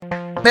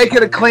Make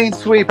it a clean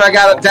sweep. I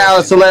got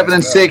Dallas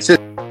 11-6.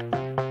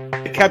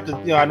 Kept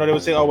the, I know they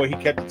would say, oh, well, he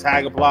kept the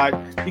tag applied.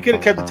 He could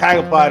have kept the tag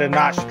applied and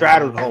not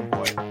straddled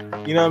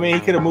homeboy. You know what I mean?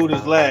 He could have moved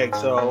his leg.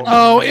 So.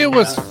 Oh, it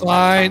was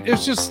fine. It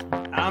was just.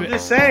 I'm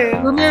just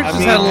saying. Ramirez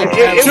just had a little.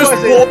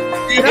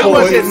 It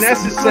wasn't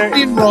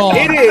necessary. It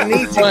didn't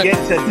need to get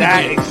to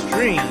that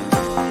extreme. You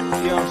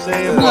know what I'm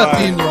saying?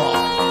 Nothing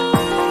wrong.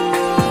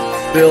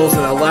 Bills in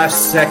a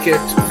last-second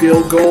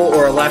field goal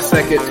or a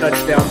last-second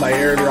touchdown by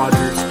Aaron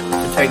Rodgers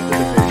to take the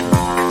division.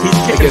 He's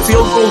kicking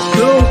field goals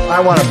too.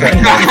 I want to bet.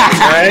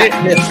 Right?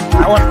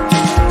 I want.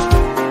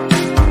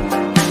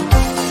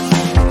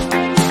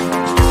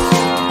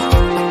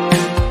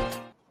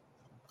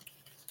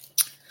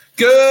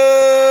 Good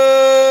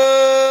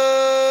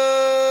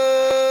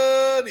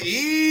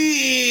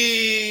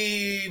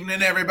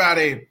evening,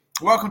 everybody.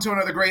 Welcome to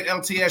another great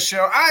LTS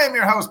show. I am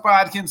your host,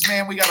 Bodkins.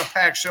 Man, we got a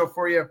packed show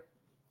for you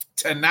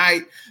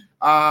tonight.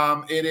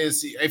 It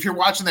is, if you're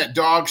watching that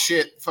dog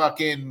shit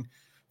fucking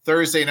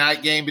Thursday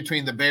night game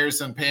between the Bears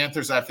and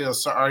Panthers, I feel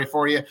sorry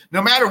for you.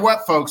 No matter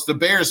what, folks, the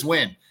Bears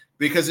win.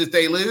 Because if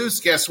they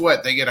lose, guess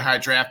what? They get a high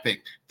draft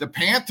pick. The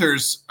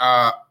Panthers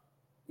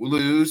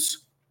lose.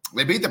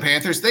 They beat the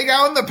Panthers. They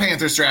got on the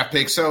Panthers draft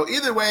pick. So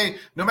either way,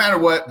 no matter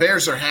what,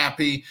 Bears are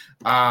happy.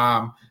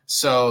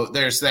 So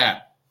there's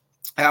that.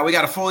 We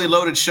got a fully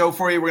loaded show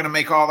for you. We're going to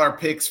make all our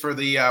picks for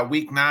the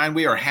week 9.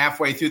 We are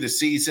halfway through the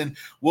season.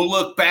 We'll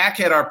look back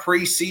at our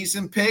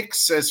preseason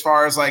picks as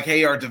far as like,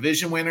 hey, our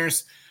division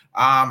winners,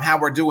 how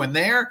we're doing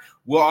there.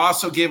 We'll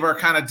also give our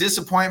kind of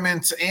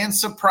disappointments and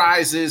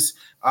surprises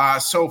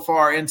so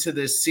far into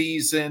this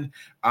season.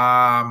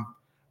 I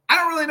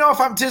don't really know if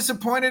I'm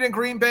disappointed in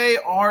Green Bay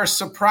or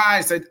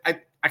surprised.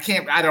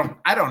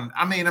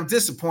 I mean, I'm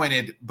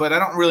disappointed, but I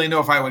don't really know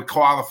if I would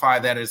qualify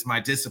that as my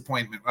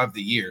disappointment of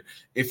the year,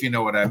 if you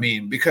know what I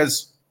mean,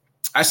 because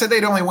I said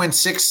they'd only win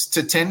 6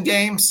 to 10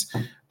 games.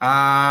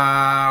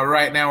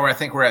 Right now, I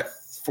think we're at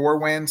 4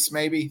 wins,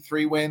 maybe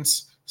 3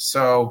 wins.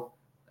 So,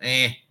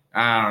 I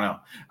don't know.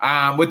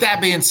 With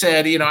that being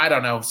said, I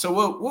don't know.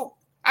 So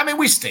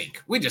we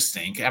stink. We just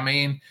stink. I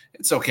mean,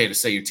 it's okay to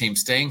say your team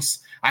stinks.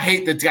 I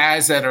hate the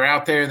guys that are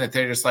out there that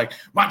they're just like,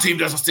 my team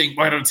doesn't stink.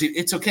 Why don't you?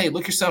 It's okay.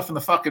 Look yourself in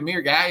the fucking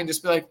mirror, guy, and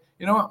just be like,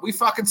 you know what? We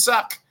fucking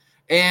suck.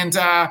 And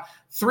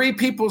 3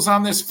 people's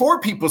on this,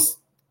 4 people's,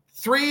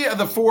 3 of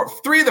the 5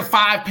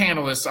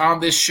 panelists on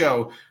this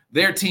show,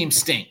 their team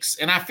stinks.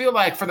 And I feel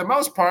like for the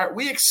most part,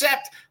 we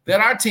accept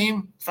that our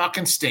team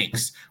fucking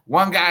stinks.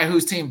 One guy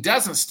whose team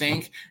doesn't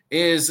stink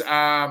is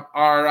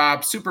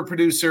our super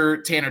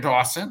producer, Tanner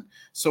Dawson.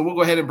 So we'll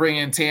go ahead and bring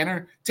in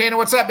Tanner. Tanner,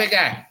 what's up, big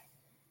guy?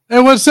 Hey,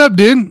 what's up,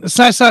 dude? It's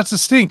nice not to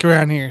stink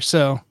around here.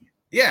 So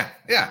yeah.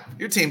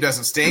 Your team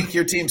doesn't stink.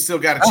 Your team still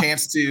got a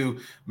chance to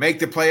make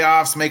the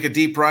playoffs, make a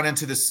deep run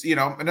into this.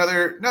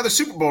 Another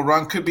Super Bowl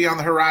run could be on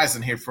the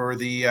horizon here for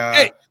the.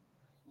 Hey,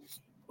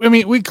 I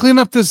mean, we clean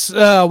up this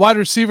wide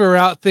receiver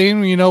route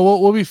thing.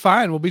 We'll be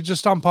fine. We'll be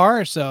just on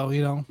par. So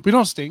we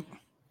don't stink.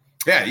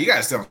 Yeah, you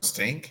guys don't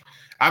stink.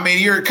 I mean,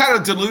 you're kind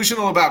of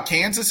delusional about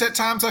Kansas at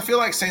times. I feel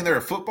like saying they're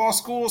a football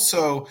school.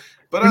 So.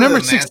 But number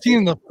 16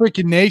 in the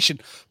freaking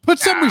nation. Put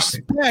some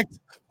respect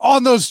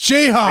on those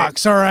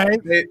Jayhawks, all right?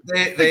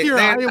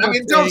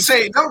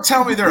 Don't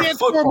tell me they're a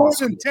football more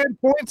than 10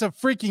 points a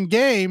freaking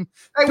game.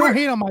 Hey, don't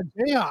hate on my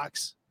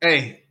Jayhawks.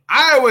 Hey,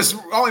 Iowa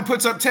only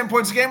puts up 10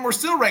 points a game. We're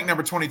still ranked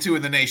number 22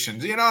 in the nation.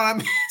 You know what I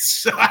mean?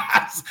 So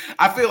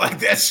I feel like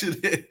that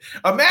should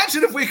 –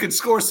 imagine if we could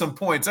score some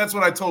points. That's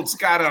what I told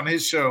Scott on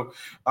his show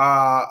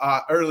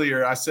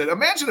earlier. I said,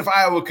 imagine if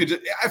Iowa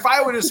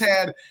just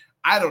had –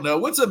 I don't know.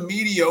 What's a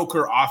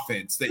mediocre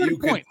offense that you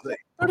could play?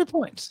 30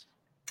 points.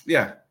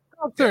 Yeah.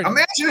 30.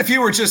 Imagine if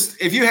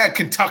you had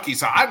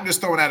Kentucky's. I'm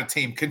just throwing out a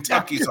team.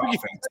 Kentucky's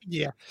offense.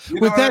 Yeah.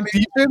 With that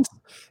defense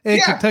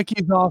and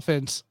Kentucky's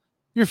offense,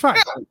 you're fine.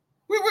 Yeah.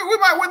 We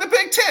might win the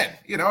Big Ten.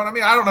 You know what I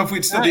mean? I don't know if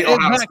we'd still be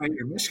Ohio State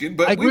or Michigan,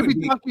 but we'd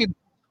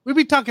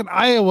be talking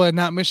Iowa,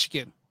 not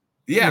Michigan.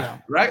 Yeah,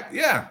 right?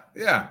 Yeah.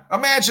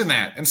 Imagine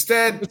that.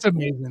 Instead, it's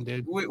amazing,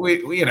 dude.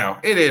 We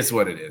it is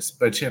what it is.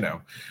 But,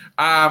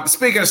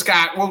 speaking of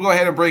Scott, we'll go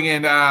ahead and bring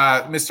in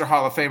Mr.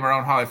 Hall of Famer,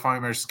 own Hall of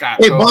Famer, Scott.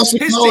 Hey,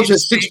 Boston College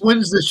has 6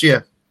 wins this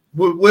year.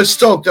 We're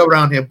stoked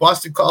around here.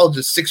 Boston College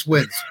has 6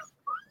 wins.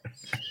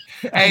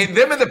 Hey,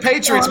 them and the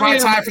Patriots might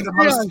tie for the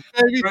most.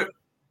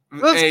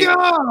 Let's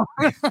go.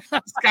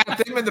 Scott,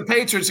 them and the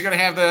Patriots are going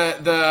to have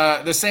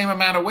the same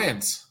amount of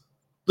wins.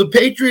 The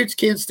Patriots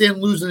can't stand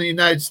losing in the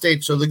United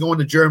States, so they're going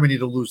to Germany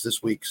to lose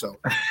this week. So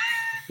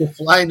they're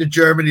flying to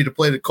Germany to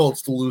play the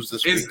Colts to lose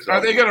this week. So. Are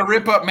they going to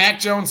rip up Mac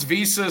Jones'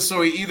 visa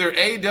so he either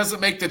A, doesn't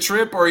make the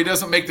trip or he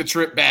doesn't make the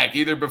trip back,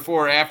 either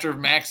before or after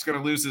Mac's going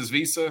to lose his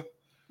visa?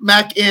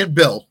 Mac and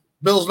Bill.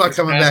 Bill's not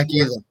coming back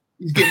either.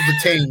 He's getting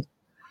detained.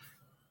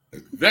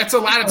 That's a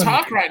lot of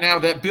talk right now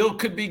that Bill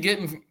could be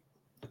getting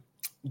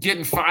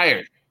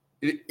fired.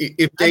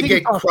 If they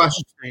get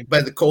crushed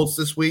by the Colts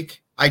this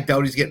week, I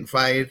doubt he's getting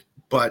fired.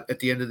 But at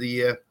the end of the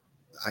year,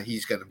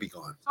 he's going to be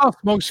gone. Oh,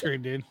 smoke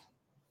screen, dude.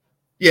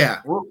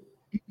 Yeah.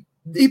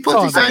 He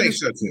I signed think his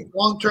so too.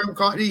 long-term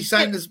contract. He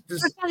signed this. They're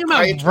talking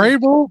about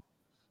Vrabel.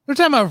 They're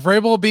talking about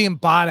Vrabel being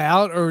bought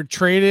out or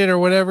traded or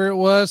whatever it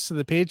was to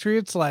the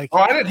Patriots. Like, Oh,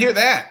 I didn't hear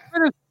that.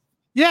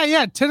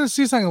 yeah.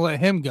 Tennessee's not gonna let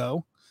him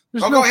go.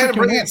 There's Go ahead and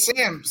bring way. in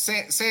Sam.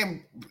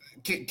 Sam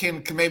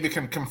can maybe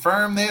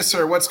confirm this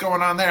or what's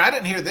going on there. I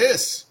didn't hear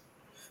this.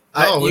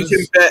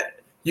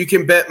 You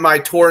can bet my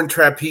torn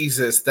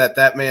trapezes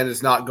that man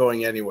is not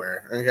going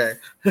anywhere. Okay.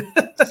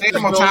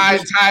 Sam will tie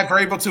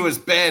Vrabel to his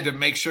bed and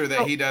make sure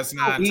that he does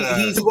not.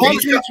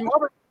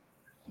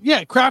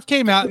 Kraft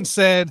came out and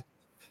said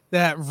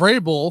that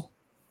Vrabel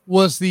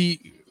was the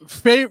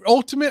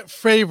ultimate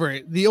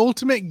favorite, the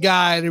ultimate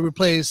guy to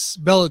replace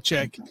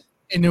Belichick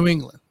in New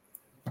England.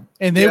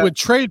 And they would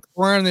trade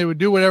for him. They would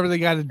do whatever they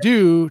got to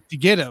do to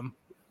get him.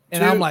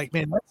 And I'm like,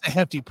 man, that's a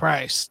hefty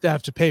price to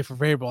have to pay for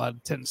Vrabel out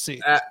of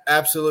Tennessee.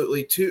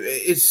 Absolutely, too.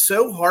 It's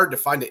so hard to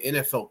find an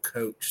NFL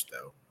coach,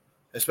 though,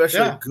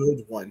 especially a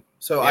good one.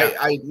 So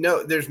I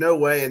know there's no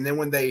way. And then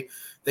when they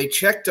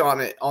checked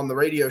on it on the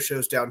radio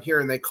shows down here,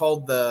 and they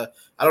called I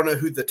don't know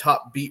who the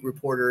top beat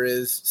reporter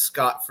is,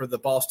 Scott, for the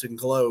Boston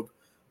Globe,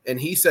 and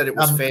he said it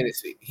was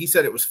fantasy. He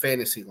said it was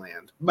fantasy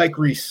land. Mike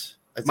Reese.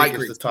 Mike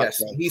Reese,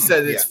 yes. He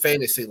said it's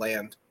fantasy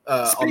land.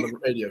 On the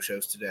radio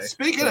shows today.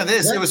 Speaking of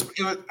this, it was.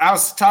 I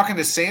was talking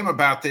to Sam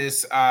about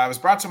this. It was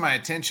brought to my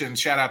attention.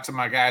 Shout out to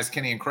my guys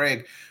Kenny and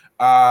Craig.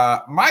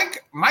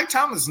 Mike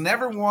Tomlin's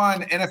never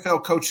won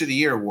NFL Coach of the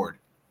Year award.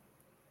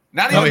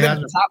 Not even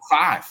in the top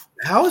 5.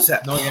 How is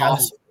that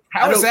possible?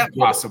 How is that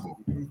possible?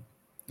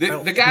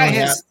 The guy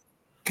has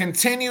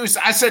continuous.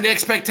 I said the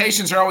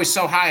expectations are always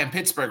so high in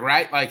Pittsburgh,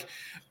 right? Like,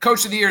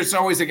 Coach of the Year is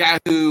always a guy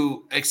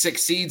who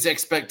exceeds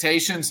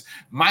expectations.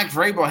 Mike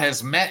Vrabel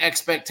has met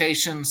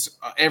expectations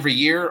every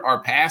year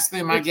or passed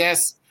them, I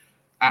guess.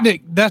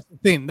 Nick, that's the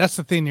thing. That's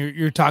the thing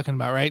you're talking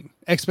about, right?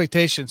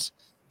 Expectations.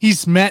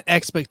 He's met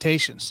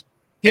expectations.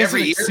 He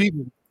every year?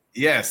 Exceeded.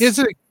 Yes. He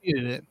hasn't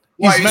exceeded it.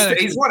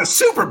 He's won a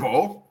Super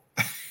Bowl.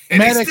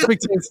 Met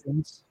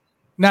expectations,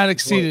 not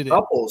exceeded it.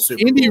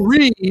 Andy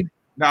Reid.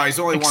 No, he's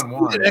only won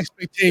one.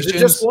 Expectations. Is it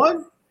just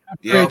one?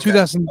 Yeah.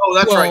 2012. Oh,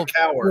 that's right.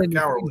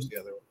 Cowher was the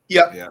other one.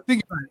 Yeah.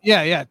 Think about it.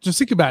 Yeah. Just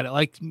think about it.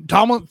 Like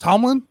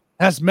Tomlin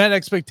has met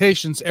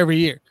expectations every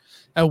year.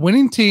 A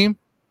winning team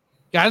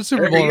got a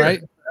Super Bowl,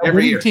 right?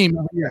 Every year. Team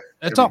every year.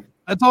 That's all.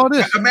 That's all it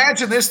is.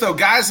 Imagine this though.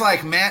 Guys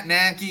like Matt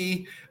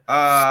Nagy,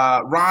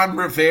 Ron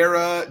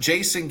Rivera,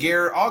 Jason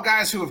Garrett, all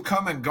guys who have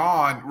come and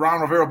gone. Ron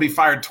Rivera will be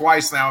fired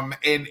twice now,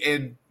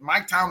 and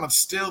Mike Tomlin's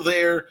still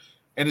there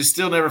and has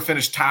still never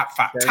finished top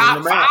 5.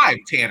 Top 5,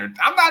 Tanner.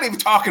 I'm not even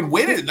talking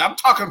winning. I'm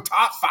talking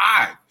top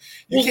 5.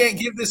 You can't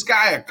give this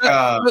guy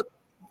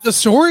the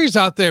stories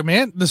out there,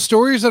 man. The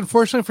stories,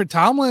 unfortunately, for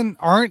Tomlin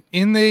aren't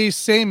in the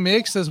same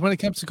mix as when it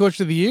comes to Coach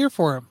of the Year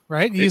for him,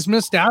 right? He's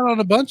missed out on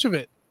a bunch of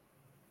it.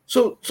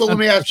 So let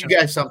me ask you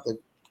guys something.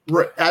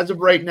 As of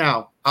right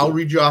now, I'll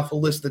read you off a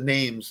list of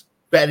names,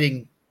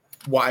 betting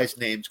wise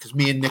names, because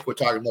me and Nick were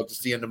talking about this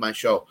at the end of my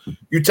show.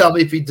 You tell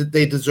me if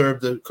they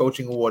deserve the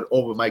coaching award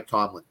over Mike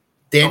Tomlin.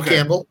 Dan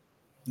Campbell.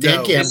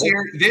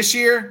 This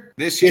year.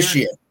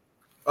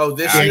 Oh,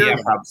 this year. Yeah,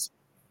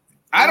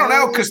 I don't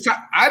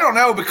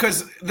know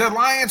because the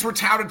Lions were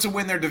touted to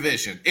win their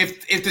division.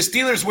 If the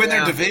Steelers win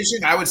their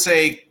division, I would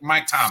say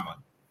Mike Tomlin.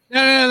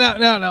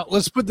 No.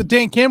 Let's put the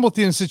Dan Campbell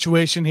thing in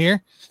situation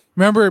here.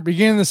 Remember, at the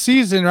beginning of the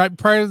season, right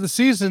prior to the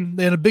season,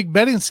 they had a big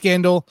betting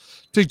scandal.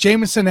 Took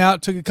Jameson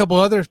out, took a couple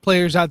other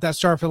players out that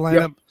start for the lineup.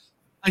 Yep.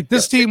 Like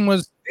this team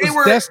was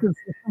destined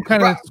for some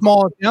kind of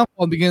small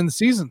downfall at the beginning of the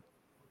season.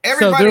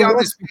 Everybody on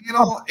this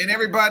panel and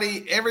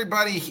everybody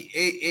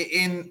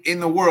in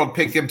the world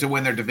picked them to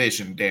win their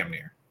division, damn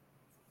near.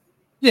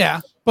 Yeah,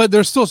 but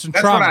there's still some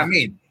That's trauma. What I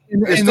mean.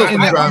 I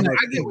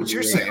get what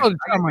you're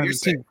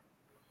saying.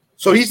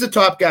 So he's the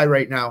top guy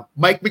right now.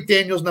 Mike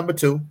McDaniel's number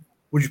 2.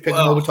 Would you pick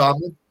him over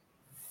Tomlin?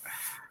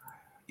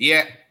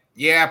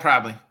 Yeah,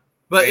 probably.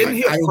 But isn't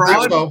he a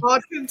fraud?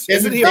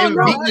 Isn't he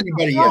beating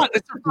anybody yet?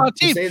 It's a fraud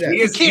team.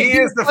 He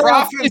is the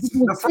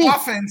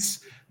Froffins.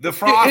 The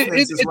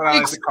Froffins is what I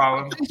like to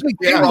call him.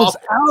 He was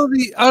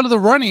out of the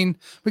running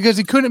because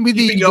he couldn't beat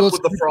the Eagles, he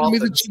couldn't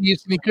beat the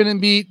Chiefs, and he couldn't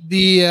beat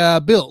the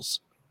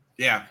Bills.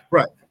 Yeah.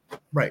 Right.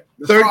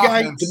 Third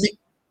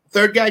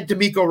guy,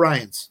 D'Amico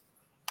Ryans.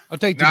 I'll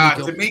take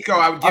D'Amico. D'Amico,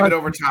 I would give it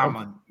over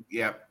Tomlin.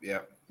 Yep.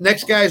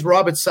 Next guy is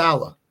Robert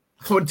Saleh.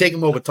 I wouldn't take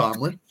him over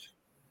Tomlin.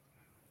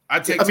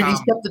 I'd take Tomlin. He's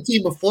kept the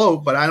team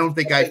afloat, but I don't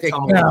think I'd take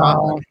him over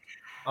Tomlin.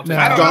 I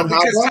don't know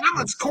because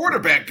Tomlin's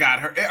quarterback got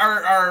hurt.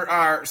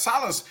 Our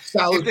Saleh's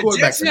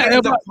quarterback.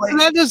 But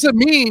that doesn't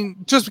mean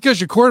just because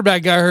your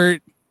quarterback got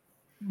hurt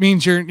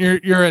means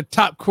you're a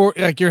top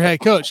like your head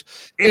coach.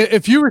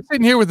 If you were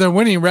sitting here with a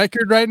winning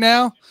record right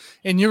now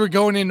and you were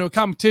going into a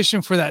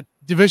competition for that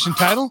division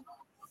title,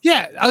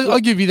 I'll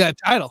give you that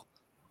title,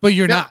 but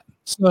you're not.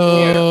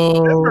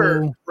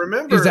 So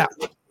remember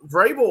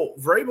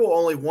Vrabel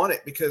only won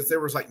it because there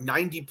was like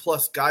 90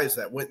 plus guys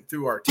that went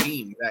through our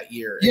team that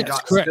year and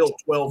got still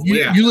 12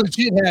 wins. You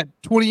legit had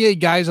 28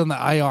 guys on the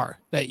IR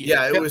that year.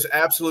 Yeah, it was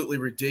absolutely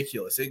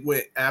ridiculous. It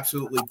went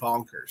absolutely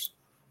bonkers.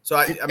 So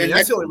I mean,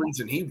 that's the only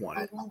reason he won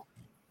it.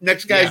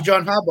 Next guy is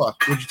John Harbaugh.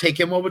 Would you take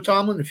him over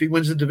Tomlin if he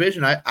wins the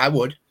division? I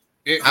would.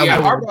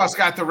 Harbaugh's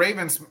got the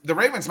Ravens. The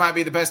Ravens might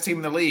be the best team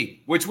in the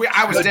league, which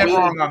I was dead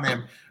wrong on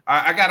them.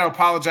 I got to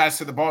apologize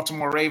to the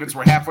Baltimore Ravens.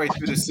 We're halfway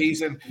through the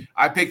season.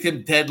 I picked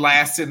them dead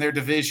last in their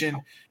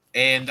division,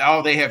 and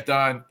all they have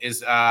done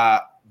is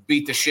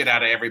beat the shit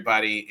out of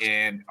everybody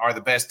and are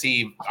the best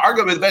team,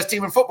 arguably the best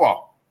team in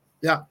football.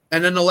 Yeah,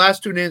 and then the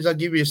last two names I'll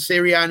give you is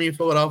Sirianni in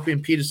Philadelphia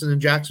and Peterson in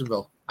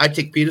Jacksonville. I'd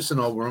take Peterson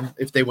over him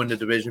if they win the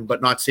division,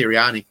 but not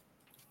Sirianni.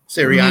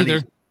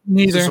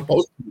 Neither.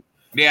 Supposed to be.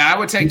 Yeah, I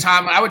would take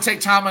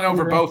Tomlin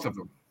over both of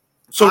them.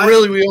 So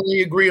really, we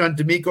only agree on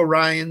DeMeco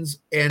Ryans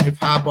and if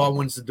Harbaugh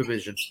wins the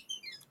division.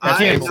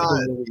 That's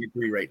what we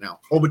agree right now.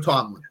 Over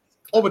Tomlin.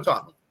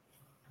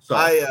 So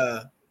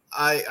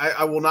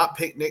I will not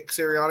pick Nick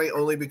Sirianni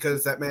only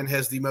because that man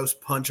has the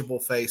most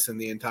punchable face in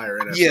the entire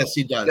NFL. Yes,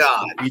 he does.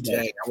 God, he does.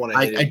 dang,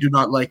 I do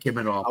not like him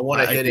at all. I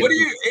want to hit him.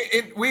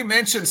 We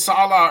mentioned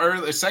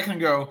Salah a second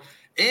ago,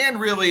 and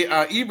really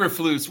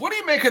Eberflus. What do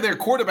you make of their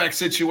quarterback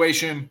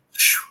situation?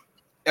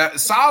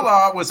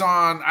 Salah was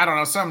on, I don't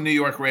know, some New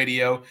York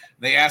radio.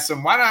 They asked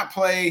him, why not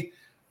play,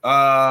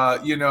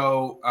 Mike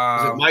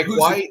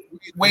White?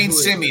 Wayne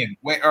Simeon.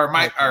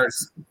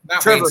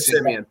 Trevor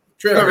Simeon.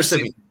 Trevor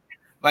Simeon.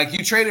 Like,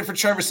 you traded for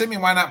Trevor Simeon,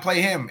 why not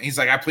play him? He's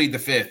like, I plead the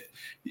fifth.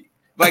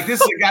 Like,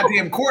 this is a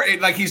goddamn court.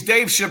 Like, he's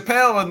Dave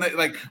Chappelle and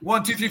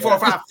 1, 2, 3, 4,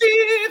 5,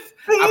 fifth.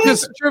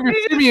 Because Trevor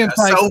Simeon's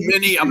like, so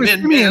many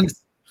amendments.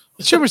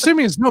 Trevor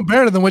Simeon's no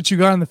better than what you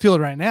got on the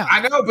field right now.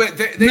 I know, but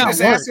they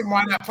just asked him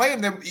why not play him.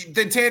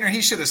 Then Tanner,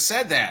 he should have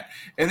said that.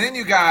 And then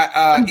you got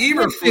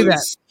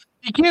Eberflus.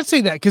 You can't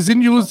say that because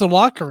then you lose the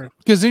locker room.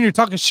 Because then you're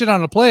talking shit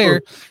on a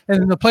player, and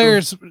then the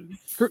players,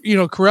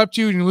 corrupt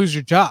you, and you lose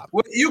your job.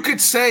 Well, you could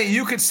say,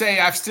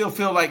 I still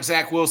feel like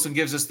Zach Wilson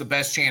gives us the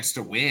best chance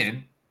to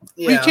win.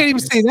 Yeah. Well, you can't even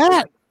say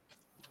that.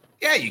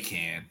 Yeah, you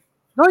can.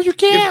 No, you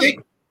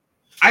can't.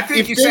 I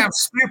think you sound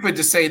stupid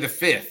to say the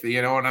fifth.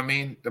 You know what I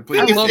mean? If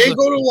they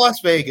go to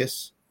Las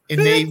Vegas and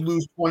they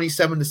lose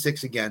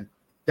 27-6 again,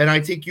 then I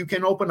think you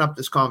can open up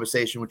this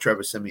conversation with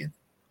Trevor Simeon.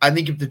 I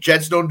think if the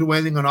Jets don't do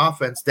anything on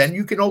offense, then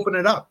you can open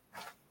it up.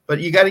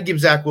 But you got to give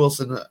Zach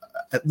Wilson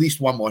at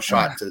least one more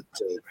shot to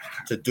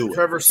do it.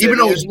 Trevor even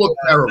though he's looked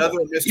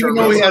terrible, even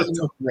though he hasn't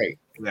looked great.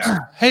 Yeah.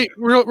 Hey,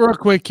 real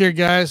quick here,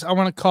 guys. I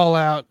want to call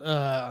out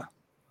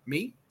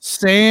me,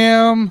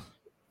 Sam,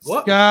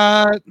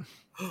 Scott.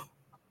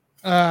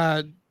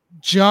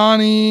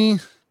 Johnny,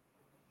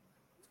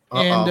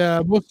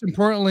 and most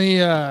importantly,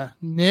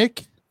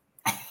 Nick.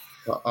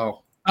 Me.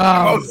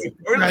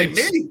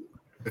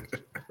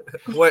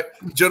 What,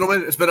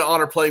 gentlemen? It's been an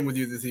honor playing with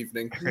you this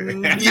evening.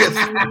 Yes,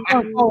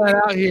 I'll call that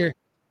out here.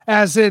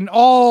 As in,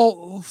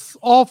 all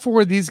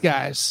four of these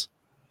guys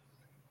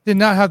did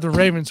not have the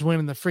Ravens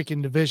winning the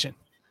freaking division,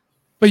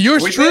 but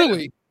yours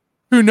truly,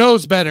 who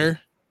knows better,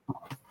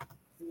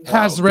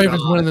 has the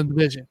Ravens winning the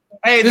division.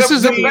 Hey, this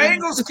is the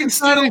Bengals can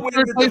still win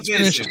the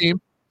division. Team.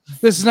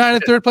 This is not a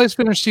third place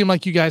finish team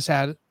like you guys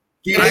had.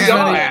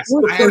 I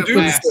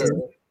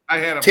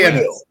had a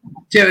Tanner,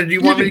 do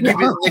you want me to give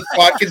you Nick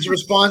Watkins'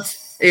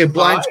 response? Hey, a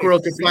blind squirrel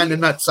can find a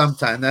nut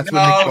sometime. That's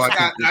what Nick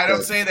Watkins I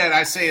don't say that.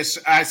 I say his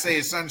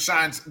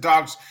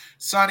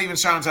sun even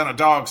shines on a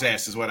dog's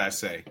ass is what I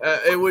say.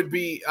 It would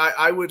be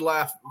I would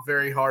laugh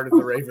very hard if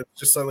the Ravens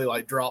just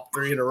suddenly drop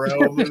 3 in a row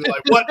and be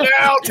like, what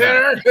now,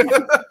 Tanner?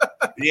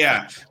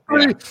 Yeah.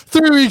 3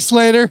 weeks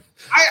later.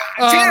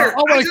 Tanner,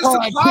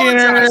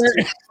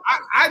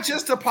 I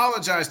just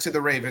apologized to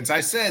the Ravens. I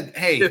said,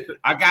 hey,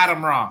 I got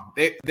them wrong.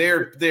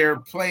 They're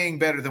playing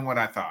better than what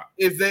I thought.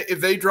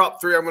 If they drop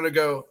 3, I'm going to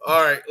go,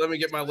 all right, let me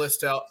get my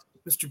list out.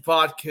 Mr.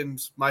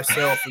 Bodkins,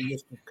 myself, and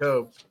Mr.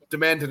 Cove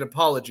demand an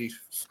apology,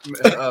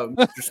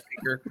 Mr.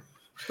 Speaker.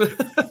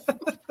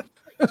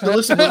 So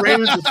listen, the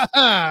Ravens.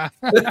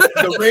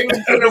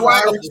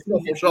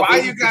 Why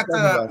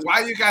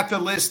you got the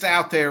list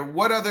out there?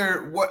 What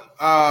other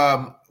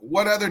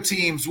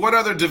teams? What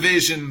other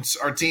divisions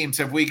or teams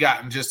have we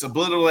gotten just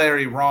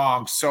obliterated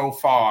wrong so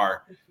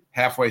far?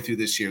 Halfway through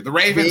this year, the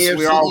Ravens.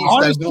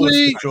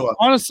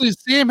 Honestly,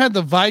 Sam had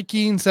the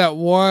Vikings at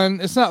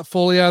 1. It's not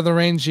fully out of the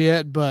range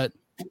yet, but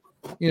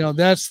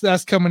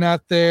that's coming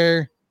out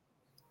there.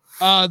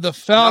 The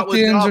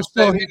Falcons are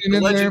still hitting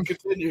in there.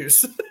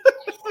 Continues.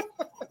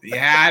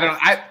 Yeah,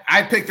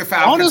 I picked the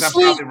Falcons.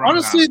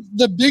 Honestly,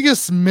 the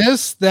biggest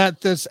miss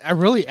that's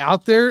really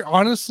out there.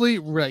 Honestly,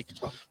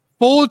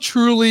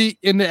 truly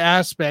in the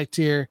aspect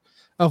here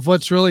of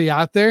what's really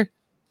out there.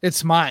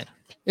 It's mine.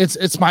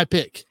 It's my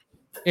pick.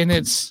 And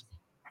it's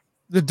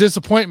the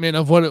disappointment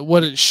of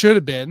what it should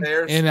have been.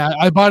 And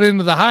I bought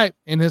into the hype,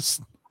 and it's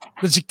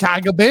the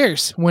Chicago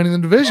Bears winning the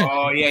division.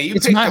 Oh yeah,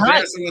 picked the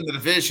Bears to win the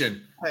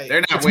division. Hey,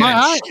 they're not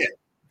winning shit.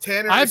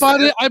 Tanner, I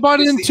bought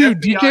into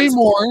DJ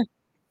Moore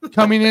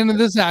coming into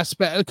this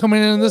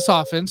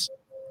offense.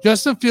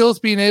 Justin Fields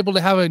being able to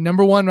have a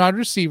number 1 wide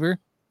receiver.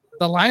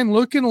 The line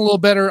looking a little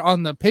better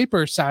on the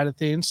paper side of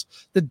things.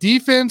 The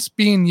defense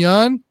being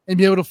young and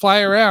be able to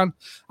fly around.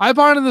 I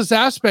bought into this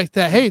aspect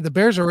that, hey, the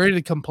Bears are ready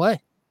to come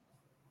play.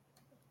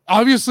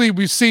 obviously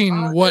we've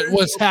seen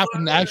what's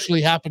happened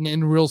actually happened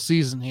in real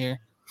season here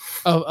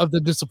of the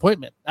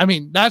disappointment. I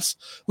mean, that's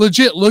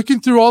legit. Looking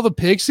through all the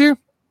picks here,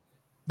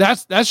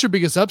 that's your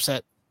biggest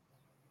upset.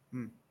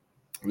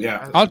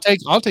 Yeah, I'll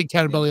take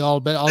accountability all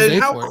day.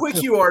 And how for quick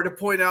it. you are to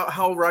point out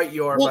how right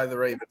you are by the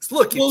Ravens.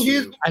 Look at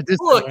you. I did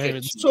Look the at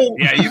Ravens. you. So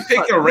yeah. You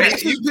picked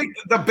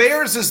the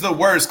Bears is the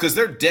worst because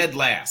they're dead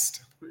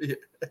last.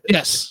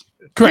 Yes,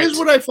 correct. here's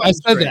what I find I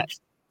said strange. that.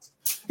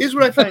 Here's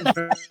what I find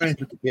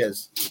strange with the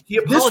Bears. He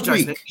apologized.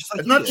 This week,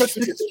 it's not just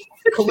because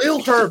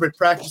Khalil Herbert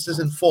practices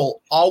in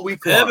full all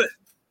week long,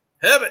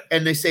 Herbert.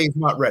 and they say he's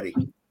not ready.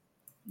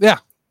 Yeah.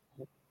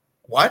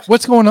 What?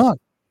 What's going on?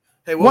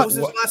 Hey, what was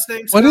his last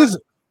name? What Scott? is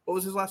it? What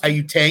was his last Are name?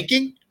 you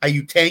tanking? Are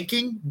you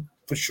tanking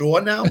for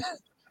sure now?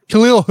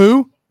 Khalil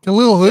who?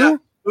 Khalil who? Yeah.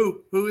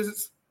 Who is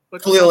it?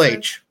 What's his Khalil last name?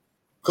 H.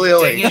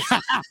 Khalil Dang H.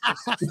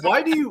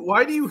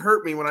 Why do you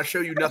hurt me when I show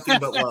you nothing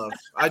but love?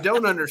 I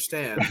don't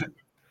understand.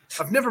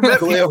 I've never met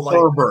Khalil people like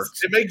Herbert.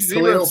 this. It makes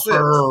zero Khalil sense.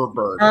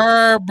 Herbert.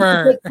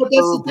 Herbert. But that's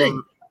the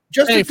thing.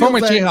 Justin Hey, former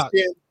Fields Jayhawk.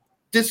 has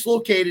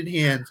dislocated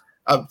hand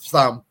of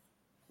thumb.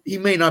 He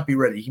may not be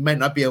ready. He might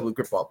not be able to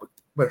grip up.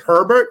 But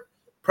Herbert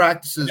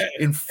practices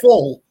in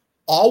full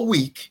all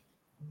week,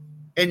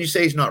 and you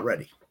say he's not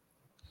ready.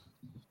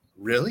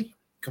 Really?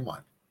 Come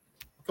on,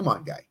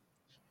 guy.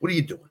 What are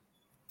you doing?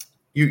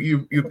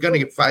 You're gonna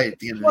get fired at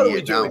the end of What the are year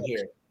we doing now.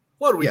 here?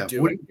 What are we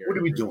doing here? What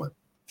are we doing?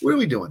 What are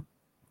we doing?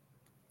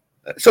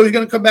 So he's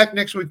going to come back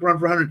next week, run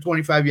for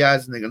 125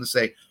 yards, and they're going to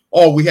say,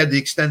 "Oh, we had the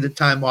extended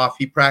time off.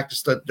 He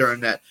practiced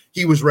during that.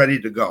 He was ready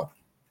to go."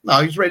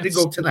 No, he's ready to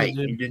go tonight.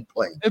 He didn't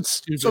play. It's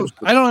stupid. So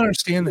stupid. I don't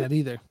understand that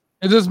either.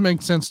 It doesn't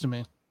make sense to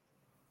me.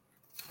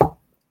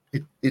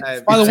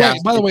 By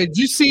By the way, did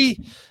you see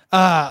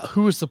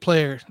who was the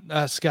player,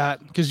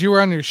 Scott? Because you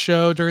were on your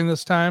show during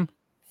this time.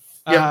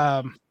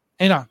 Yeah.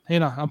 Hang on.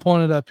 I'm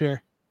pulling it up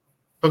here.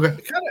 Okay.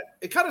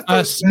 It kind of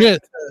throws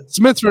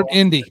Smith from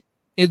Indy,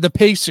 the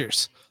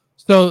Pacers.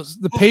 So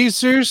the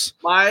Pacers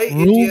my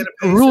Indiana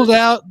Pacers. ruled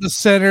out the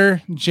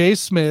center, Jay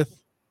Smith,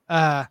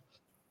 5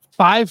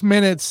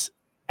 minutes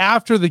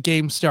after the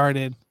game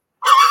started.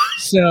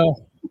 So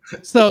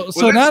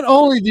not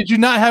only did you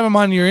not have him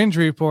on your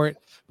injury report,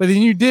 but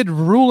then you did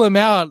rule him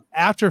out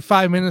after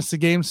 5 minutes the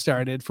game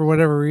started for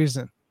whatever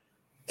reason.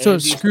 So it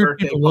Andy's screwed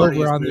birthday people party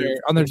over is on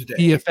their moved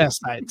today. DFS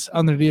sites,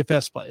 on their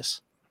DFS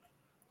place.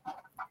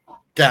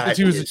 That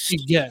He was a is,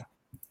 cheap get.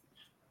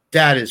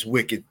 that is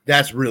wicked.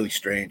 That's really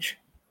strange.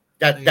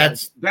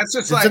 That's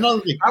just like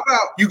another thing. how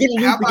about You're going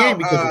to lose the game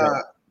because of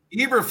that.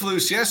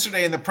 Eberflus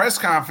yesterday in the press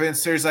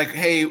conference, there's like,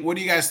 hey, what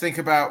do you guys think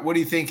about, what do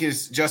you think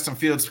is Justin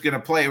Fields going to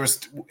play?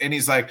 And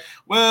he's like,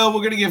 well, we're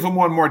going to give him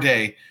one more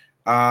day.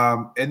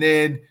 And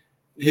then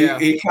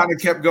he kind of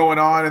kept going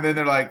on. And then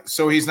they're like,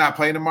 so he's not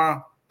playing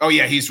tomorrow? Oh,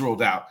 yeah, he's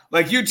ruled out.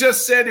 Like you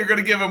just said, you're going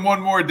to give him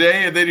one more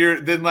day. And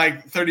then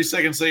like 30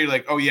 seconds later, you're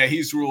like, oh, yeah,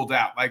 he's ruled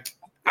out. Like,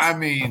 I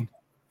mean,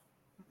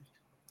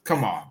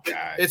 come on,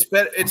 guys.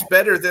 It's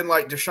better than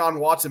like Deshaun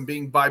Watson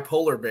being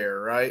bipolar bear,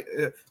 right?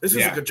 This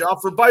is a good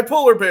job for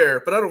bipolar bear,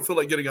 but I don't feel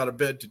like getting out of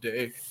bed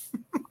today.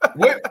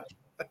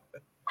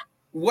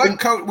 What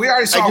coach? We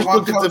already saw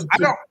one coach.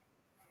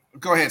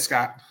 Go ahead,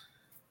 Scott.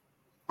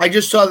 I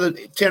just saw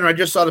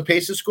the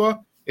Pacers score.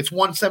 It's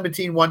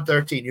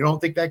 117-113. You don't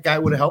think that guy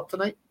would have helped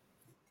tonight?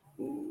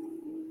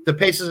 The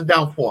Pacers are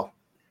down 4.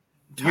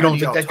 You don't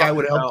think that guy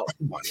would have helped?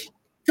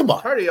 Come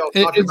on.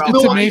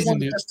 It's amazing,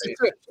 dude.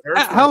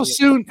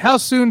 How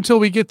soon till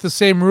we get the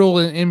same rule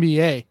in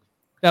NBA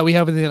that we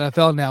have in the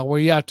NFL now, where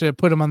you have to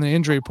put them on the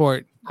injury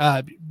report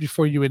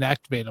before you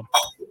inactivate them?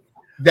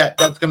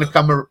 That's going to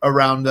come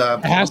around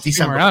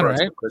December,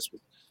 right?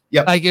 Christmas.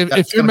 Yep. Like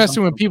if you're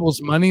messing with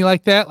people's money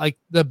like that, like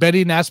the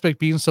betting aspect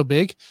being so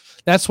big,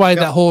 that's why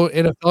that whole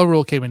NFL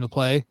rule came into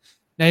play.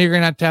 Now you're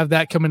going to have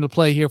that come into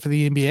play here for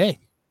the NBA.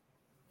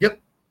 Yep.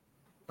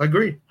 I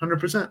agree.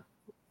 100%.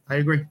 I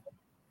agree.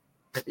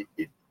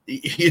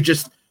 You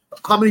just,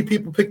 how many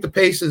people pick the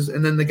Pacers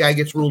and then the guy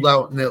gets ruled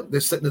out and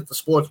they're sitting at the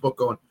sports book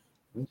going,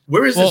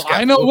 where is this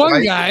guy? I know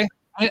one guy.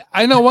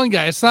 I know one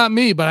guy. It's not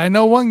me, but I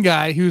know one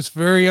guy who's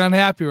very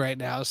unhappy right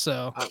now.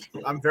 So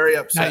I'm very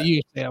upset. Not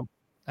you, Sam.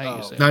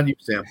 Not you,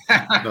 Sam.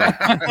 No.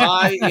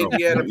 My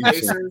Indiana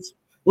Pacers.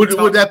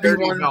 Would that be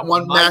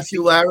one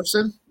Matthew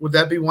Larison? Would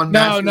that be one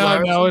Matthew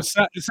Larison? No, it's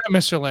not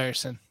Mr.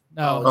 Larison.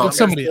 No, it's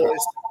somebody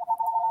else.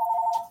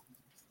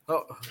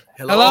 Oh,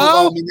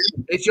 hello?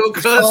 It's your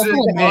cousin.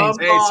 Hey,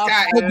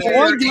 Scott.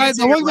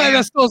 The one guy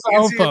that stole a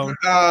home phone.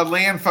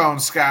 Land phone,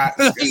 Scott.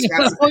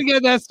 The one guy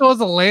that stole a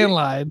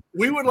landline.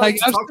 We would like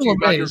to talk to you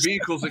about your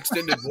vehicle's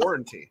extended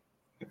warranty.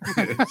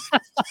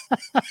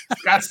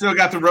 Scott still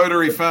got the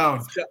rotary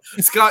phone.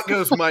 Scott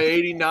goes, my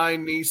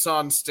 89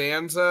 Nissan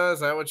Stanza. Is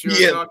that what you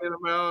were talking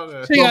about?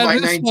 The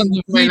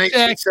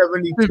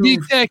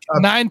VTEC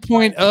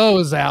 9.0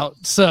 is out.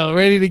 So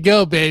ready to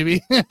go,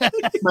 baby.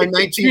 My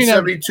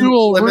 1972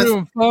 dual Plymouth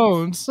room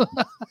phones.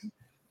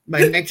 My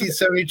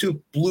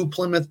 1972 blue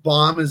Plymouth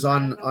Bomb is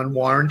on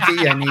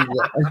warranty. I need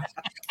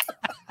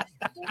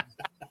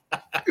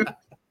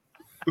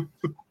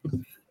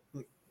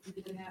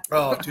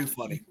Oh, too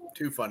funny.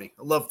 Too funny.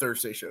 I love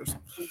Thursday shows.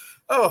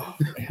 Oh,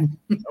 man.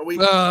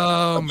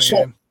 Oh,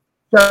 Shout man.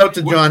 out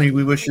to Johnny.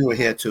 We wish you were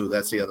here too.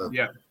 That's the other.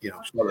 Yeah. Shout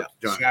out to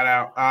Johnny. Shout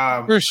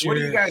out. For What sure.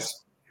 do you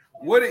guys?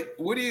 What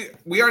do you?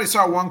 We already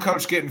saw one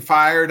coach getting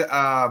fired.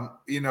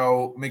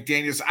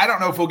 McDaniels. I don't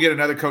know if we'll get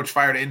another coach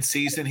fired in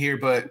season here,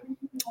 but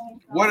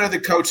what are the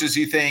coaches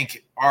you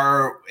think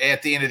are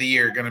at the end of the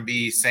year going to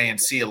be saying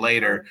 "see you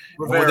later"?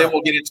 Well, then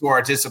we'll get into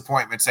our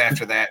disappointments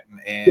after that.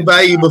 And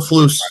Goodbye,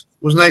 Eberflus.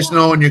 It was nice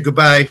knowing you.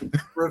 Goodbye.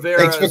 Rivera.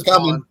 Thanks for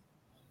coming. Gone.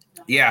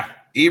 Yeah,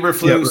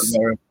 Eberflus,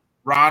 Rivera.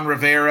 Ron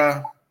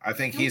Rivera. I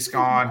think he's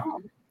gone.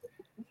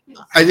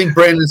 I think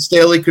Brandon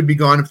Staley could be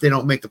gone if they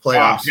don't make the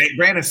playoffs.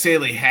 Brandon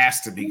Staley has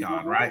to be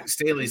gone, right?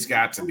 Staley's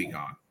got to be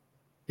gone.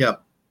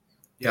 Yep.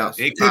 Yes.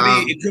 It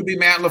could be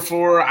Matt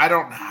LaFleur. I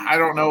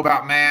don't know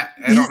about Matt.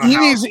 I don't know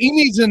He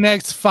needs the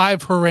next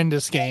 5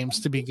 horrendous games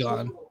to be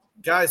gone.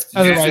 Guys,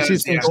 Otherwise,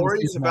 he's he's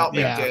stories about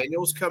yeah.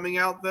 McDaniels coming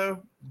out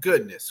though.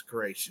 Goodness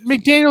gracious.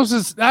 McDaniels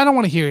is. I don't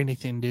want to hear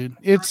anything, dude.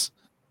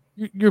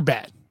 You're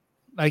bad.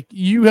 Like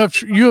you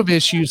have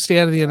issues. Stay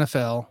out of the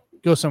NFL.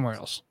 Go somewhere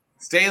else.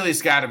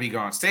 Staley's got to be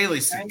gone.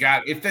 Staley's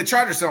got. If the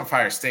Chargers don't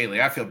fire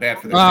Staley, I feel bad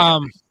for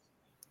them.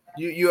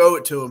 You owe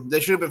it to them.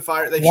 They should have been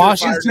fired. They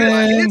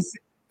Washington.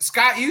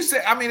 Scott, you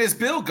said. I mean, is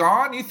Bill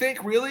gone? You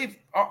think really?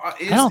 I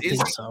don't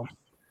think so.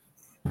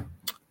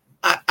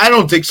 I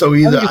don't think so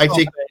either. I it's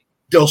think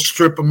they'll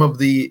strip him of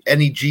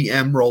any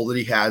GM role that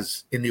he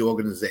has in the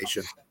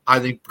organization. I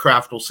think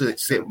Kraft will sit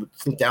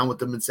down with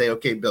them and say,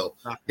 "Okay, Bill,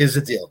 here's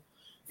the deal.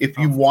 If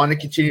you want to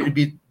continue to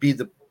be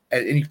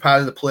at any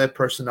part of the player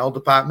personnel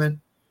department,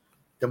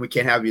 then we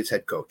can't have you as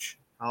head coach.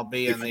 I'll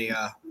be in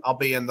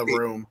the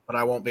room, but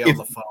I won't be on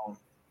the phone.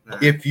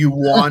 If you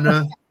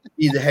wanna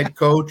be the head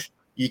coach,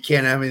 you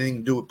can't have anything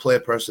to do with player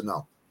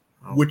personnel.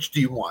 Oh. Which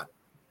do you want?"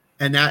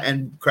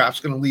 And Kraft's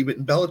going to leave it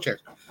in Belichick.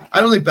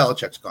 I don't think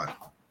Belichick's gone.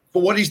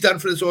 For what he's done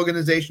for this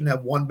organization,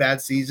 have one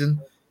bad season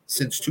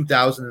since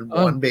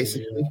 2001,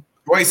 basically.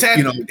 Well, he's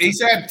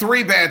had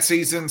 3 bad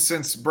seasons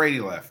since Brady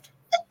left.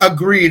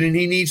 Agreed, and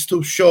he needs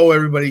to show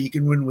everybody he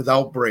can win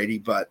without Brady.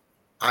 But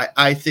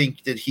I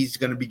think that he's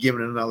going to be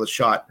given another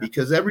shot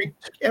because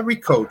every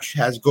coach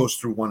goes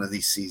through one of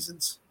these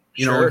seasons.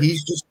 You know,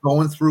 he's just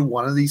going through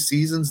one of these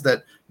seasons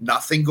that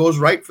nothing goes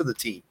right for the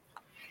team,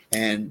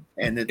 and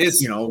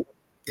it's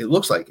it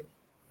looks like it.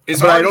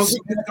 But I don't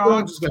think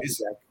gone.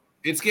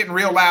 It's getting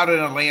real loud in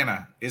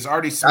Atlanta. Is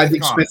Artie Smith? I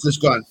think gone? Smith is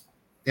gone.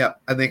 Yeah,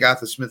 I think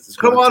Arthur Smith is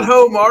gone. Come on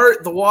home,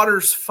 Art. The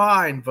water's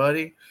fine,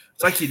 buddy.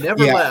 It's like you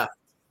never left.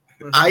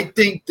 I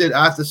think that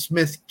Arthur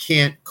Smith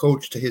can't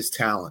coach to his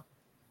talent,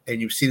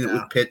 and you've seen it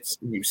with Pitts,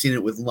 and you've seen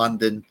it with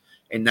London,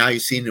 and now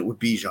you've seen it with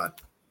Bijan.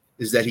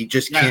 Is that he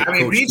just can't? I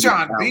mean,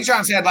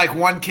 Bijan's had like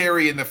 1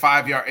 carry in the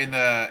 5 yard in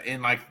the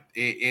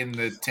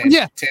 10.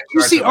 Yeah, 10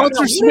 you see yard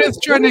Arthur Smith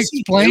trying to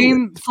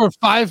explain for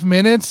 5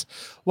 minutes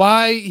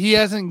why he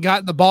hasn't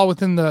got the ball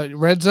within the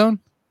red zone.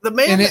 The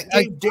man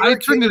I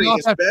turned it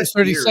off after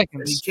 30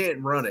 seconds. He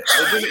can't run it.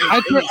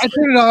 I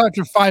turned it off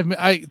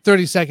after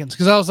 30 seconds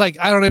because I was like,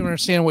 I don't even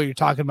understand what you're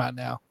talking about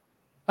now.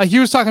 Like he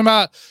was talking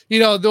about, we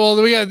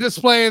had this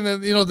play and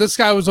then, this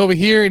guy was over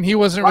here and he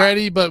wasn't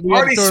ready, but we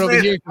had to throw it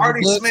over here.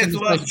 Artie Smith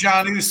loves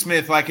Jonnu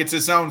Smith like it's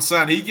his own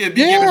son. He could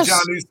be giving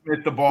Jonnu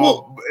Smith the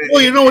ball.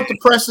 Well, you know what the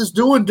press is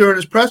doing during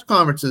his press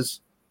conferences?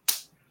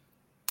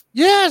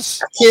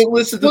 Yes. I can't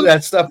listen to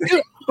that stuff.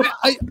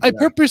 I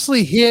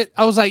purposely hit.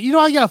 I was like,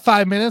 I got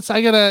 5 minutes.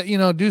 I gotta,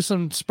 do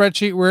some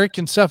spreadsheet work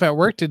and stuff at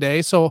work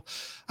today. So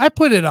I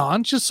put it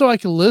on just so I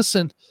could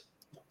listen.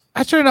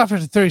 I turned it off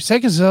after 30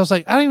 seconds. And I was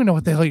like, I don't even know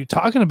what the hell you're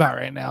talking about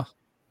right now.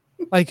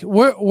 Like,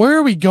 where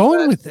are we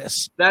going with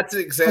this? That's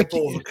an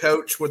example of a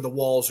coach when the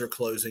walls are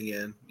closing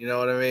in. You know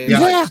what I mean?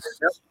 Yeah.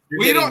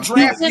 You don't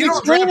draft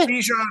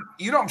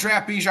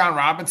Bijan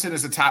Robinson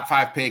as a top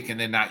 5 pick and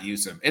then not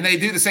use him. And they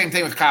do the same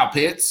thing with Kyle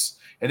Pitts,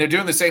 and they're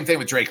doing the same thing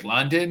with Drake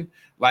London.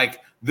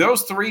 Like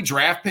those 3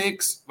 draft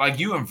picks, like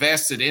you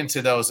invested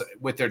into those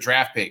with their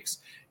draft picks.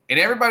 And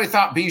everybody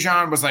thought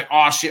Bijan was like,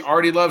 oh shit,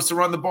 Artie loves to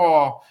run the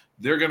ball.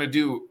 They're going to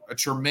do a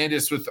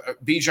tremendous with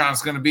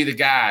Bijan's going to be the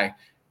guy.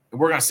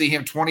 We're going to see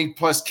him 20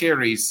 plus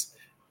carries.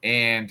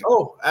 And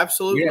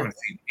absolutely. We haven't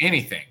seen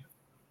anything.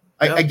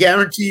 I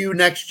guarantee you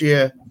next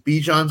year,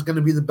 Bijan's going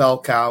to be the bell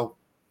cow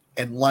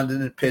and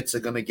London and Pitts are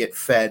going to get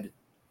fed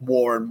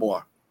more and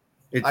more.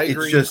 I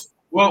agree. It's just,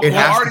 will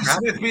Artie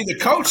Smith be the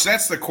coach?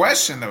 That's the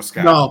question, though, No,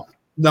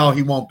 Scott.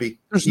 he won't be.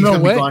 There's no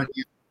way. Be gone.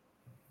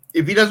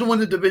 If he doesn't win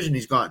the division,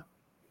 he's gone.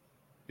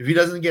 If he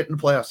doesn't get in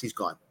the playoffs, he's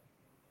gone.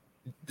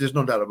 There's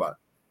no doubt about it.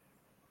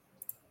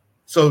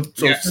 So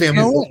Sam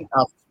will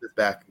Smith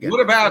back again. What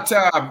about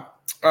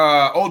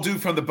old dude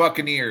from the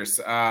Buccaneers?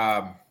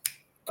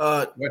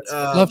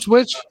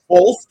 Leftwich?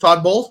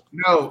 Todd Bowles?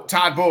 No,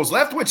 Todd Bowles.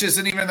 Leftwich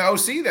isn't even the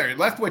OC there.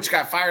 Leftwich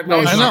got fired. No,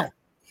 I know.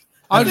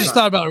 I just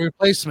thought about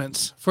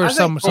replacements for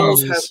some of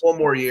Bowles these. has one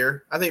more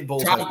year. I think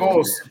Bowles.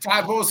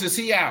 Todd Bowles, is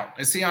he out?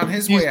 Is he on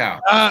his way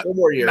out? One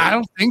more year. I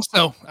don't think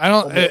so. I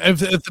don't. If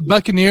the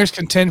Buccaneers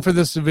contend for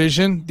this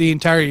division the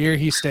entire year,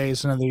 he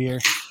stays another year.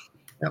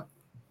 Yep.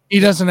 He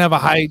doesn't have a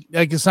high,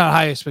 like it's not a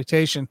high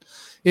expectation.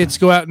 It's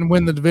go out and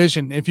win the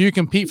division. If you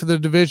compete for the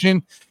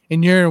division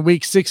and you're in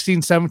week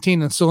 16,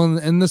 17 and still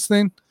in this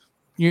thing,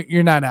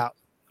 you're not out.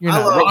 You're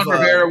not. Ron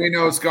Rivera, we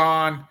know, is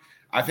gone.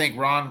 I think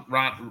Ron,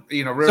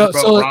 Riverboat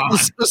so Ron.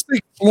 let's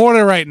think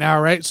Florida right now,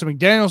 right? So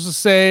McDaniels is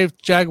safe,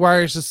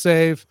 Jaguars is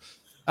safe.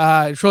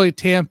 It's really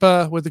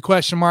Tampa with the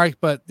question mark,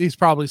 but he's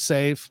probably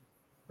safe,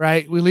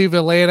 right? We leave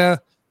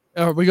Atlanta.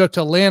 We go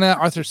to Atlanta.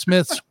 Arthur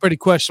Smith's pretty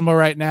questionable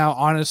right now,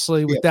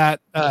 honestly, with that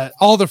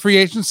all the free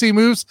agency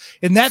moves.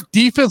 And that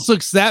defense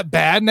looks that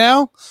bad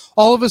now,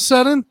 all of a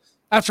sudden,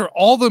 after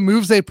all the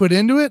moves they put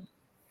into it.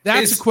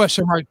 That's a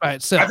question mark by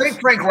itself. I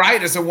think Frank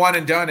Wright is a one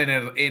and done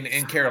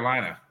in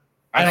Carolina.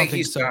 I think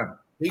he's so. done.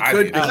 He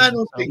could. I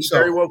don't think so.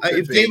 Very well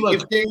If they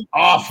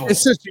Awful.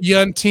 It's such a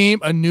young team,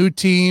 a new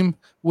team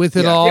with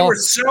it all. They were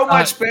so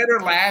much better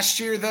last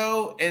year,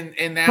 though, and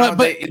now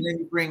then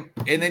you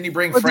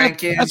bring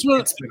Frank in. That's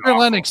what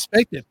Carolina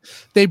expected.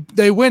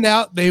 They went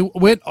out. They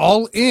went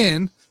all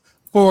in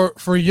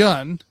for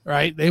Young,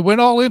 right? They went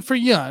all in for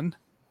Young,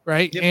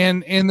 right?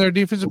 Yep. And their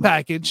defensive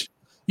package.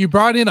 You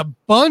brought in a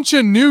bunch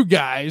of new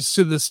guys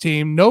to this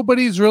team.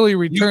 Nobody's really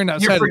returned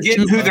outside. You're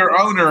forgetting who their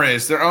owner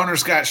is. Their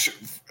owner's got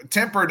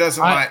temper.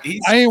 Doesn't like.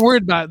 I ain't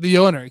worried about the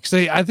owner because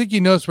I think he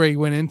knows where he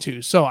went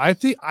into. So I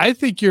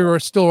think you're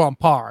still on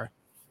par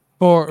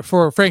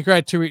for Frank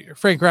Reich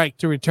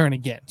to return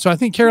again. So I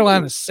think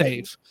Carolina's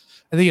safe.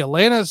 I think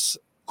Atlanta's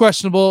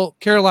questionable.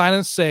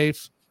 Carolina's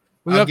safe.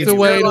 We have to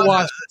wait to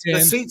Washington.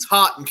 The seat's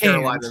hot in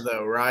Carolina,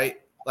 though, right?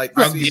 Like,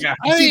 I mean,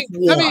 it's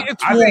warm. I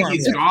think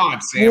he's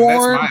gone, Sam. That's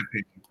my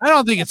opinion. I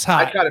don't think it's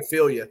hot. I gotta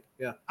feel you.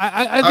 Yeah,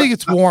 I think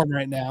it's warm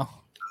right now.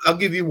 I'll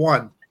give you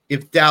one.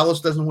 If Dallas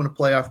doesn't win a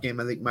playoff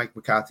game, I think Mike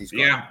McCarthy's gone.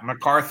 Yeah,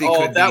 McCarthy.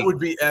 Would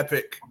be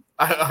epic.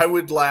 I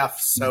would laugh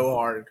so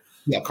hard.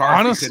 Yeah,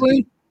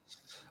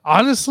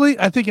 honestly,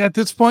 I think at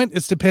this point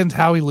it depends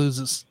how he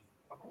loses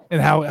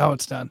and how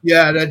it's done.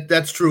 Yeah,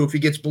 that's true. If he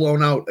gets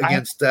blown out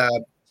against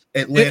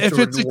Atlanta, if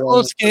it's a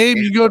close game,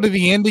 you go to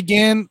the end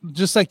again,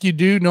 just like you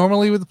do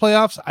normally with the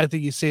playoffs. I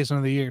think he stays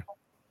another year.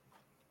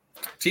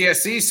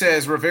 TSC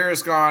says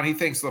Rivera's gone. He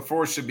thinks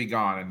LaForce should be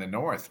gone in the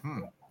North.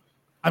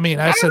 I mean,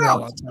 I said that a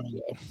long time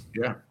ago.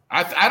 Yeah.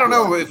 I don't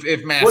know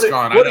if Matt's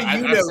gone. What do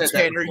you know,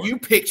 Tanner? You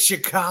picked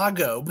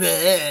Chicago.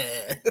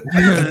 I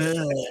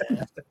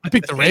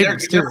picked the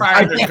Ravens, too.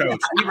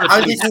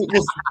 I think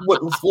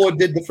what Floyd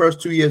did the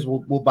first 2 years,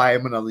 we'll buy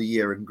him another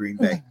year in Green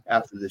Bay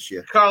after this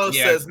year. Carlos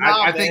says,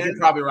 I think you're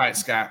probably right,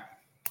 Scott.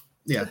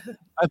 Yeah.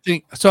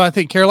 I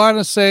think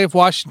Carolina's safe.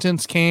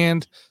 Washington's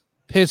canned.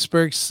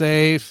 Pittsburgh's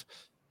safe.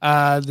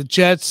 The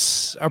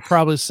Jets are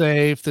probably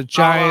safe. The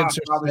Giants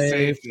are probably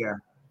safe. Yeah.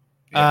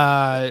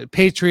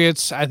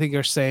 Patriots, I think,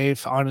 are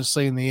safe.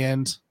 Honestly, in the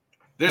end,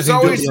 there's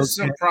always a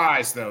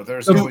surprise, though.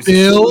 There's the always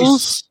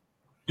Bills.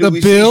 The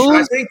Bills.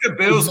 I think the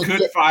Bills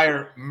could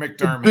fire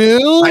McDermott.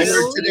 Bills. I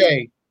heard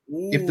today,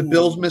 if the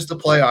Bills miss the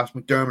playoffs,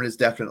 McDermott is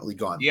definitely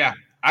gone. Yeah,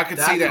 I could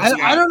see that.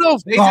 I don't know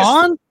if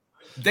gone.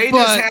 They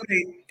just had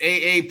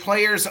a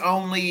players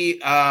only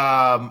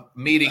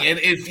meeting, and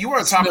if you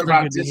want to talk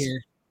about this.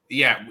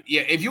 Yeah.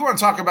 If you want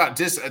to talk about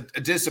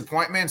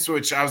disappointments,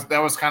 which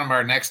that was kind of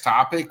our next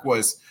topic,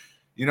 was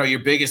your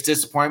biggest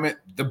disappointment.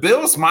 The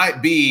Bills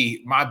might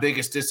be my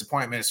biggest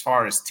disappointment as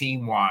far as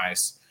team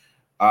wise.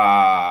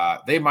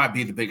 They might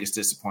be the biggest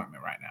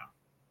disappointment right now.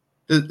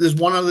 There's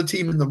one other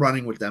team in the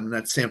running with them, and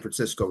that's San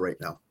Francisco right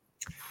now.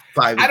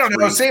 I don't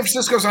know. San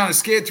Francisco's on a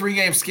skid,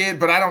 3-game skid,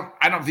 but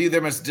I don't view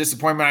them as a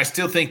disappointment. I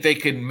still think they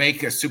can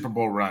make a Super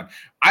Bowl run.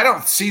 I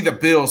don't see the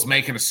Bills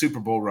making a Super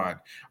Bowl run.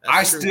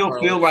 I still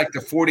feel like the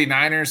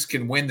 49ers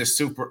can win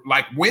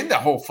the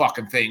whole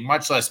fucking thing,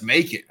 much less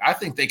make it. I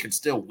think they can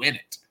still win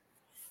it.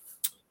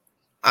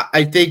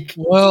 I think.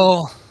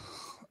 Well,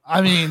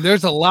 I mean,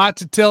 there's a lot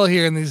to tell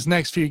here in these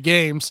next few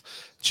games.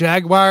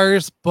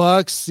 Jaguars,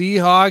 Bucks,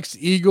 Seahawks,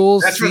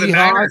 Eagles. That's for the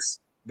Niners.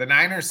 The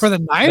Niners? For the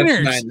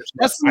Niners.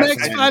 That's the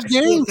next 5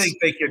 games.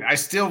 I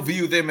still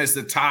view them as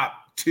the top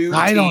 2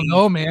 I don't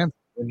know, man.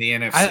 In the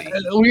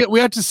NFC. We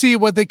have to see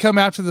what they come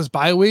after this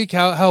bye week,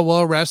 how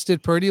well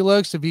rested Purdy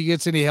looks, if he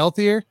gets any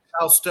healthier.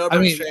 How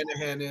stubborn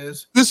Shanahan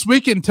is. This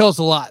weekend tells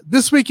a lot.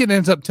 This weekend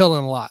ends up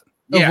telling a lot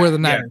of where the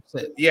Niners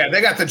sit. Yeah,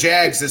 they got the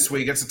Jags this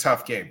week. It's a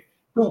tough game.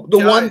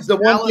 The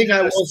one thing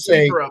I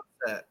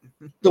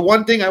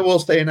will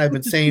say, and I've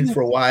been saying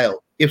for a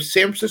while, if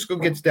San Francisco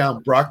gets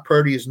down, Brock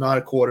Purdy is not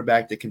a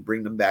quarterback that can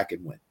bring them back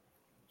and win.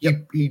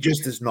 He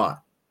just is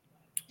not.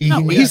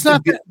 He's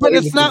not. But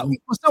it's not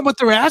what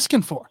they're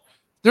asking for.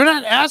 They're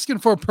not asking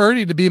for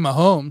Purdy to be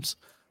Mahomes.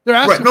 They're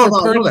asking for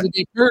Purdy to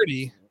be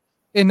Purdy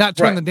and not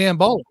turn the damn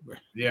ball over.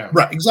 Yeah.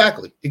 Right.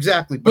 Exactly.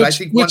 But I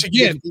think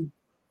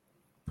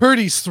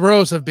Purdy's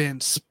throws have been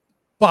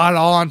spot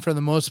on for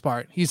the most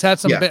part. He's had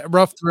some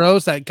rough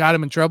throws that got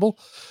him in trouble,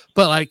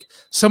 but like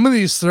some of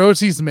these throws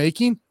he's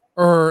making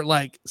are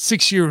like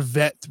 6-year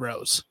vet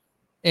throws,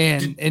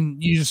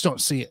 and you just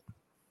don't see it.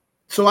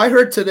 So I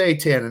heard today,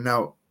 Tanner.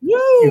 Now,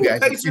 you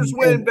guys, Pacers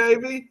win,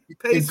 baby.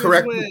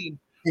 Pacers win.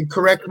 And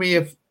correct me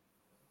if.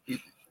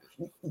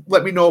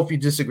 Let me know if you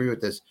disagree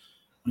with this.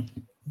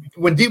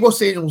 when Deebo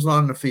Samuel's not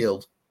on the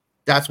field,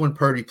 that's when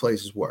Purdy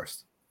plays his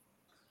worst.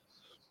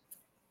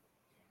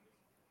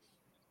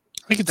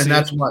 I can see And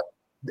that's it. why,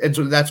 and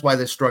so that's why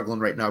they're struggling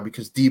right now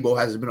because Deebo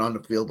hasn't been on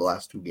the field the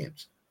last 2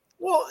 games.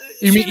 Well,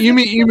 You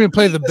mean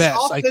play the this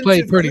best, like play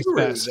offensive Purdy's guru,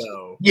 best.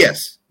 though.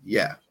 Yes,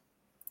 yeah,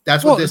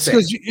 that's Well, what they're it's saying.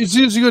 because as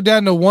soon as you go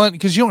down to one,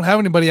 because you don't have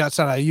anybody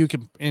outside of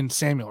Ayuk and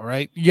Samuel,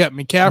 right? You got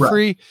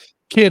McCaffrey,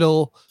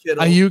 Kittle,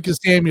 Ayuk, and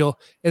Samuel,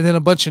 and then a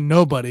bunch of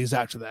nobodies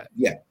after that.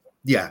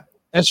 Yeah,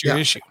 That's your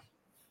Yeah. issue.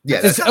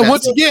 yeah. And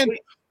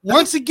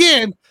once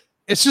again,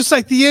 it's just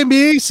like the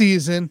NBA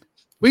season.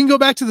 We can go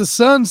back to the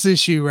Suns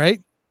issue,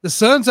 right? The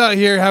Suns out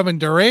here having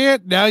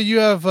Durant. Now you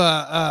have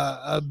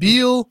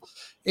Beal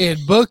and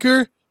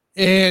Booker.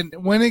 And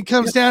when it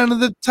comes down to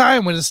the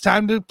time, when it's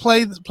time to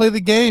play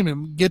the game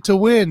and get to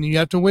win, you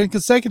have to win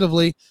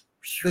consecutively.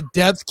 The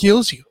depth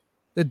kills you.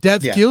 The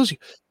depth kills you.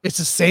 It's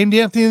the same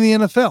damn thing in the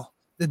NFL.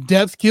 The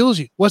depth kills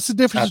you. What's the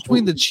difference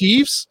between the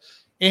Chiefs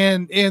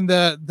and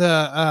the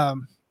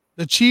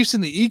Chiefs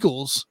and the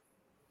Eagles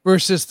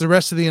versus the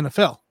rest of the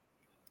NFL?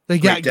 They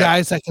got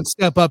guys that can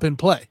step up and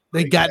play.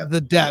 They got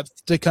the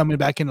depth to come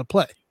back into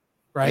play,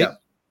 right? Yeah,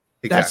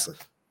 exactly.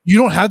 You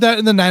don't have that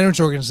in the Niners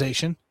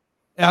organization.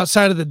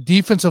 Outside of the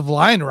defensive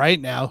line right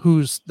now,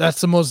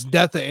 that's the most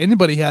depth that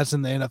anybody has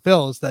in the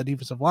NFL is that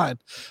defensive line.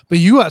 But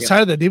you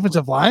outside of the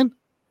defensive line,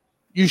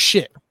 you're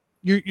shit.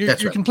 You're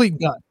complete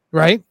gun,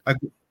 right?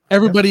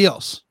 Everybody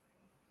else.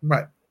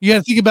 Right. You got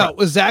to think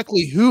about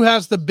exactly who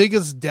has the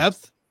biggest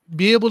depth,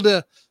 be able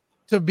to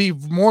be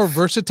more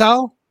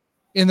versatile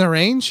in the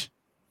range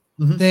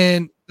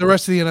than the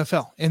rest of the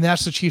NFL, and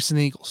that's the Chiefs and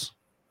the Eagles.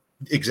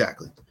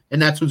 Exactly,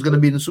 and that's who's going to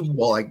be in the Super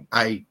Bowl.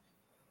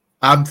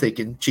 I'm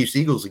thinking Chiefs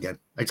Eagles again.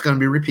 It's going to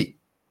be a repeat.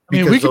 I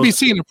mean, we could be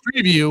seeing a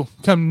preview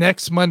come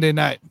next Monday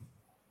night.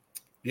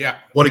 Yeah,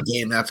 what a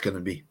game that's going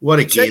to be! What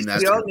a game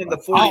that's going to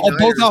be!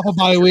 Both off a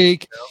bye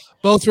week,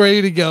 both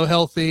ready to go,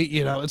 healthy.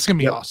 It's going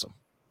to be awesome.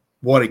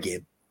 What a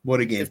game! What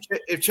a game!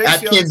 If Chase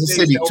at Young Kansas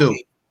City healthy, too.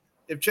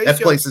 If Chase that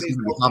Young place is stays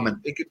going to be healthy,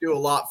 humming. it could do a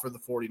lot for the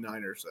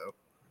 49ers, though.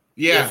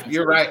 Yeah,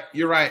 you're right.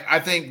 You're right. I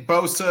think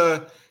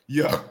Bosa,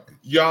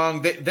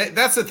 Young.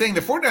 That's the thing.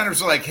 The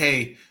 49ers are like,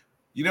 hey,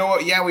 you know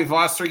what? Yeah, we've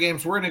lost 3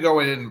 games. We're going to go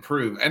in and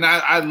improve. And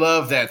I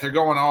love that. They're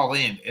going all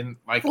in. And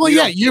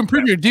you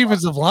improve your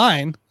defensive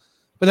line,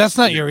 but that's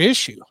not your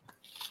issue.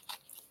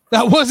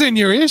 That wasn't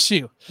your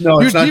issue. No,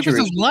 your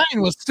defensive line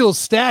was still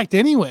stacked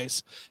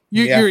anyways.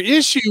 Your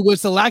issue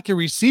was the lack of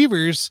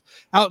receivers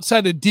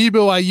outside of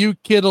Deebo, Ayuk,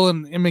 Kittle,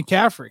 and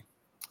McCaffrey.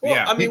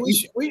 Well, I mean,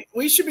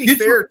 we should be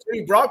fair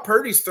too. Brock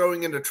Purdy's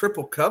throwing into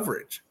triple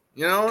coverage.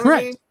 You know what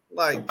I mean?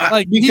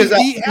 Because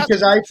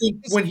I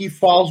think when he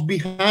falls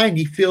behind,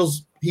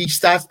 he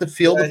starts to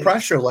feel the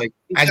pressure. Like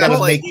I got to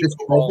make this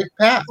perfect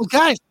pass. Well,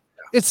 guys,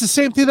 it's the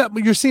same thing that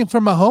you're seeing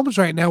from Mahomes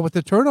right now with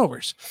the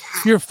turnovers.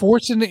 You're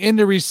forcing it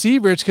into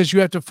receivers because you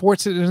have to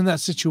force it in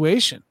that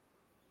situation,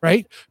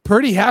 right?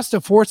 Purdy has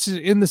to force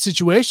it in the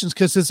situations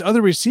because his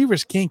other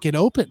receivers can't get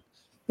open.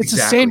 It's the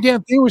same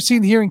damn thing we're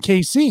seeing here in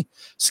KC.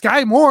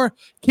 Sky Moore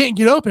can't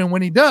get open.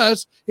 When he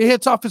does, it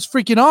hits off his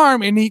freaking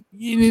arm, and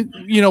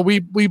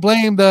we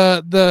blame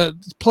the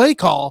play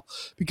call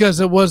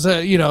because it was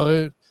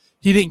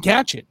he didn't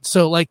catch it.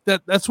 So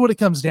that's what it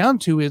comes down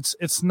to.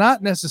 It's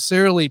not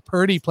necessarily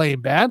Purdy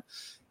playing bad.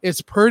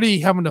 It's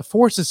Purdy having to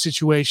force a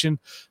situation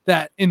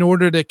that in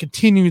order to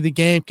continue the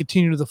game,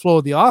 continue the flow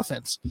of the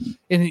offense.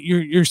 And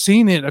you're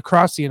seeing it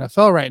across the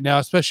NFL right now,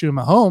 especially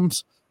with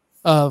Mahomes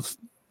of,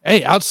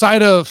 hey,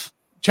 outside of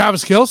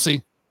Travis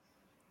Kelce,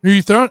 who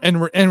you throwing, and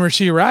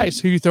Rashee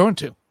Rice, who you throwing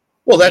to?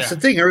 Well, that's the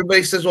thing.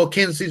 Everybody says, well,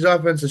 Kansas City's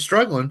offense is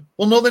struggling.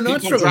 Well, no, they're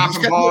not struggling. He's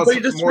got nobody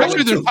to throw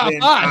to.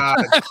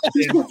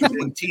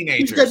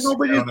 Teenagers. He's got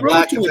nobody to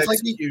throw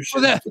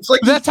to.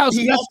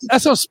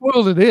 That's how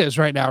spoiled it is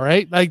right now,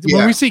 right? Like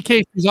when we see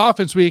KC's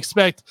offense, we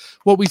expect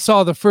what we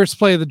saw the first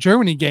play of the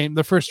Germany game,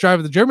 the first drive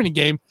of the Germany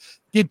game,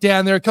 get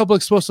down there, a couple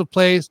explosive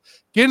plays,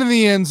 get in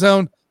the end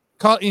zone.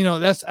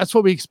 That's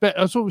what we expect.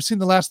 That's what we've seen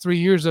the last 3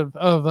 years of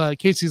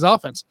KC's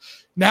offense.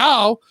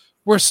 Now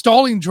we're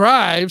stalling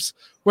drives.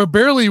 We're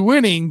barely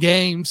winning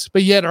games,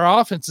 but yet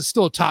our offense is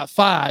still top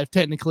 5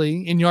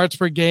 technically in yards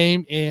per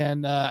game,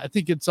 and I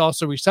think it's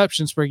also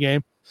receptions per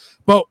game.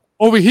 But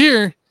over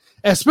here,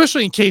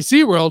 especially in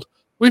KC world,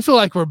 we feel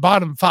like we're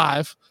bottom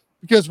 5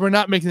 because we're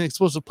not making the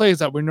explosive plays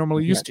that we're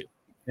normally used to.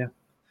 Yeah.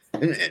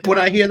 And when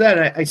I hear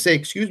that, I say,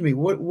 "Excuse me,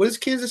 what is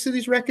Kansas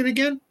City's record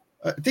again?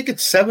 I think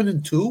it's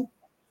 7-2."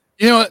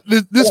 You know,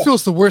 this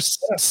feels the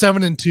worst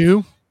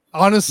 7-2.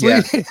 Honestly,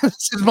 it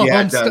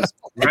does.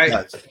 Right.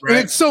 And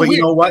it's so but weird.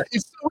 You know what?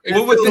 It's so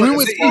weird.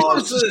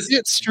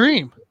 The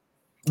stream.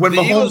 When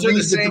the Eagles are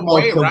the same same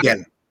way, right?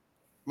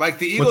 Like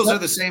the Eagles are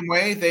the same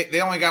way.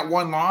 They only got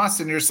 1 loss,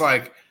 and you're just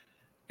like,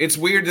 it's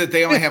weird that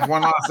they only have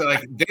 1 loss. They're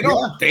like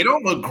they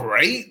don't look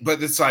great,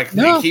 but it's like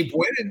they keep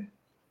winning.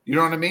 You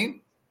know what I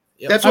mean?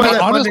 Yep. That's why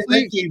that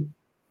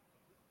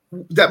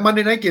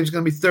Monday night game is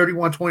going to be 31-27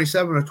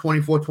 or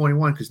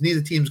 24-21 because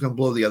neither team's going to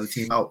blow the other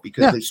team out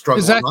because they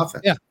struggle on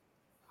offense. Yeah.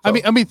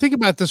 I mean, think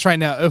about this right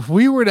now. If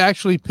we were to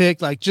actually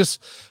pick, like,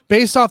 just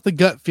based off the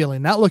gut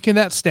feeling, not looking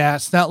at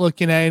stats, not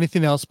looking at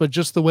anything else, but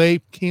just the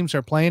way teams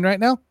are playing right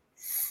now,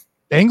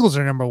 Bengals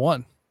are number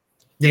one.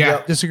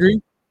 Yeah.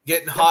 Disagree?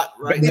 Getting hot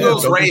right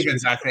Bengals, now.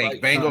 Ravens, I think.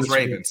 Right. Bengals,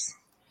 Ravens.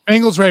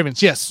 Bengals,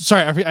 Ravens. Yes.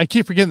 Sorry, I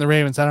keep forgetting the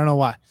Ravens. I don't know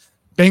why.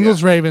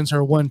 Bengals, Ravens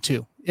are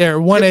 1-2. Yeah,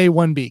 1A,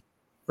 1B,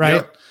 right?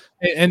 Yep.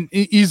 And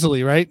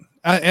easily, right?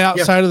 And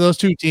outside of those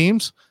two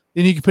teams,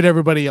 then you can put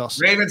everybody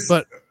else. Ravens,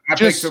 but I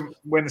picked them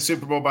win the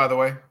Super Bowl, by the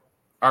way.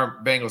 Or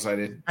Bengals, I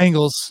did.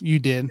 Bengals, you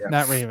did,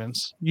 not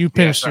Ravens. You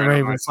finished the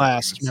Ravens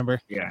last,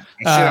 remember? Yeah.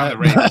 Shit on the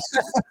Ravens.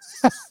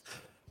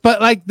 But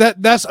like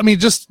that's I mean,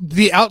 just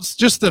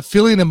the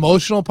feeling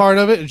emotional part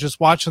of it is just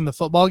watching the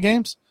football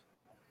games.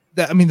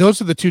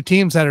 Those are the two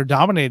teams that are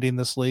dominating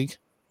this league.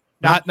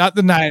 Not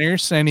the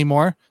Niners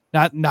anymore.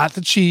 Not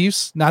the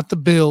Chiefs, not the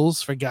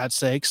Bills, for God's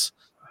sakes.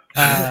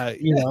 Not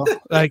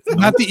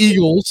the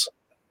Eagles.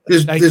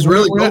 There's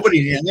really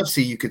nobody in the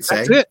NFC you could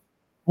say. That's it.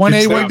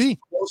 1A, 1B.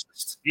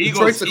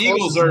 Eagles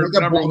are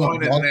number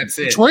one, and that's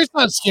it. Detroit's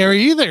not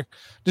scary either.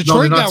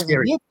 Detroit got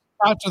ripped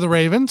out to the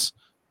Ravens.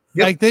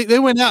 Yep. Like they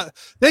went out.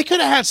 They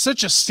could have had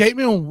such a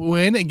statement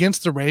win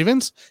against the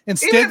Ravens.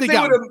 Instead, they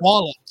got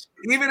walloped.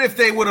 Even if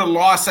they would have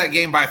lost that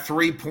game by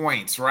 3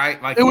 points, right?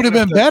 Like it would have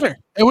been better.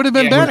 It would have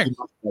been better.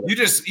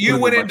 You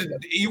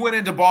went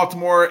into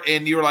Baltimore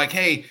and you were like,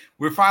 "Hey,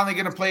 we're finally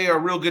going to play a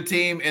real good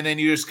team," and then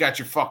you just got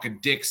your fucking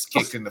dicks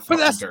kicked in the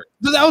fucking dirt.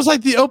 But that was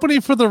like the opening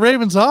for the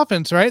Ravens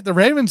offense, right? The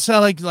Ravens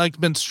sound like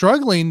been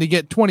struggling to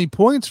get 20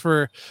 points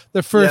for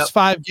the first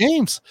 5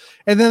 games,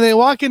 and then they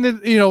walk into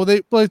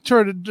they play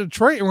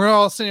Detroit, and we're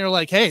all sitting here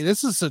like, "Hey,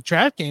 this is a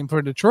trap game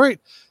for Detroit."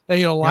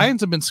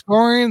 Lions have been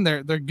scoring.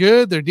 They're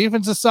good. Their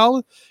defense is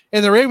solid.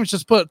 And the Ravens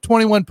just put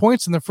 21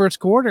 points in the first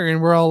quarter,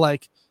 and we're all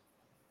like,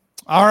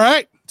 all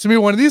right, it's going to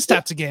be one of these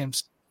types of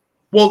games.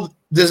 Well,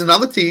 there's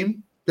another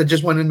team that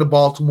just went into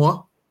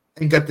Baltimore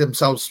and got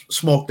themselves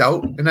smoked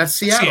out, and that's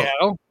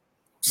Seattle.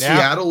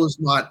 Seattle is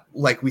not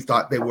like we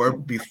thought they were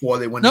before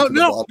they went into the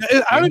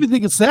Baltimore. I don't even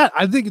think it's that.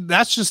 I think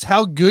that's just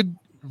how good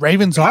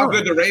Ravens are. How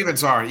good the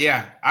Ravens are.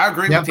 Yeah, I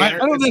agree with you. I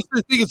don't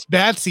necessarily think it's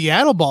bad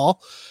Seattle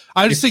ball.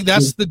 I just think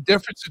that's the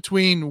difference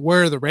between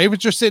where the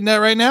Ravens are sitting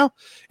at right now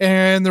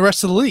and the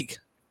rest of the league.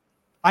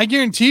 I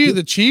guarantee you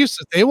the Chiefs,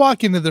 if they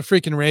walk into the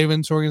freaking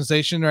Ravens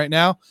organization right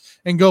now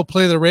and go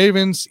play the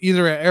Ravens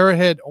either at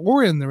Arrowhead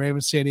or in the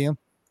Ravens Stadium,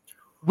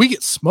 we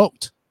get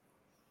smoked.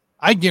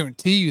 I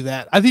guarantee you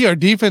that. I think our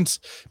defense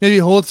maybe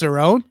holds their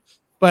own,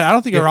 but I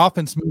don't think our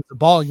offense moves the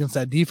ball against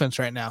that defense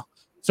right now.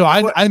 So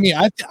I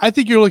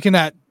think you're looking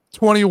at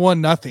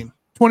 21-0,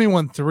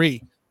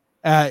 21-3.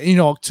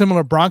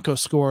 Similar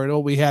Broncos score to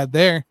what we had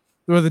there,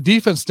 where the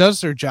defense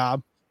does their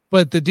job,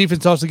 but the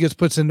defense also gets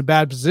put in a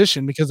bad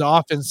position because the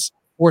offense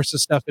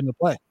forces stuff into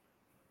play.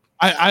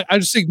 I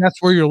just think that's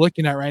where you're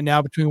looking at right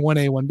now between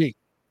 1A and 1B.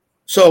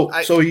 So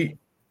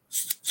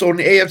in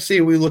the AFC,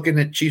 are we looking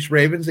at Chiefs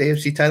Ravens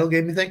AFC title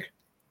game? You think?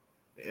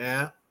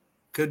 Yeah,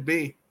 could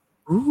be.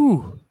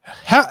 Ooh,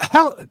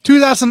 how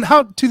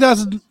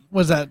 2000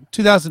 was that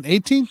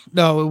 2018?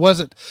 No, it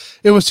wasn't.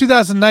 It was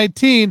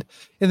 2019,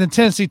 and the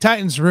Tennessee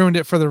Titans ruined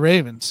it for the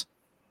Ravens.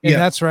 And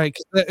that's right.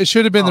 It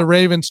should have been the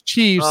Ravens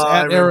Chiefs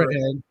at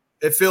Arrowhead.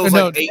 It feels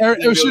like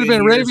it should have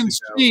been Ravens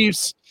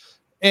Chiefs,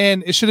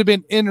 and it should have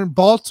been in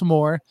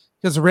Baltimore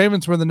because the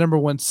Ravens were the number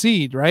 1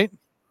 seed, right?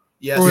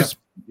 Yes.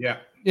 Yeah.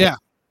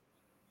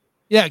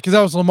 Because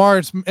that was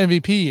Lamar's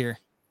MVP year.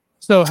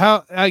 So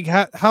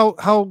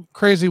how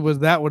crazy was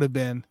that would have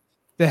been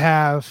to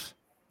have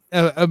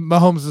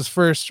Mahomes'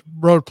 first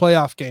road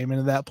playoff game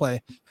into that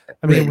play?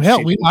 I mean,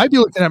 hell, we might be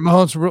looking at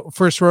Mahomes'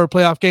 first road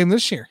playoff game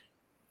this year.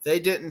 They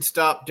didn't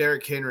stop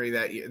Derrick Henry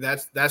that year.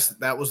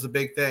 That was the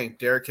big thing.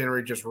 Derrick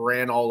Henry just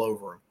ran all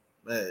over him.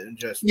 And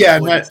the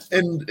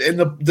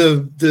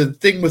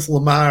thing with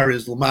Lamar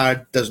is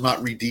Lamar does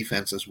not read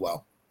defense as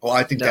well. Well,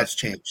 I think that's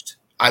changed.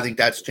 I think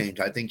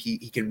he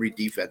can read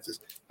defenses.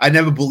 I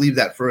never believed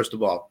that, first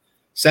of all.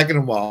 Second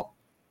of all,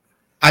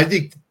 I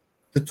think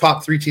the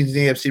top 3 teams in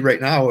the AFC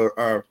right now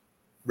are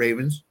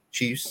Ravens,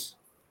 Chiefs,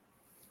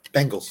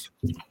 Bengals.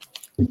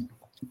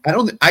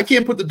 I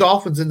can't put the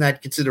Dolphins in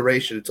that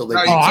consideration until they.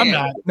 I'm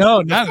not. No,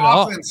 not at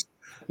all.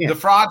 The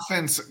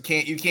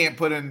Fraudfins you can't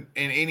put in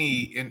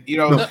any.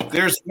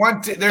 There's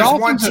one tier,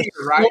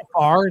 right? So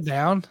far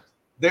down.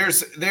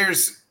 There's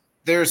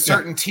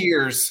certain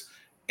tiers,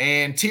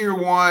 and tier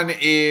 1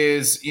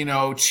 is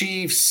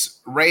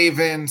Chiefs,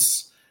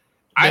 Ravens.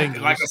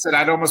 Like I said,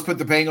 I'd almost put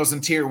the Bengals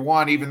in tier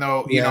 1, even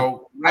though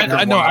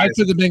I know I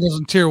put the Bengals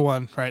in tier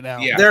 1 right now.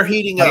 Yeah, they're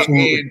heating up.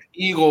 And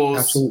Eagles.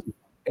 Absolutely.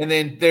 And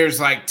then there's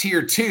like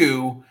tier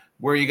 2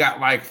 where you got,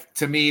 like,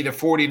 to me, the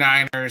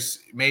 49ers,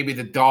 maybe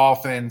the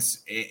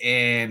Dolphins,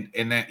 and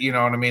that, you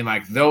know what I mean?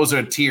 Like, those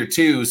are tier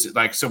 2s.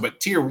 Like, so, but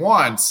tier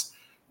 1s,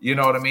 you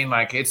know what I mean?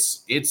 Like,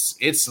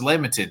 it's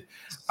limited.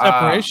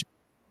 Separation.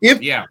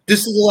 This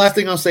is the last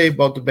thing I'll say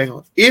about the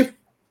Bengals. If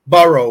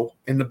Burrow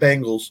and the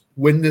Bengals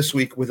win this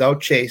week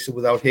without Chase and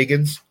without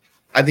Higgins,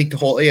 I think the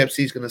whole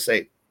AFC is going to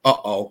say,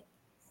 "Uh-oh,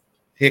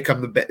 here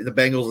come the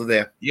Bengals are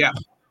there." Yeah.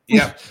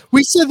 Yeah.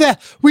 We said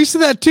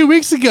that 2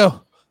 weeks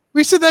ago.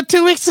 I said it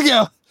 2 weeks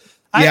ago.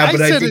 I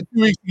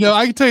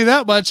can tell you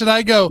that much. And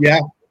I go, Yeah,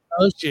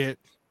 oh shit,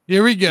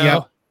 here we go.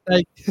 Yeah.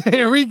 Like,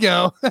 here we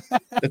go.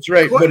 that's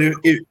right. But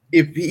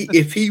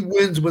if he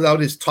wins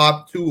without his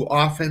top two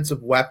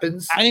offensive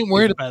weapons, I ain't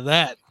worried about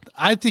that.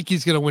 I think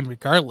he's going to win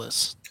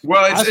regardless.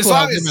 Well, I it's, as still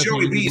long have him as as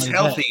Joey a B's winning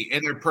healthy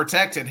and they're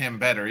protecting him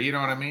better. You know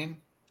what I mean?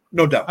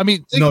 no doubt. I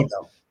mean, No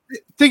doubt.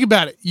 think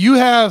about it. You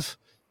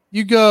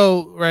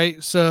go,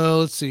 right? So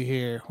let's see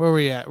here. Where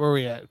we at?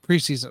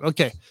 Preseason.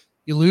 Okay.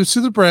 You lose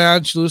to the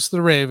Browns, you lose to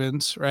the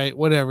Ravens, right?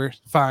 Whatever.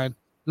 Fine.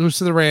 You lose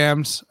to the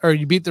Rams, or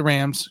you beat the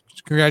Rams.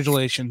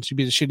 Congratulations. You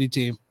beat a shitty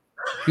team.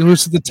 You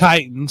lose to the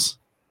Titans,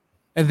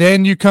 and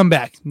then you come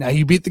back. Now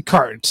you beat the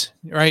Cards,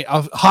 right?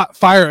 A hot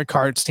fire at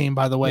Cards team,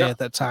 by the way, at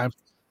that time.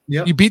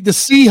 Yep. You beat the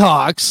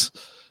Seahawks.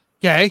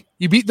 Okay.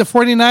 You beat the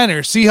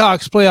 49ers,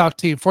 Seahawks playoff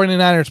team,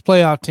 49ers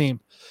playoff team.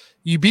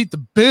 You beat the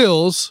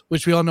Bills,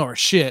 which we all know are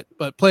shit,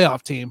 but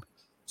playoff team.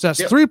 So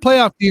that's 3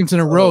 playoff teams in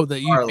a row that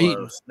you've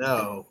beaten.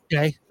 No.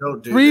 Okay.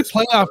 Don't do 3 this,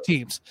 playoff Carlos.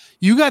 teams.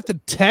 You got the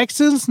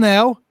Texans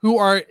now, who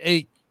are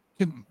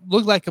can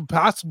look like a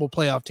possible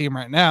playoff team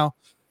right now.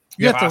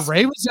 You got the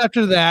Ravens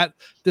after that,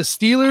 the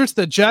Steelers,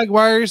 the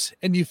Jaguars,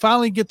 and you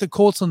finally get the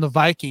Colts and the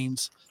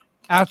Vikings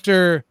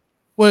after,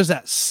 what is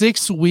that,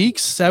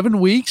 7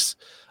 weeks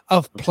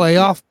of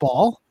playoff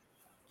ball?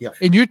 Yeah.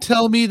 And you're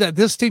telling me that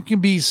this team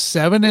can be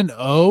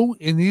 7-0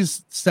 in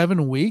these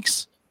 7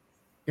 weeks?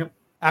 Yep.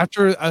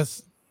 After a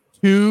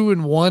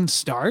 2-1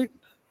 start?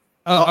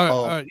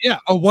 A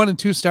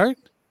 1-2 start?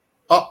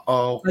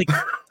 Like,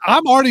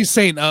 I'm already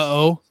saying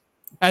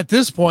at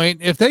this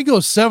point. If they go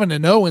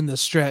 7-0 in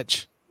this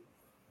stretch,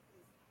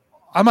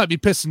 I might be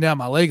pissing down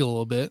my leg a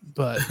little bit,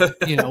 but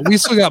we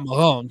still got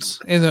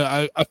Mahomes and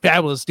a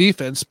fabulous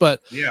defense.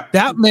 But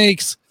that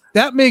makes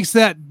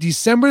that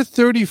December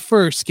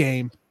 31st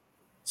game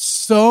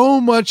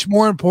so much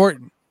more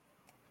important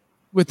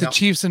with the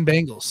Chiefs and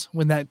Bengals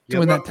when that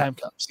time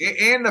comes.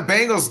 And the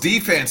Bengals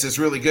defense is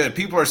really good.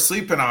 People are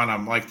sleeping on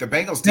them. Like the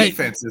Bengals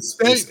defense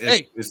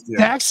is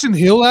Jackson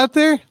Hill out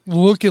there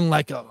looking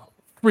like a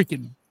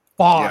freaking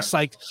boss.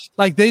 Like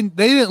they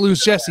didn't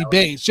lose Jesse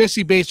Bates.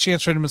 Jesse Bates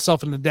transferred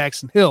himself into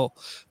Jackson Hill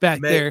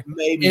back there,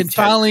 and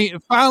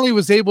finally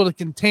was able to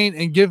contain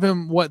and give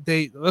him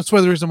that's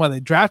the reason why they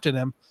drafted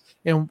him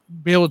and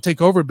be able to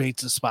take over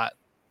Bates' spot.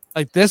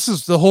 Like this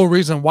is the whole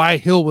reason why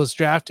Hill was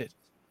drafted.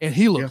 And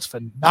he looks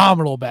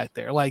phenomenal back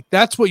there. Like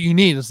that's what you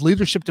need is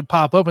leadership to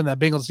pop up in that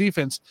Bengals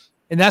defense,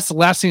 and that's the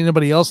last thing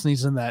anybody else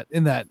needs in that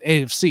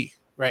AFC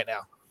right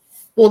now.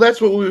 Well, that's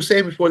what we were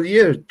saying before the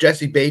year.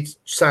 Jesse Bates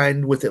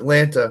signed with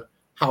Atlanta.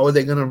 How are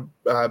they going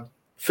to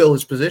fill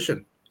his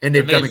position? And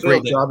they've done a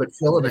great job at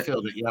filling it.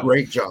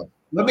 Great job.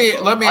 Let me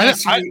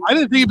ask you. I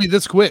didn't think it'd be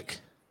this quick.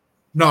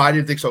 No, I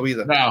didn't think so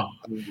either. No.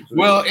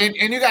 Well, and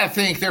you got to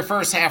think their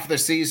first half of the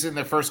season,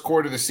 their first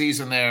quarter of the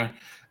season there.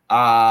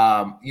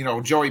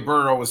 Joey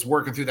Burrow was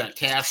working through that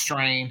calf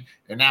strain,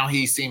 and now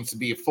he seems to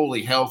be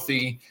fully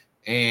healthy,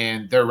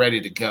 and they're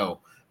ready to go.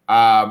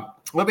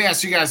 Let me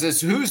ask you guys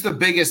this: who's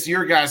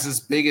your guys'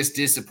 biggest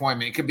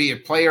disappointment? It could be a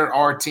player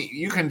or team.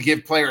 You can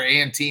give player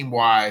and team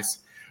wise.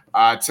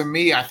 To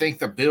me, I think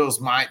the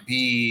Bills might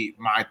be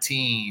my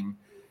team.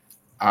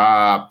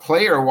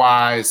 Player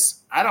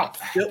wise, I don't.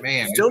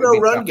 Still no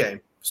run game.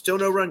 Still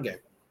no run game.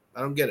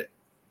 I don't get it.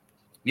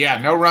 Yeah,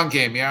 no run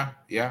game. Yeah.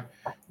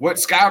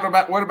 What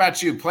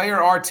about you?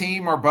 Player or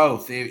team or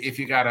both? If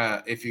you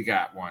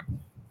got one.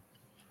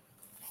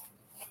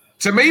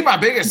 To me, my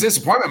biggest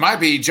disappointment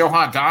might be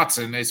Johan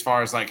Dotson, as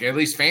far as like at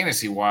least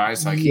fantasy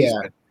wise. Like he's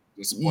been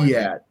disappointing.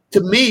 Yeah.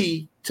 To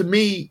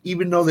me,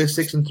 even though they're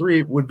 6-3,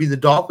 it would be the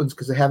Dolphins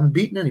because they haven't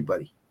beaten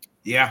anybody.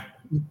 Yeah.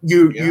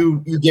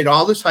 You get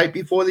all this hype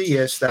before the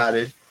year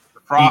started.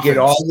 You get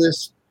all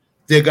this.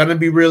 They're going to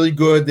be really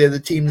good. They're the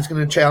team that's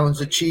going to challenge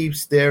the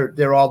Chiefs.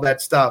 They're all that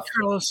stuff.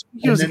 Carlos,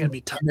 and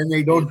then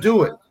they don't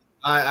do it.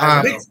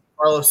 I know.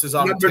 Carlos is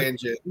on a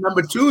tangent.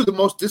 Number 2, the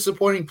most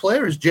disappointing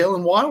player is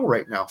Jalen Waddle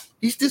right now.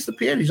 He's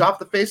disappeared. He's off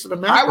the face of the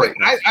map right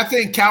now. I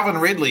think Calvin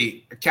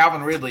Ridley's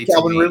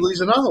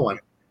another one.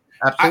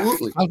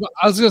 Absolutely.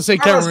 I was going to say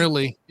Calvin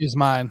Ridley is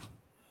mine.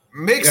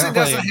 Mixon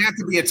doesn't have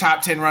to be a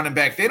top 10 running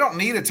back. They don't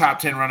need a top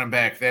 10 running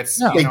back. He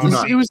was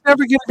never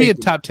going to be a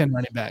top 10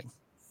 running back.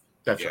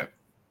 That's right.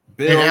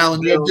 And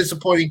Alan, your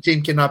disappointing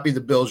team cannot be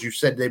the Bills. You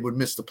said they would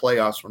miss the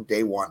playoffs from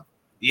day one.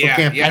 Yeah,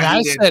 and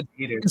I said,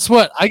 guess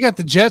what? I got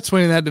the Jets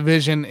winning that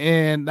division,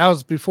 and that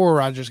was before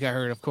Rodgers got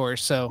hurt, of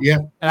course. So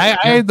and I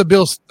had the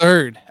Bills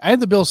third. I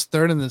had the Bills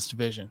third in this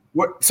division.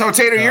 So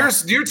Tater,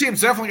 your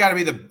team's definitely got to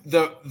be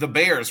the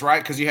Bears,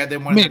 right? Because you had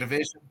them win the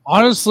division.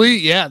 Honestly,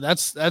 yeah,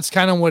 that's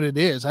kind of what it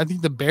is. I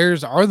think the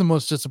Bears are the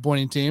most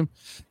disappointing team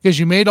because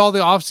you made all the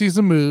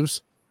offseason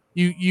moves.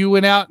 You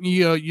went out and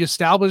you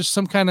established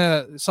some kind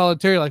of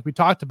solitary like we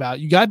talked about.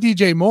 You got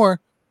DJ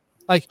Moore.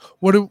 Like,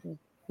 what are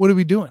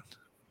we doing?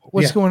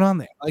 What's going on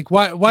there? Like,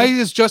 why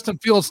is Justin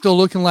Fields still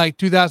looking like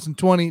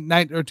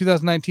 2020 or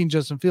 2019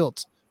 Justin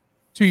Fields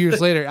 2 years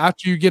later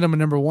after you get him a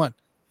number 1?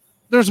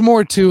 There's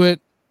more to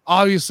it.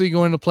 obviously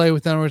going to play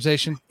with the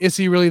organization. Is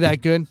he really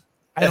that good?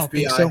 I don't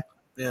think so.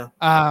 Yeah.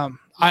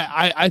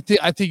 I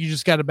think you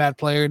just got a bad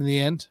player in the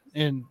end,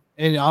 and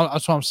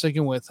that's what I'm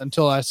sticking with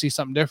until I see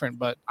something different.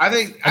 But I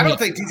don't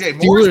think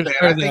DJ Moore's bad.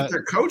 I think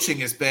their coaching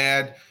is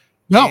bad.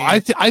 No, I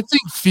think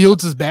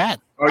Fields is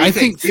bad. Oh, I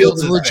think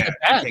Fields is legit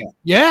bad. Okay.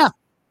 Yeah.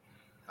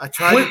 I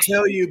tried to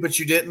tell you, but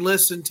you didn't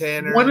listen,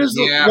 Tanner. When is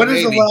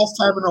the last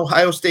time an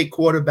Ohio State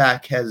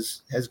quarterback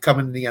has come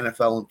into the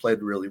NFL and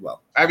played really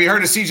well? Have you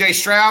heard of CJ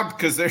Stroud?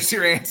 Because there's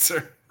your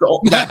answer.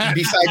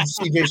 Besides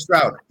CJ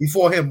Stroud,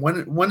 before him,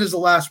 when is the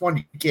last one?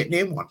 You can't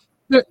name one.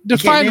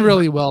 Defined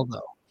really well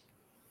though.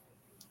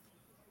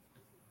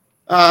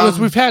 Because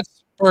we've had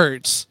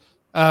spurts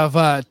of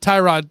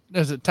Tyrod.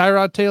 Is it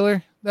Tyrod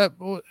Taylor? That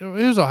it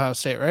was Ohio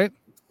State, right?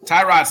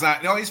 Tyrod's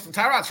not. No,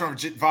 Tyrod's from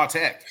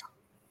Vautech.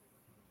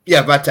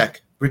 Yeah,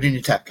 Vautech,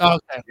 Virginia Tech. Oh,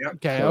 okay. Yep.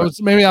 Okay.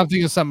 Maybe I'm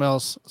thinking something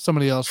else.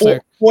 Somebody else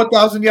there.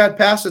 4,000 yard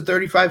pass at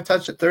 35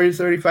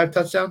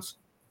 touchdowns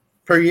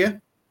per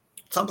year,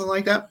 something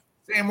like that.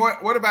 Sam,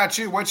 what about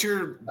you? What's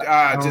your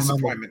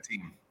disappointment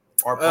team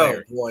or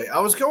player? Oh boy, I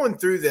was going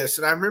through this,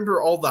 and I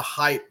remember all the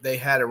hype they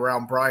had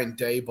around Brian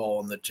Daboll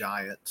and the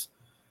Giants,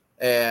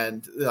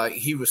 and like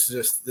he was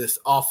just this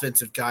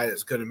offensive guy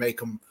that's going to make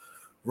them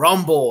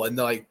rumble, and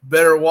like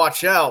better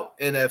watch out,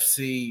 NFC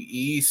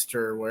East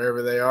or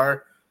wherever they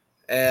are.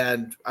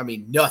 And I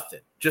mean,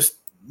 just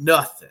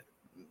nothing.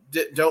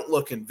 Don't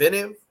look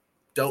inventive.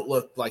 Don't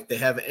look like they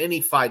have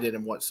any fight in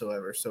them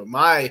whatsoever. So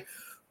my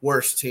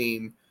worst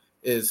team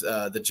is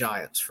the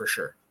Giants for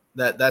sure.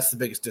 That's the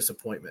biggest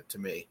disappointment to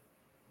me.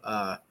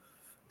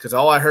 Because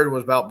all I heard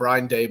was about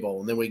Brian Daboll,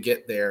 and then we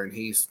get there and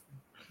he's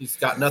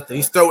got nothing.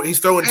 He's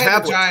throwing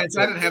tablets.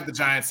 I didn't have the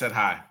Giants that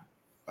high,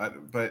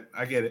 but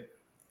I get it.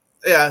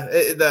 Yeah,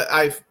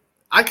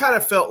 I kind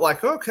of felt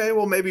like, okay,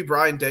 well, maybe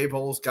Brian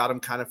Daboll's got him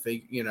kind of,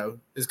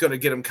 is going to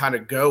get him kind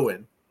of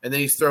going. And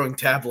then he's throwing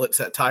tablets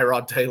at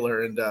Tyrod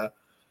Taylor and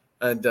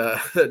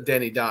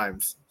Danny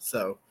Dimes.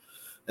 So,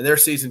 and their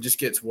season just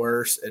gets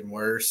worse and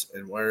worse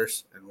and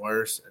worse and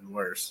worse and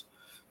worse.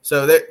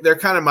 So they're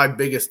kind of my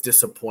biggest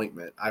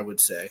disappointment, I would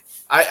say.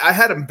 I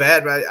had them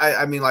bad, but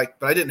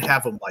but I didn't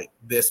have them like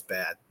this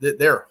bad.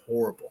 They're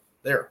horrible.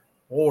 They're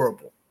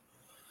horrible.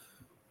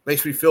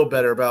 Makes me feel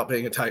better about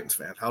being a Titans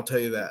fan. I'll tell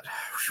you that.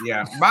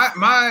 Yeah.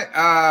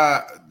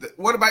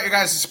 What about your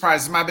guys'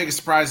 surprises? My biggest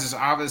surprise is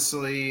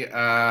obviously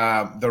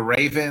the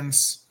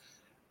Ravens.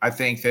 I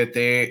think that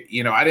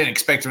I didn't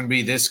expect them to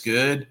be this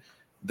good.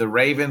 The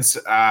Ravens,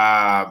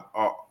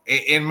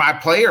 in my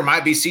player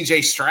might be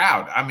CJ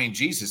Stroud. I mean,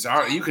 Jesus,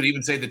 you could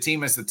even say the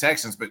team is the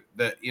Texans, but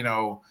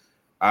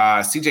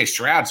CJ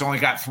Stroud's only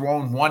got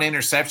thrown one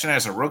interception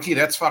as a rookie.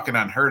 That's fucking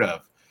unheard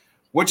of.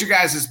 What's your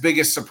guys'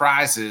 biggest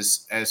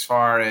surprises as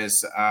far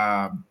as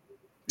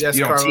yes,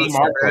 Carlos, team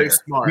you're very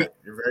smart.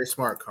 You're very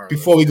smart, Carlos.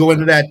 Before we go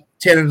into that,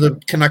 Tanner,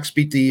 the Canucks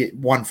beat the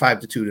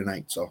 5-2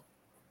 tonight. So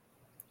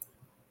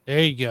there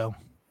you go.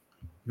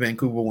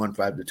 Vancouver won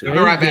 5-2. I'll be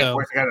right back. I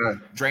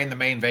gotta drain the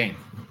main vein.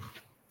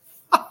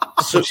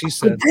 So she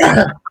said.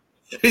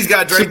 He's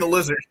got to drain the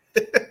lizard.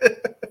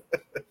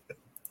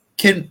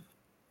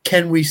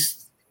 Can we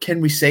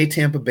say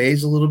Tampa Bay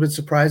is a little bit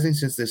surprising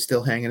since they're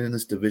still hanging in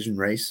this division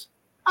race?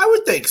 I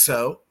would think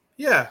so.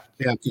 Yeah.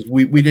 Yeah, because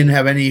we didn't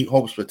have any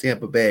hopes for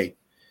Tampa Bay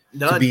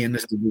to be in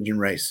this division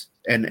race,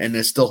 and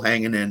they're still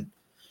hanging in.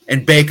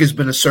 And Baker's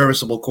been a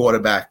serviceable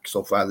quarterback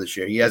so far this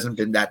year. He hasn't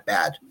been that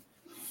bad.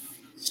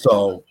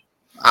 So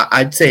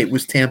I'd say it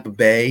was Tampa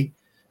Bay.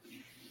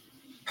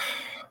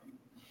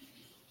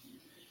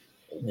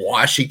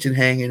 Washington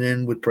hanging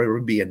in would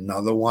probably be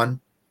another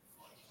one.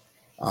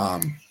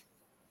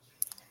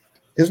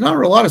 There's not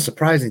a lot of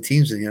surprising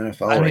teams in the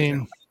NFL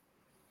now.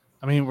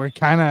 I mean, we're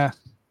kind of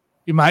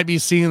 – you might be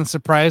seeing the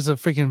surprise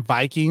of freaking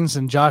Vikings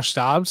and Josh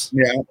Dobbs.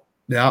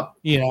 Yeah.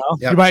 You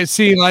might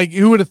see, like,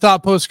 who would have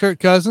thought post Kirk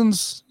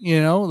Cousins,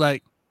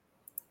 like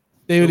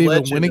they would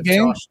even win a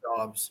game? Josh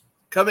Dobbs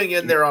coming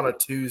in there on a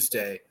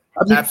Tuesday.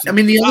 I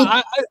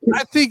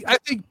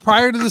think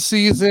prior to the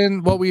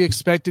season, what we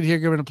expected here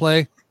given to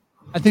play,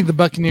 I think the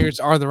Buccaneers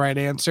are the right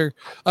answer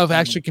of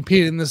actually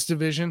competing in this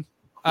division.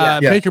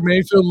 Baker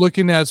Mayfield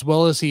looking as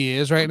well as he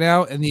is right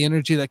now, and the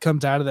energy that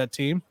comes out of that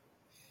team,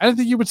 I don't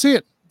think you would see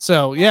it.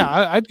 So yeah,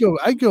 I'd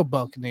go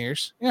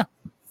Buccaneers. Yeah,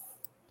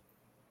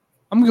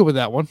 I'm good with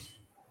that one.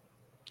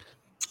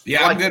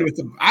 Yeah, I'm good with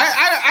them.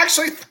 I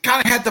actually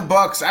kind of had the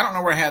Bucks. I don't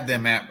know where I had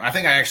them at. I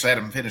think I actually had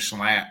them finish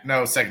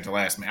second to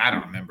last. I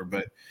don't remember,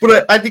 but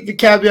I think the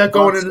caveat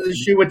going into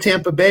this year with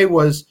Tampa Bay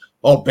was,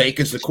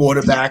 Baker's the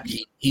quarterback.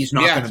 He's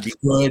not going to be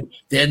good.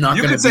 They're not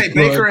going to be good. You could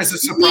say Baker is a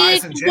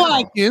surprise in general.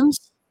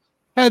 Vikings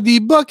had the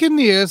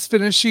Buccaneers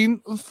finishing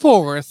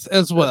fourth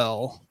as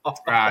well.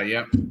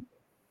 Yep.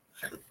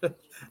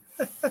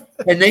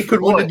 And they could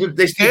win the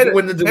division.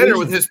 Tanner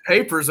with his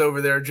papers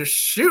over there just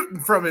shooting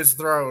from his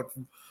throat.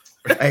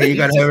 Hey, you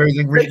got to have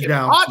everything written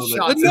down.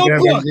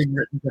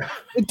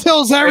 It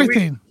tells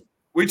everything.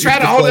 We try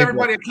to hold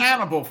everybody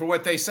accountable for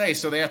what they say,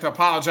 so they have to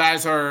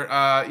apologize or,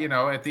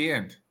 at the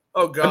end.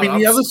 Oh, God.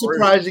 The other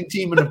surprising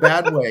team in a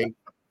bad way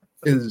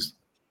is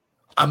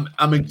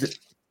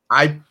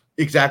I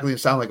exactly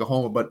sound like a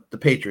homer, but the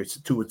Patriots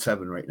are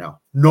 2-7 right now.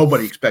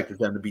 Nobody expected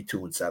them to be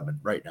 2-7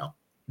 right now.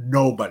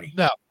 Nobody.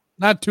 No,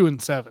 not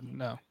 2-7.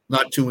 No,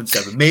 not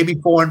 2-7. Maybe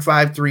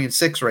 4-5,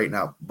 3-6 right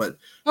now, but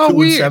 2-7.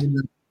 Weird.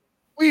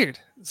 Weird.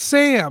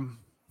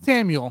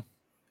 Samuel,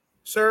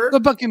 sir. The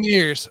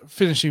Buccaneers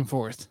finishing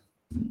 4th.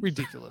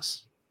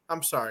 Ridiculous.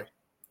 I'm sorry.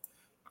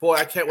 Boy,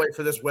 I can't wait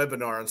for this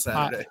webinar on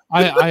Saturday.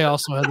 I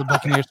also had the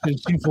Buccaneers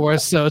finishing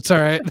 4th, so it's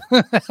all right.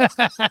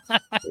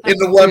 In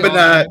the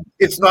webinar,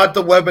 it's not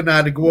the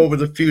webinar to go over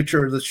the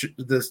future of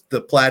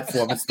the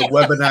platform. It's the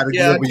webinar to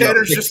go over.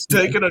 Tanner's just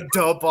taking a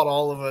dump on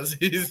all of us.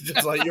 He's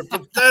just like, you're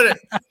pathetic.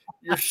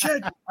 You're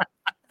shit.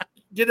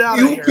 Get out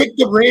of here. You picked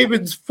the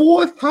Ravens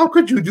 4th? How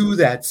could you do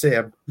that,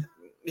 Sam?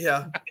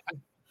 Yeah.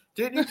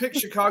 Didn't you pick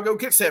Chicago?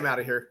 Get Sam out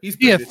of here.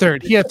 He had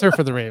 3rd. He had 3rd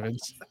for the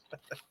Ravens.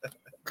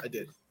 I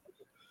did.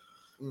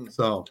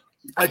 So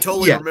I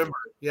totally remember.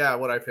 Yeah,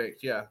 what I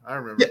picked. Yeah, I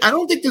remember. Yeah, I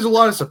don't think there's a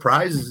lot of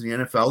surprises in the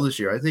NFL this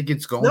year. I think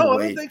it's going No,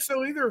 away I don't think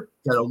so either.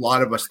 that a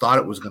lot of us thought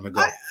it was going to go.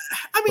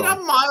 I mean,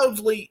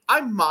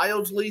 I'm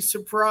mildly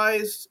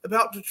surprised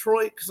about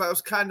Detroit because I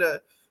was kind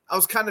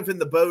of in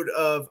the boat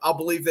of I'll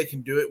believe they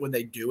can do it when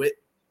they do it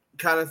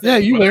kind of thing. Yeah,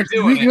 you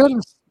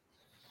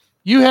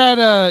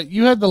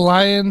had the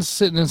Lions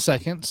sitting in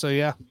 2nd, so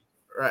yeah.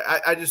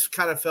 Right. I just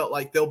kind of felt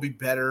like they'll be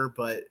better,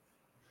 but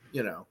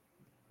I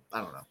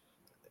don't know.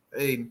 I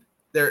mean,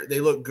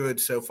 they look good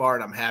so far,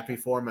 and I'm happy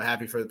for them. I'm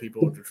happy for the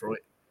people of Detroit.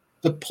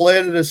 The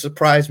player that has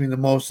surprised me the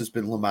most has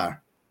been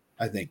Lamar.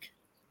 I think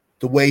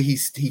the way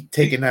he's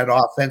taken that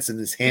offense and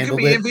has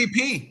handled it.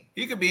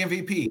 He could be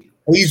MVP.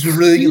 He's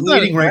really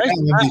leading right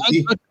now.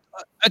 MVP.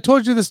 I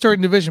told you this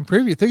during division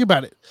preview. Think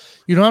about it.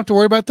 You don't have to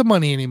worry about the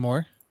money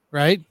anymore,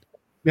 right?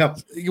 Yep.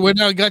 You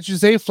went out and got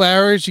Zay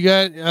Flowers. You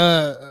got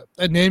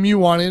a name you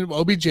wanted,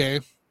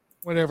 OBJ,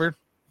 whatever.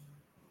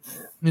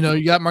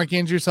 You got Mark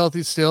Andrews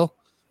healthy still.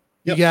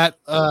 You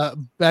got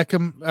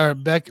Beckham or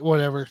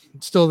whatever,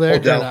 still there.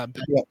 Odell.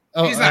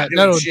 He's not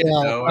doing shit,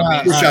 though.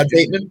 Rashad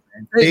Bateman.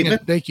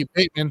 Thank you,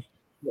 Bateman.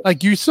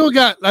 Like you still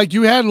got, like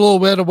you had a little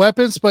bit of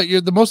weapons, but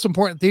the most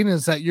important thing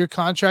is that your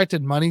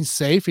contracted money's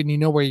safe and you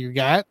know where you're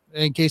at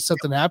in case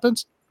something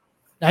happens.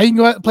 Now you can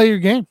go out and play your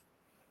game.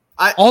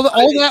 All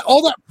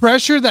that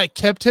pressure that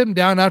kept him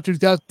down after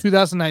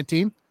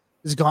 2019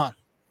 is gone.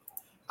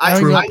 I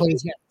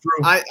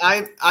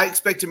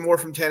expected more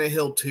from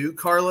Tannehill too,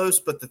 Carlos.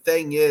 But the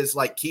thing is,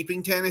 like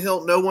keeping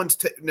Tannehill, no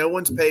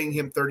one's paying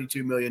him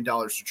 $32 million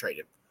to trade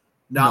him.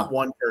 Not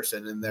one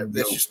person, and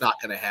that's just not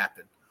going to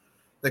happen.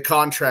 The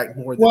contract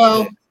more than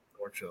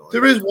unfortunately.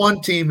 There is one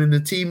team, and the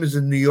team is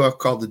in New York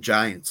called the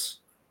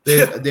Giants.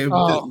 They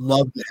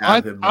love to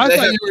have him. I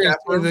thought you were going to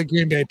play the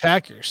Green Bay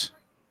Packers.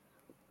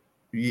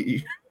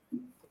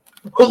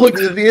 Look,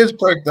 his ears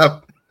perked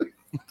up.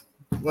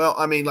 Well,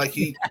 I mean, like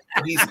he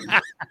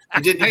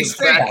didn't. Hey,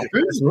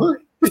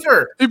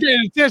 Sure. He paid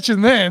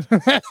attention then.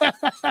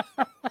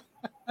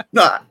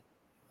 No,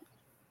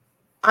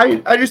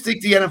 I just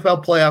think the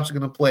NFL playoffs are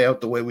going to play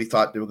out the way we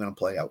thought they were going to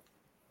play out.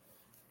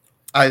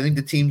 I think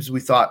the teams we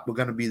thought were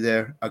going to be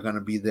there are going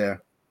to be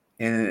there,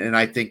 and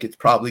I think it's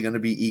probably going to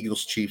be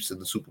Eagles Chiefs in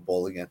the Super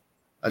Bowl again.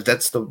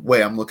 That's the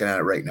way I'm looking at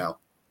it right now.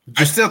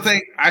 I still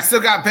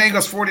got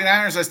Bengals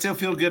 49ers. I still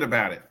feel good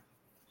about it.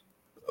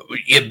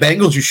 Yeah,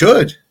 Bengals, you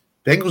should.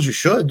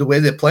 The way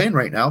they're playing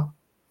right now.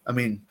 I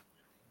mean,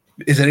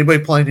 is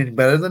anybody playing any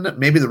better than them?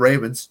 Maybe the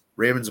Ravens.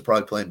 Ravens are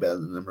probably playing better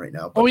than them right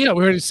now. Oh, yeah.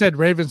 We already said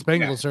Ravens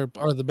Bengals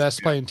are the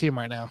best playing team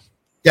right now.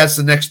 That's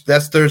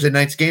Thursday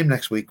night's game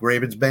next week.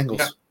 Ravens Bengals.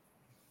 Yeah.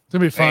 It's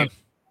going to be fun. Hey,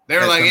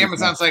 they're like,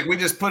 Amazon's like, we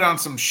just put on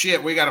some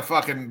shit. We got to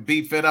fucking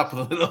beef it up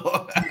a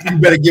little. You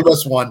better give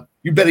us one.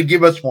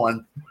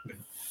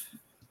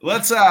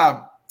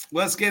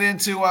 Let's get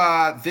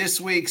into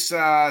this week's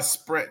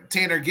spread.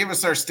 Tanner, give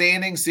us our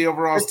standings, the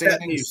overall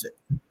standings.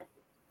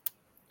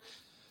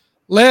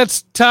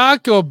 Let's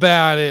talk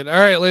about it. All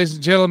right, ladies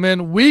and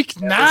gentlemen, week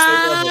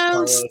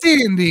 9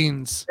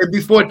 standings. And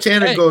before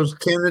Tanner goes,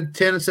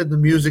 Tanner said the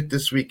music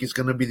this week is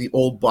going to be the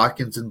old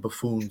Barkins and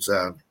Buffoons.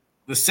 The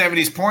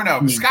 70s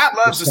porno. Scott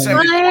loves the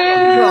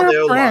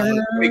 70s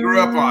porno. We grew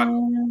up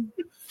on.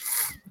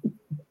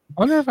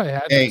 I wonder if I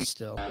had it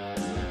still.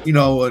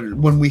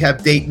 When we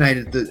have date night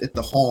at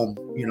the home,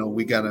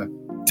 we gotta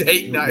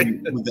date night.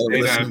 We gotta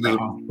listen to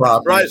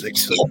Rob music.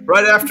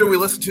 Right after we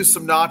listen to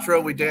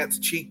Sinatra, we dance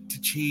cheek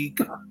to cheek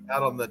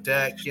out on the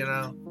deck.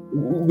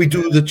 We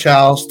do the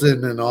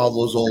Charleston and all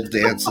those old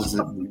dances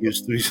that we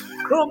used to.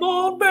 Come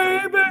on,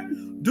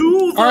 baby,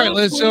 do. All right,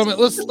 ladies and gentlemen,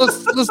 let's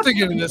dig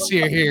into this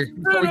here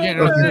before we get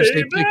into our first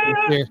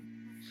here.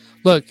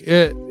 Look,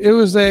 it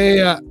was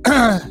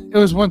it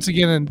was once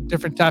again a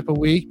different type of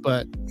week,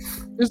 but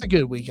it was a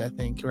good week, I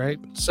think, right?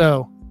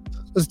 So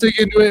let's dig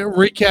into it.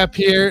 Recap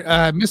here.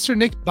 Mr.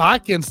 Nick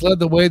Botkins led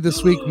the way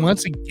this week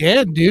once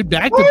again, dude.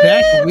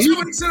 Back-to-back weeks. 2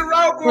 weeks in a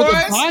row, boys.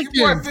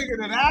 You boy figured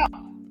it out.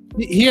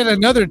 He had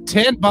another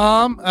 10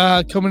 bomb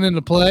coming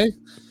into play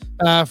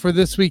for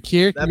this week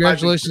here.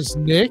 Congratulations,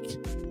 Nick.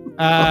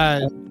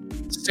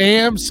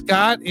 Sam,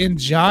 Scott, and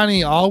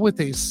Johnny all with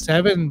a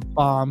 7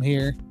 bomb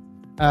here.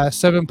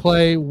 7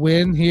 play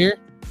win here.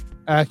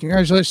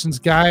 Congratulations,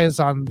 guys,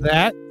 on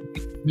that.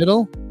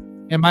 Middle.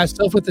 And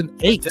myself with an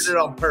 8. Did it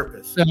on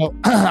purpose. So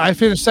I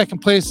finished second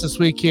place this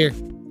week here.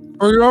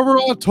 For your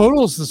overall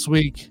totals this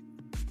week,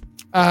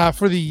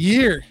 for the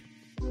year,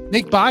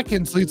 Nick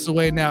Bodkins leads the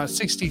way now at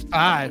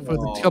 65 with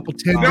a couple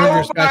 10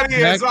 winners back Nobody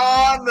to back. is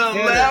on the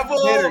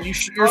level.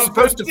 You're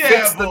supposed to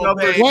fix the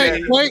numbers.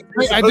 Wait.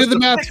 I did the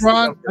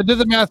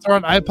math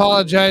wrong. I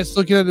apologize.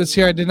 Looking at this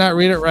here, I did not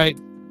read it right.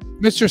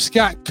 Mr.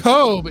 Scott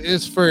Cobe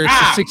is first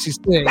at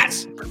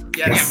 66.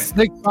 Yes.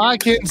 Nick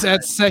Bodkins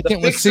at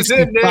second with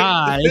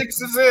 65. The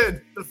fix is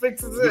in.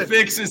 The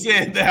fix is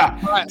in now.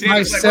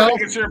 Myself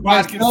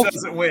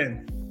doesn't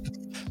win.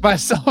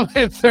 Myself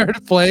in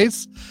third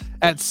place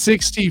at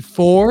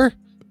 64.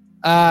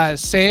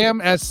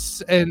 Sam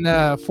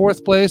in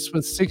fourth place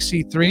with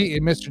 63,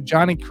 and Mr.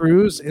 Johnny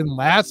Cruz in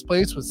last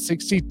place with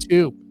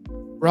 62.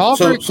 We're all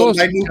very close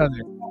to each other.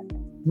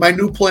 My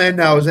new plan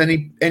now is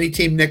any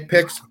team Nick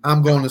picks,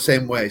 I'm going the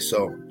same way.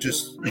 So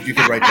just if you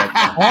could write that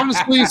down.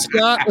 Honestly,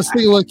 Scott, let's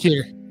take a look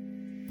here.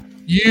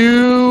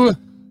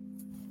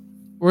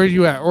 Where are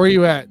you at? Where are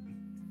you at?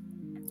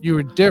 You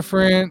were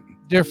different.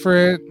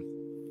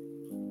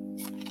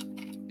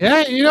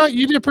 Yeah,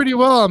 you did pretty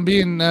well on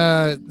being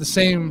the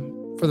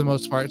same for the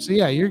most part. So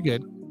yeah, you're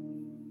good.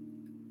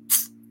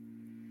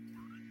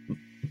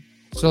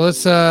 So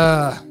let's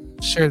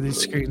share these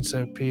screens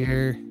up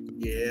here.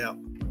 Yeah.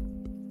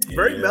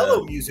 Very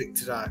mellow music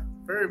tonight.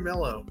 Very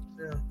mellow.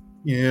 Yeah.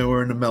 Yeah,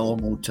 we're in a mellow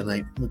mood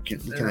tonight. What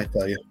can I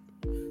tell you?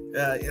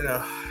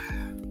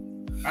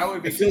 I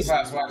would be too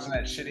fast watching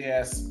that shitty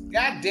ass.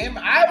 God damn,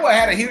 Iowa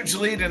had a huge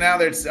lead, and now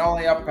they're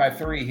only up by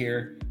 3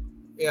 here.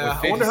 Yeah,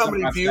 I wonder how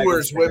many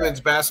viewers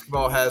women's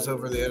basketball has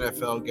over the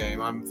NFL game.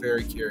 I'm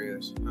very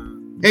curious.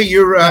 Hey,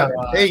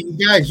 hey,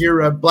 you guys,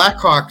 your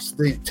Blackhawks,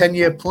 the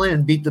 10-year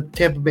plan beat the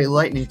Tampa Bay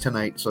Lightning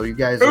tonight. So you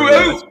guys,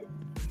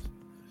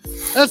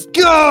 let's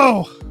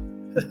go.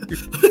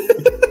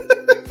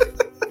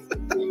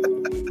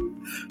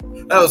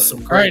 That was some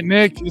great. All right,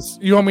 Nick,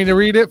 you want me to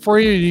read it for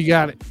you? You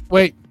got it.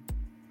 Wait.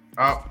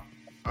 Oh,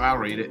 I'll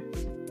read it.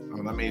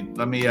 Let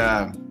me.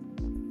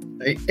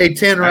 Hey,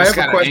 Tanner, I have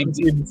a question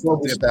for you before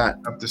we start.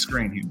 Up the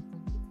screen here.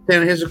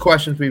 Tanner, here's a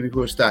question for you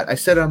before we start. I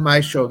said on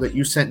my show that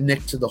you sent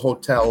Nick to the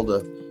hotel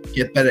to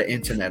get better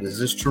internet. Is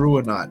this true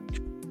or not?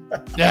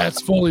 Yeah,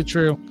 it's fully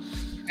true.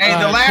 Hey,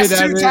 the last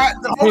 2 times,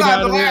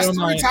 the last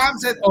 3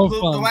 times at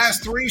the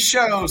last 3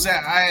 shows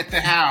at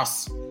the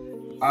house,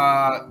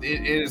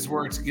 it has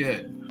worked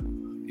good.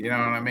 You know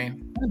what I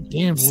mean? God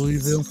damn,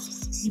 Louisville,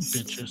 you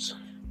bitches.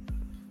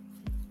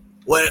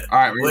 What?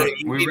 All right,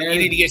 you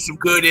need to get some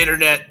good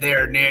internet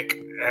there,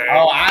 Nick.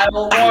 Oh,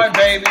 Iowa won,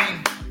 baby.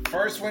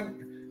 First win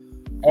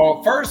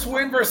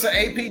versus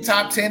AP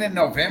top 10 in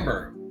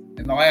November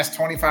in the last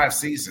 25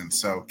 seasons.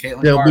 So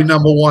Caitlin, they'll be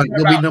number one.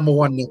 They'll be number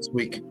one next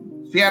week.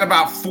 She had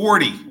about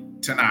 40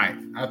 tonight.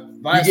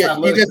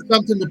 You get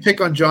something to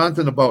pick on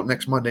Jonathan about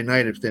next Monday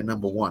night if they're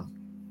number one.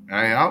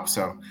 I hope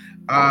so.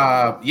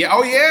 Yeah.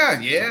 Oh,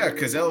 yeah.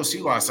 Because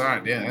LSU lost. All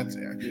right. Yeah.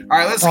 All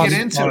right. Let's get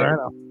into it.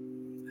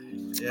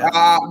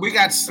 Yeah. We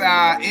got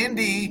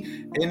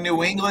Indy in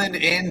New England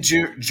and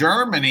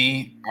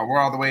Germany. We're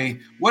all the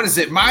way. What is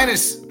it?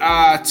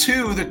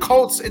 -2. The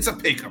Colts. It's a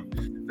pick 'em.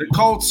 The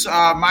Colts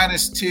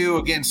 -2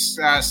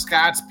 against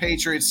Scott's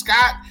Patriots.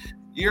 Scott,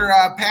 your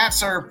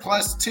Pats are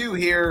 +2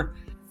 here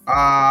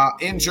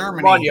in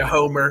Germany. Come on, you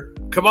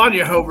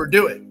Homer.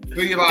 Do it.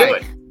 Who you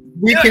like?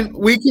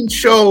 We can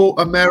show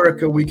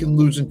America we can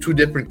lose in 2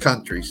 different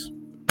countries.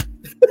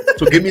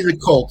 So give me the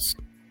Colts.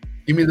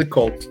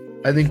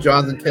 I think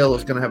Jonathan Taylor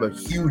is going to have a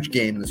huge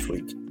game this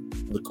week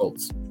for the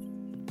Colts.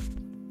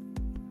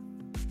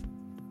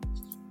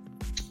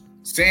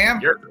 Sam?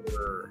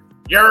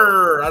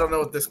 I don't know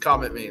what this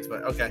comment means,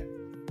 but okay.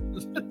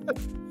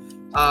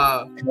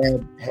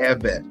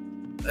 Have it.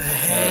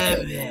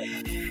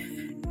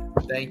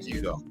 Thank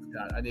you.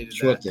 God, I needed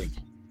that. Thing.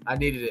 I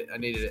needed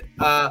it.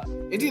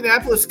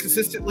 Indianapolis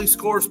consistently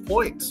scores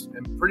points,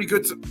 and pretty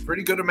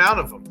good amount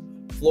of them.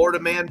 Florida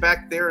man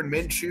back there in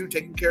Minshew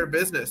taking care of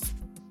business.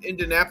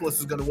 Indianapolis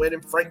is going to win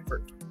in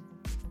Frankfurt.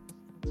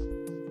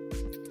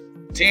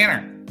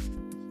 Tanner.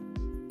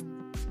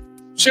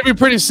 Should be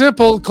pretty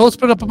simple. Colts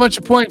put up a bunch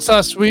of points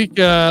last week.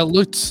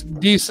 Looked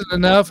decent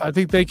enough. I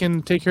think they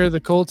can take care of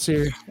the Colts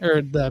here,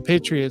 or the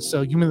Patriots.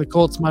 So give me the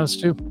Colts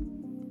 -2.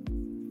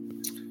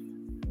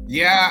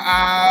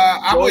 Yeah,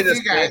 I'm with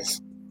you guys.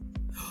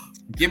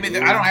 Give me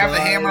the. I don't have the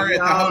hammer at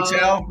the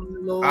hotel,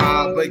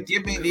 but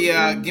give me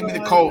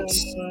the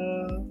Colts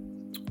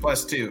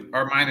 +2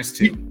 or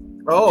 -2.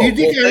 Oh,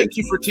 thank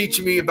you for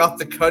teaching me about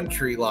the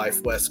country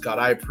life, Westcott.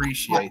 I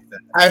appreciate that.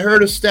 I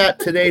heard a stat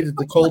today that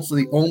the Colts are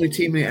the only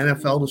team in the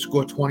NFL to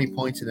score 20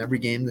 points in every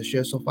game this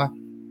year so far.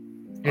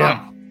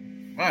 Yeah. Oh,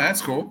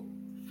 that's cool.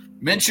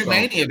 Minshew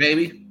Mania,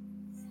 baby.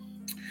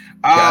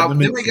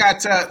 Then we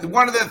got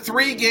one of the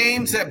 3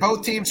 games that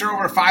both teams are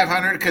over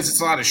 500 because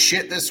it's a lot of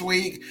shit this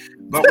week.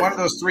 But one of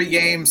those 3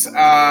 games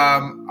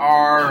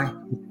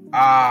are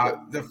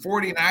The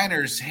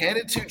 49ers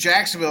headed to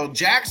Jacksonville.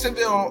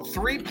 Jacksonville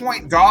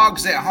 3-point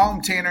dogs at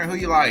home. Tanner, who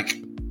you like?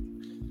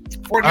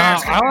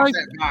 49ers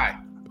that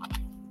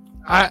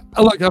bye.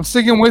 Look, I'm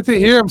sticking with it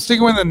here. I'm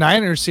sticking with the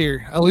Niners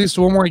here. At least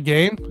one more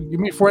game. Give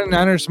me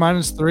 49ers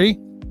 -3.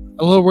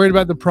 A little worried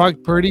about the Brock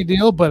Purdy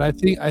deal, but I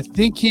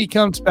think he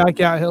comes back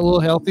out a little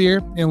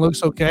healthier and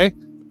looks okay.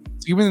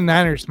 So give me the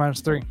Niners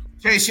 -3.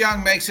 Chase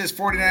Young makes his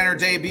 49er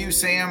debut,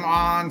 Sam,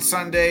 on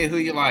Sunday. Who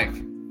you like?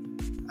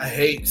 I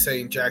hate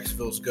saying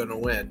Jacksonville's going to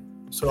win,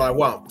 so I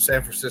won't.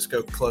 San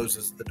Francisco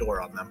closes the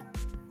door on them.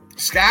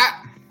 Scott?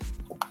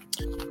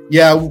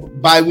 Yeah,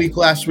 bye week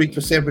last week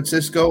for San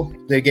Francisco.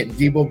 They're getting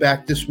Debo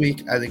back this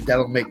week. I think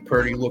that'll make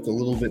Purdy look a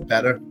little bit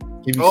better.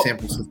 Give me San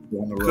Francisco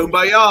on the road.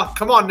 Kumbaya.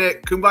 Come on,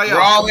 Nick. Kumbaya.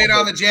 We're all in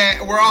on the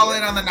We're all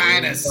in on the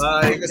Niners.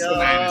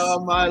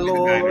 Kumbaya, my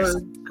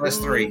Lord.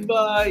 +3.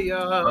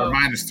 Kumbaya. Or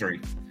 -3.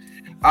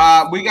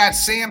 We got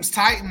Sam's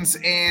Titans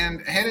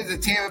and headed to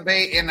Tampa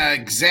Bay in an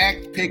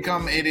exact pick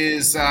 'em. It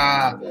is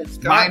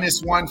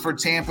 -1 for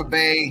Tampa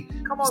Bay.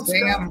 Come on,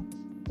 Sam.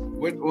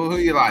 Who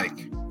you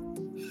like?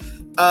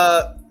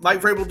 Mike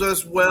Vrabel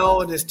does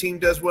well, and his team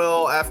does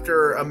well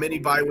after a mini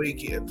bye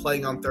week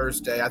playing on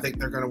Thursday. I think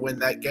they're going to win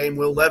that game.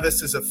 Will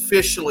Levis is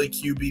officially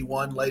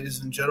QB1,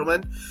 ladies and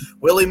gentlemen.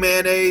 Willie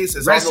Mayonnaise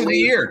is Rest on of the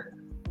year.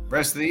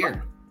 Rest of the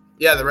year.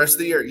 Yeah, the rest of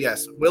the year,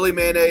 yes. Willie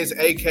Mayonnaise,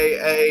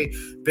 a.k.a.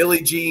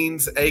 Billy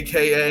Jeans,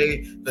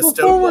 a.k.a. the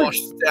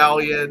Stonewashed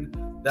Stallion.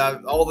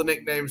 All the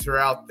nicknames are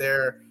out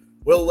there.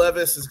 Will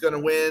Levis is going to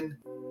win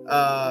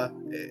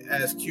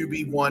as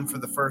QB1 for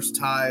the first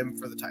time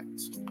for the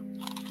Titans.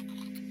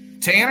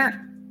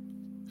 Tanner?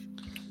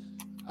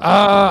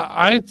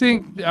 I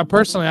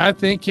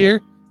think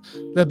here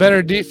the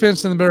better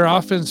defense and the better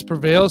offense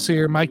prevails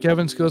here. Mike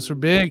Evans goes for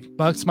big.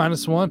 Bucks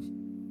 -1.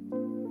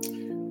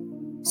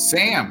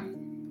 Sam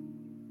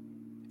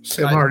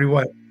already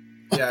what?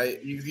 Yeah,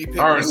 you picked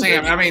or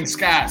Sam. I mean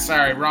Scott.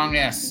 Sorry, wrong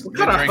S. What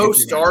kind of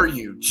host are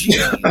you?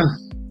 Gee.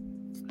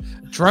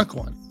 Drunk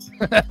one.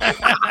 Yeah.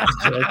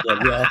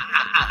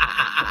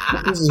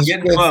 This is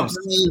Getting close.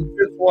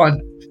 Good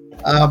one.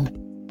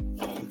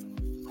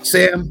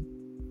 Sam,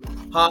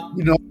 Huh?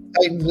 you know,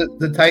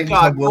 the Titans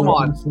God, have come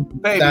on. Wilson.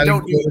 Baby,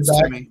 don't do this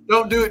to me.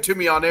 Don't do it to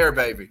me on air,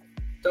 baby.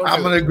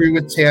 I'm going to agree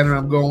with Tanner.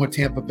 I'm going with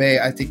Tampa Bay.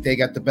 I think they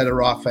got the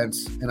better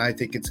offense, and I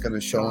think it's going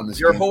to show in this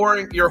You're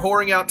game. You're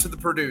whoring out to the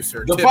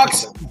producer. The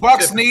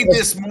Bucks need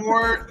this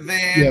more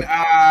than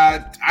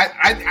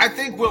I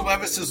think Will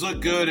Levis has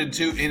looked good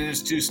in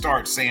his 2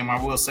 starts, Sam.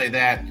 I will say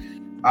that.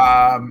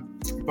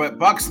 But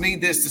Bucks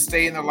need this to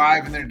stay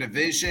alive in their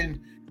division.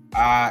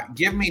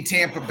 Give me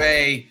Tampa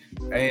Bay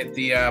at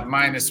the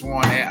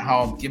 -1 at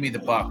home. Give me the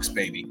Bucks,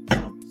 baby.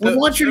 We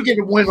want you to get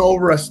a win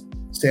over us,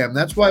 Sam.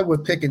 That's why we're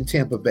picking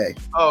Tampa Bay.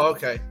 Oh,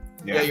 okay.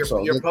 Yeah, you're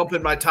So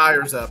pumping my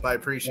tires up. I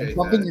appreciate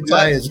pumping that. your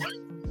tires.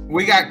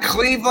 We got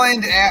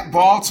Cleveland at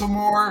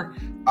Baltimore.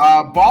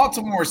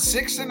 Baltimore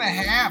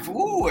 6.5.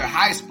 Ooh, a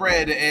high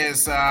spread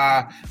is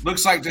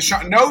looks like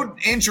Deshaun. No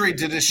injury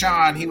to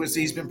Deshaun.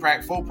 He's been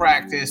full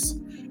practice.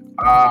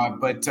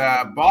 But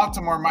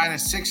Baltimore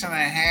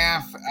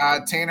 -6.5.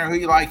 Tanner, who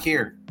you like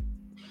here?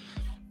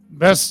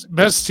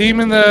 Best team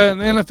in the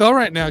NFL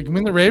right now. Give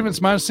me the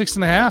Ravens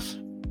 -6.5.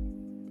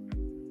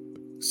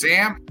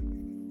 Sam?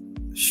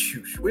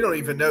 Shoot, we don't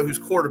even know who's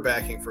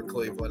quarterbacking for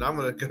Cleveland. I'm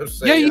going to go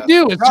say. Yeah, you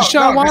do. It's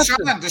Deshaun Watson.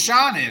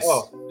 Deshaun is.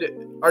 Oh,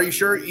 are you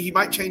sure he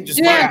might change his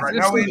Yeah, mind? Right?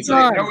 No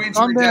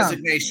injury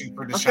designation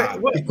for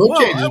Deshaun. Okay,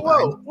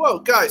 whoa,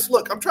 guys!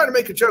 Look, I'm trying to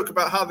make a joke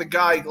about how the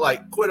guy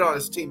quit on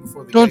his team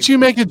before the. Don't you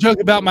make a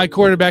joke about my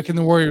quarterback in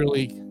the Warrior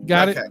League?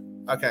 Got it?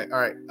 Okay, all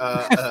right.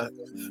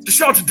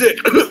 Deshaun's dick.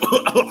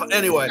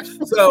 Anyway,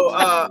 so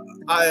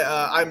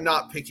I'm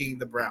not picking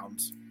the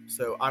Browns,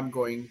 so I'm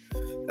going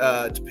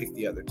to pick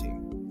the other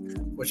team,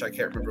 which I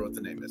can't remember what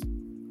the name is.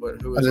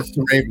 Who is It's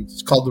the Ravens.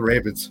 It's called the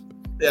Ravens.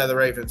 Yeah, the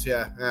Ravens.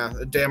 Yeah,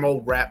 the damn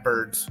old rat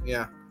birds.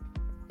 Yeah.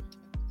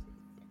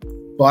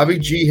 Bobby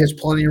G has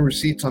plenty of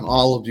receipts on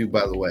all of you,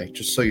 by the way,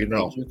 just so you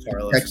know.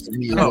 Texted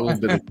me a little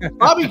bit.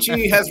 Bobby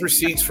G has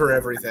receipts for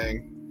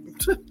everything.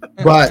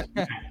 But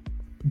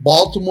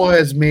Baltimore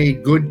has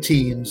made good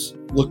teams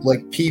look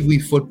like peewee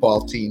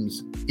football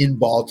teams in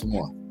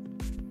Baltimore.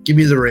 Give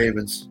me the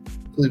Ravens.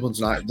 Cleveland's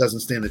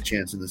doesn't stand a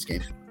chance in this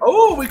game.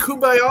 Oh, we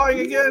kumbaya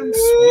again.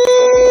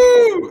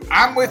 Woo!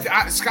 I'm with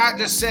Scott.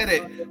 Just said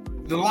it.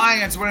 The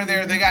Lions went in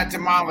there, they got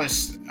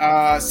demolished.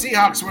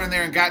 Seahawks went in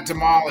there and got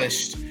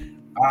demolished.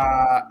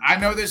 I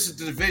know this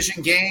is a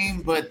division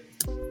game, but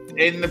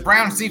the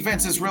Browns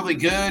defense is really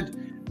good.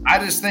 I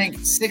just think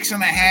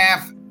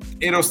 6.5.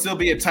 It'll still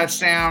be a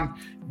touchdown.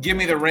 Give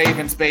me the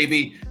Ravens,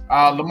 baby.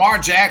 Lamar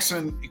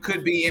Jackson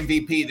could be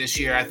MVP this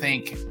year, I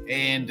think.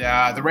 And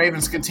the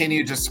Ravens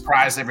continue to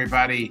surprise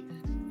everybody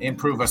and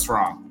prove us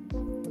wrong.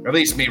 Or at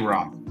least me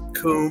wrong.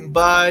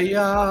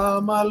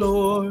 Kumbaya, my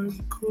Lord.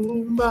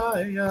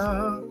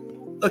 Kumbaya.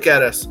 Look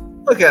at us.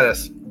 Look at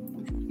us.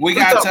 We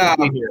got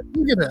Look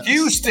at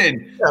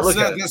Houston.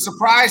 Yeah, the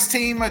surprise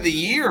team of the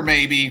year,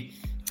 maybe.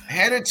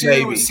 Headed to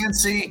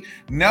Cincy.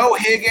 No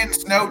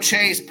Higgins, no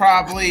Chase,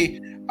 probably.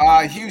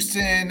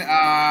 Houston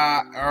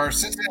or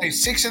Cincinnati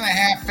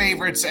 6.5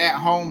 favorites at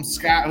home.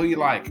 Scott, who you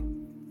like?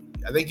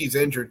 I think he's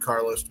injured,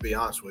 Carlos, to be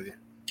honest with you.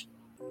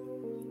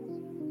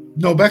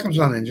 No, Beckham's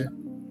not injured.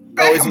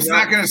 Beckham's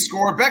not going to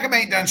score. Beckham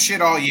ain't done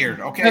shit all year.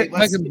 Okay,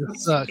 Beckham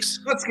sucks.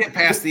 Let's get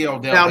past the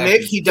Odell. Now, Beckham.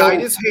 Nick, he dyed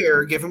his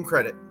hair. Give him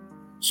credit.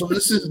 So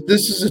this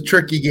is a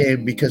tricky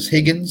game because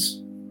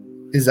Higgins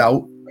is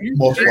out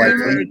most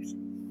likely.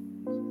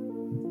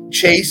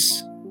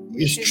 Chase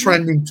is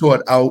trending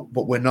toward out,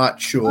 but we're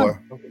not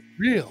sure.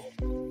 Real.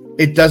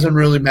 It doesn't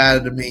really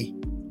matter to me.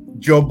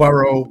 Joe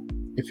Burrow,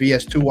 if he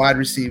has 2 wide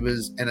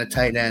receivers and a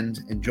tight end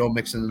and Joe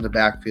Mixon in the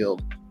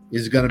backfield,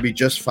 is going to be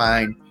just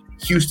fine.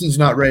 Houston's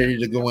not ready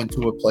to go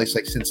into a place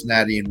like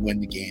Cincinnati and win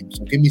the game.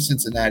 So give me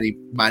Cincinnati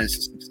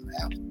minus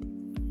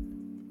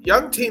 6.5.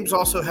 Young teams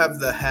also have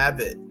the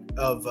habit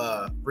of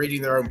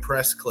reading their own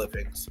press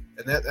clippings,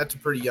 and that's a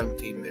pretty young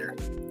team there.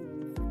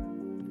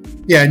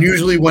 Yeah, and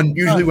usually when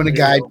a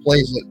guy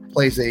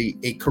plays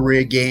a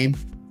career game,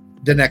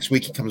 the next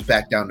week he comes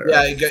back down to earth.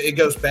 Yeah, it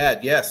goes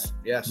bad. Yes.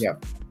 Yeah.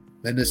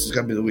 And this is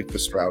going to be the week for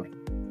Stroud.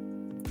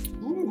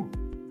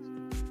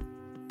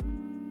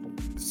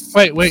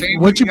 Wait,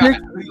 what'd you pick?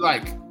 Who you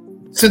like?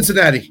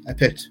 Cincinnati, I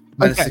picked.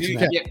 Minus Okay,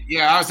 6.5.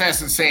 Yeah, I was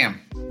asking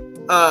Sam.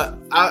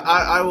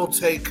 I will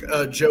take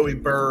Joey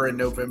Burr in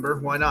November.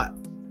 Why not?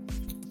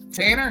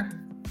 Tanner?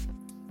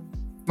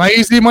 My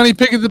easy money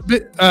pick of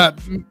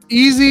the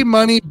easy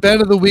money bet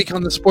of the week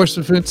on the Sports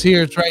Defense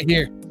here. It's right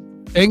here.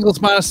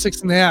 Bengals minus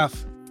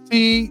 6.5.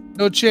 See,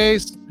 no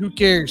chase. Who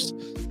cares?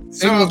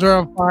 Bengals are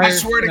on fire. I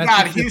swear to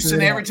God,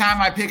 Houston, every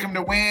time I pick them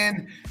to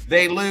win,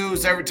 they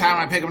lose. Every time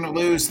I pick them to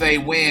lose, they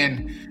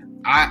win.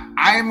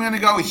 I am going to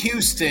go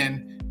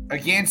Houston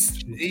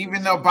against,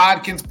 even though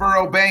Bodkins,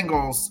 Burrow,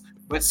 Bengals,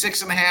 but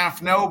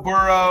 6.5, no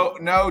Burrow,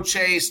 no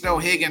Chase, no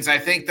Higgins. I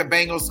think the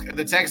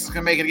Texans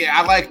can make it again.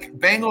 I like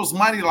Bengals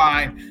money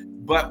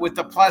line, but with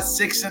the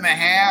plus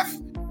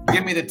 6.5,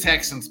 give me the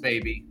Texans,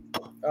 baby.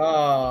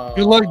 Good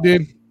luck,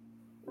 dude.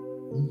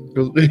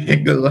 Good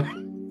luck.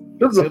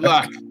 Good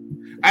luck.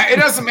 It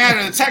doesn't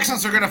matter. The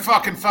Texans are going to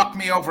fucking fuck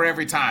me over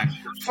every time.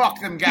 Fuck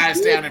them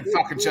guys down in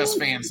fucking Just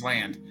Fans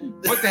land.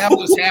 What the hell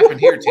just happened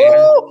here,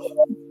 Tanner?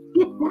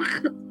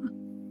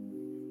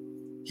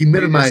 He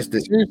minimized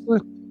it. Seriously?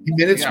 He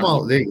made it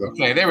small. There you go.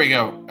 Okay, there we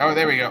go. Oh,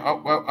 there we go.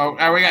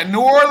 Oh, we got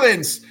New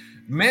Orleans,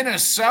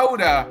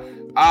 Minnesota.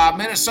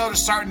 Minnesota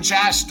starting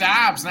Josh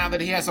Dobbs now that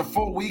he has a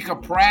full week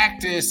of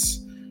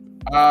practice.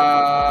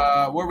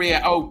 Where we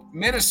at? Oh,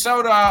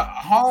 Minnesota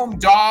home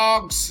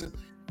dogs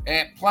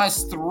at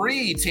plus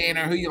 3.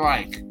 Tanner, who you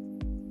like?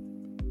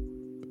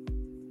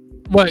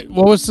 Wait,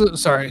 what was the?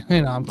 Sorry,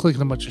 hang on, I'm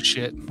clicking a bunch of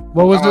shit.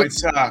 What was it?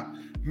 It's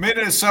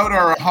Minnesota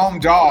are home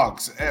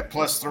dogs at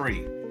plus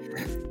 3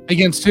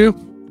 Against who?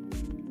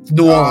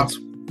 New Orleans.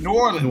 New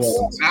Orleans.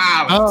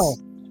 Oh,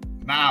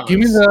 give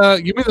me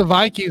the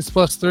Vikings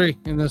plus 3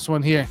 in this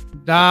one here.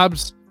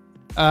 Dobbs.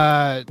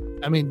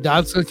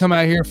 Dobbs gonna come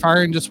out here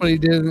firing just what he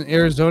did in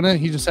Arizona.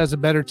 He just has a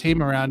better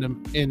team around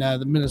him in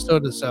the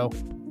Minnesota. So,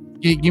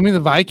 give me the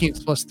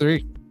Vikings plus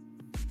 3.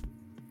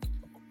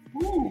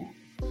 Ooh.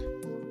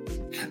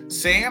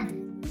 Sam.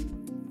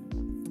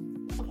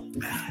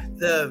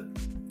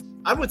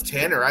 I'm with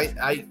Tanner.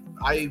 I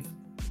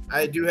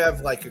do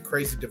have like a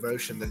crazy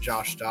devotion to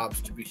Josh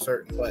Dobbs, to be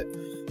certain, but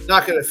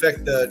not going to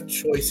affect the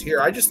choice here.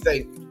 I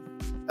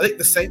think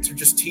the Saints are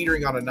just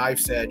teetering on a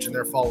knife's edge and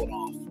they're falling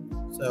off.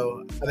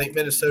 So I think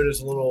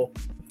Minnesota's a little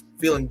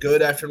feeling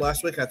good after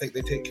last week. I think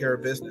they take care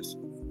of business.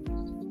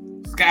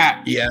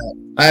 Scott. Yeah,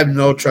 I have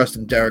no trust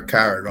in Derek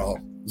Carr at all.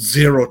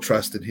 Zero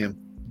trust in him.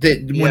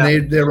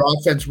 When their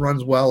offense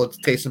runs well, it's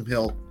Taysom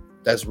Hill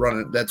that's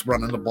running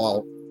the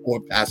ball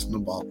or passing the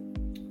ball.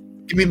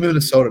 Give me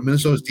Minnesota.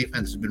 Minnesota's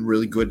defense has been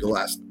really good the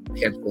last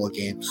handful of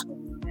games.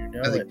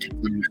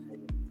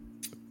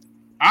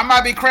 I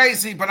might be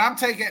crazy, but I'm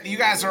taking – you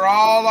guys are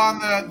all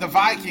on the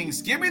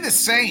Vikings. Give me the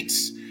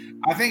Saints.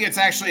 I think it's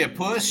actually a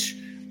push,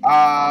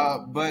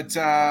 but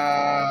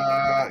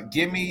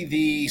give me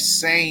the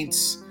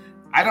Saints.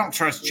 I don't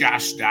trust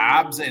Josh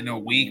Dobbs in a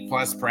week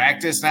plus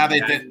practice. Now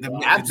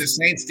the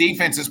Saints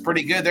defense is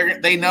pretty good.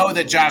 They know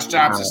that Josh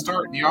Dobbs is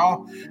starting,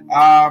 y'all.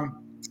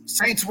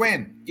 Saints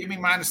win. Give me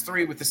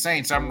 -3 with the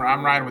Saints. I'm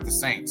riding with the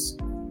Saints.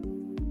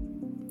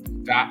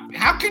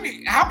 How can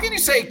you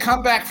say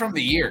come back from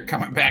the year,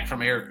 coming back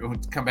from air,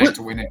 come back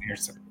to winning here?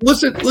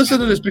 Listen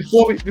to this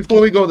before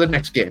we go to the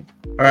next game.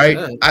 All right,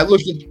 I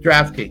looked at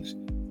DraftKings.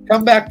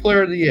 Comeback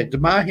player of the year.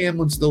 DeMar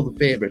Hamlin's still the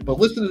favorite, but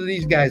listen to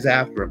these guys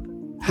after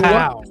him.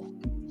 How?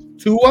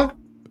 Tua,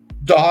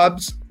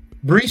 Dobbs,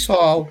 Breece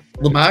Hall,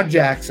 Lamar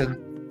Jackson,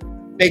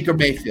 Baker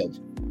Mayfield.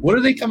 What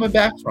are they coming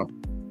back from?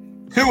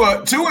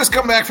 Tua's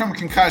come back from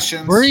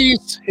concussions.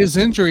 Breece, his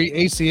injury,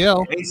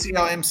 ACL,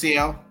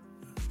 MCL.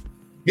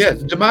 Yeah,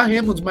 DeMar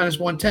Hamlin's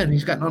 -110.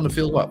 He's gotten on the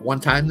field, one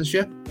time this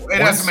year? It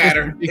doesn't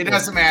matter. It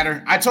doesn't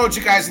matter. I told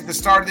you guys at the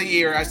start of the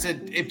year, I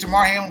said if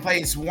DeMar Hamlin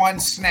plays one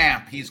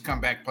snap, he's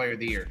comeback player of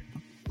the year.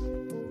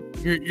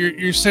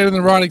 You're setting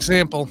the wrong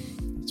example.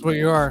 That's what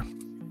you are.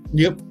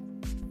 Yep.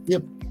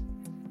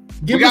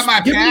 We got my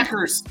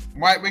Packers.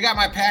 We got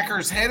my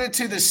Packers headed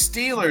to the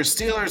Steelers.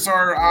 Steelers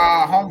are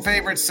home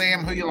favorites.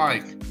 Sam, who you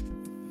like?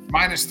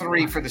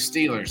 -3 for the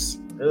Steelers.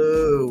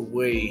 Oh,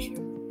 wait.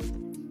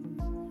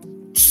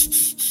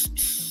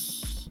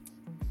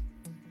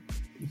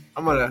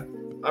 I'm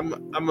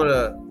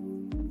gonna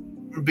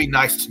be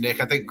nice to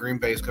Nick. I think Green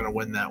Bay is gonna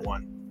win that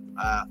one.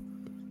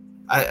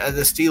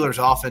 The Steelers'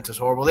 offense is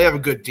horrible. They have a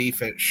good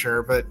defense,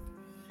 sure, but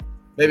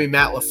maybe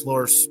Matt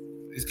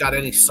he's got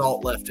any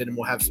salt left in him.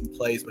 We'll have some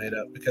plays made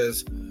up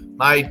because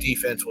my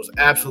defense was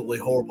absolutely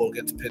horrible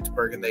against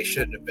Pittsburgh, and they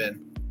shouldn't have been.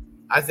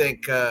 I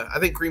think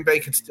Green Bay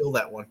can steal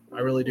that one. I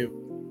really do.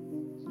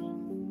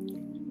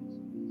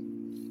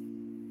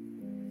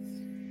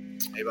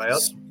 Anybody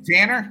else?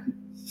 Tanner?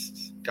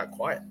 Got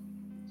quiet.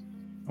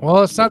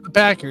 Well, it's not the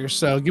Packers,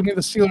 so give me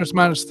the Steelers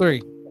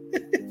 -3.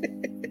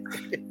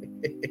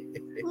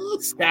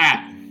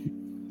 Stat.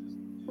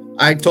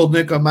 I told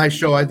Nick on my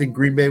show, I think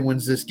Green Bay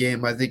wins this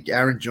game. I think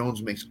Aaron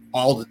Jones makes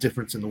all the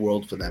difference in the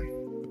world for them.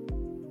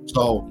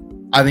 So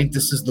I think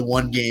this is the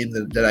one game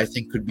that I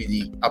think could be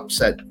the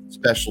upset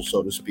special,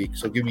 so to speak.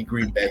 So give me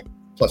Green Bay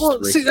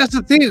 +3. See, that's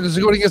the thing. Is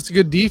going against a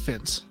good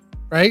defense,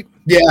 right?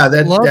 Yeah,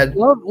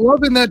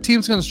 loving that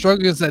team's going to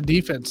struggle against that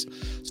defense.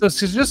 So it's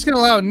just going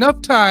to allow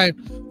enough time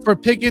for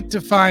Pickett to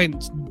find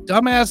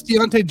dumbass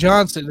Deontay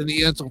Johnson in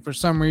the end zone for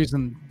some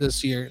reason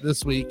this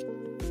week,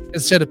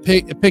 instead of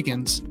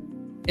Pickens.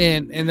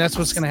 And that's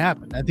what's going to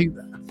happen. I think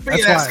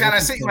that's Scott, I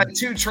see like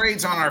 2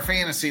 trades on our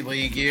fantasy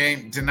league. You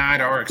ain't denied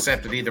or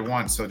accepted either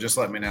one, so just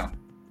let me know.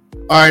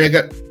 All right, I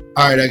got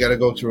to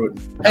go through it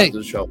after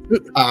the show.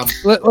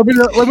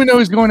 Let me know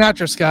who's going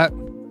after Scott.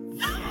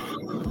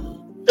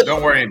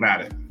 Don't worry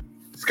about it.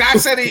 Scott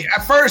said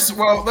at first,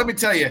 well, let me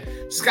tell you,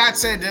 Scott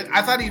said that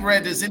I thought he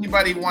read, does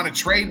anybody want to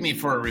trade me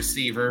for a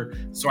receiver?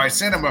 So I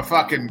sent him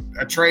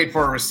a trade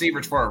for a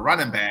receiver for a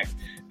running back.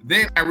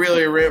 Then I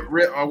really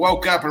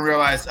woke up and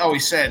realized, he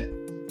said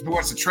he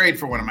wants to trade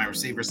for one of my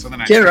receivers. So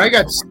then I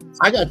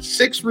got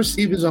 6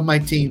 receivers on my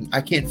team.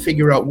 I can't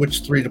figure out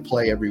which 3 to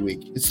play every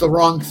week. It's the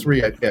wrong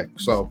 3 I pick.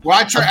 So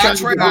I trade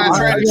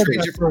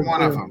you for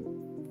one of them.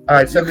 All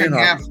right, send me an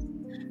offer.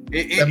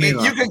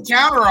 You can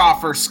counter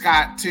offer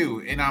Scott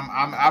too, and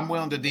I'm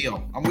willing to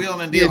deal. I'm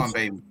willing and dealing,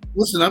 baby.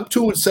 Listen, I'm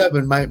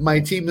 2-7. My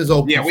team is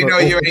open. Yeah, we know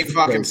you ain't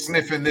fucking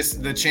sniffing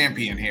the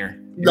champion here.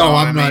 No,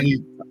 I'm not.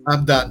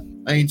 I'm done.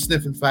 I ain't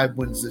sniffing 5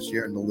 wins this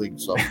year in the league.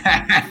 So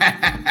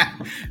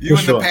you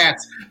and the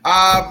Pats,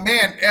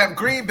 man.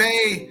 Green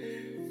Bay.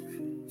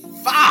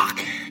 Fuck.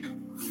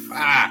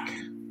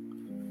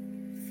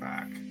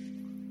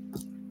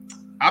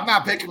 I'm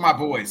not picking my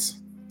boys.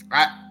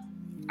 I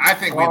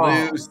think we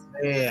lose.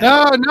 Man.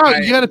 No,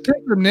 you got to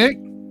pick them, Nick.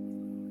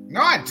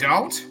 No, I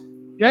don't.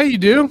 Yeah, you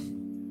do.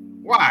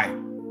 Why?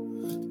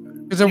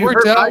 Because it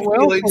worked out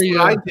well for you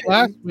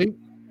last week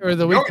or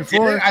the week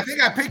before. I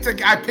think I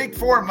picked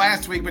for him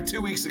last week, but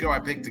 2 weeks ago I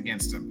picked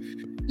against him.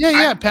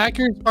 Yeah.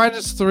 Packers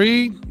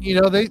 -3. You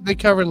know they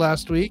covered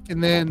last week,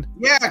 and then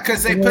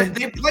because they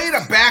played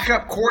a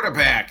backup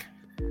quarterback.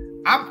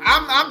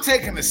 I'm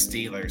taking the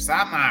Steelers.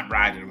 I'm not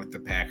riding with the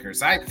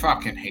Packers. I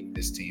fucking hate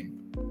this team.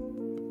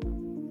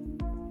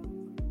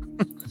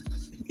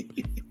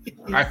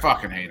 I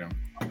fucking hate them.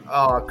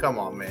 Oh, come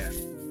on, man.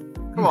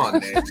 Come on,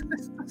 Nick.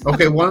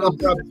 Okay, one of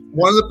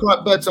the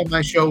prop bets on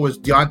my show was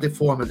Deontay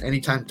Foreman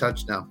anytime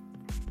touchdown.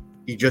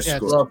 He just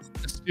scored.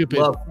 Stupid.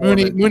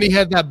 Mooney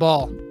had that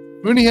ball.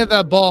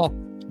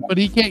 But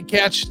he can't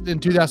catch in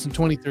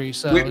 2023.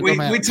 So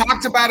we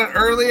talked about it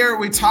earlier.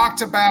 We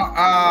talked about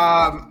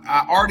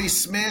Artie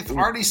Smith.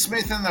 Artie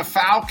Smith and the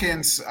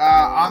Falcons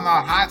on the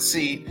hot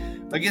seat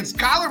against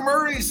Kyler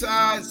Murray's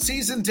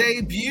season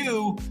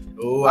debut.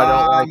 Oh, I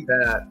don't like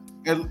that.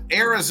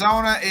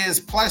 Arizona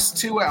is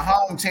 +2 at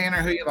home.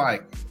 Tanner, who you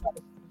like?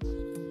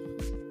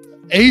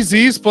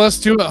 AZ's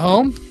 +2 at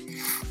home.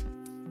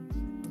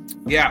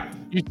 Yeah.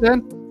 You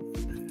said?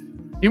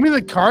 Give me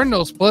the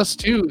Cardinals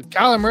 +2.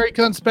 Kyler Murray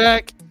comes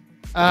back.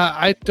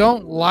 I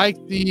don't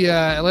like the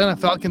Atlanta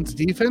Falcons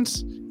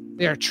defense.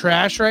 They are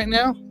trash right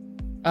now.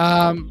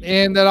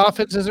 And that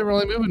offense isn't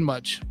really moving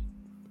much.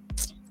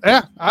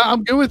 Yeah,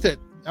 I'm good with it.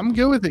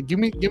 Give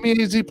me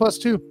AZ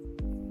 +2.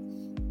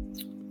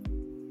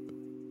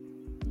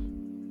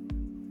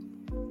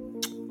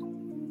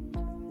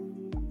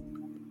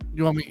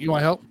 You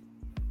want help?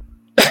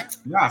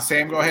 Yeah,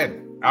 Sam, go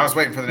ahead. I was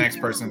waiting for the next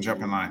person to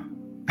jump in line.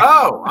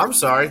 Oh, I'm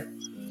sorry.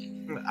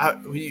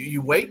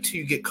 You wait till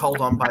you get called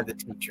on by the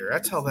teacher.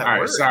 That's how that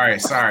works. Sorry,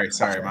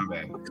 my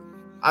bad.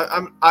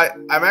 I'm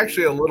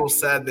actually a little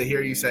sad to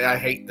hear you say I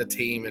hate the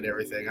team and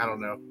everything. I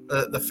don't know.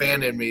 The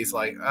fan in me is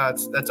like,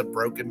 that's a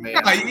broken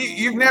man. No,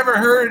 you've never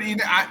heard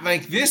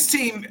like this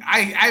team.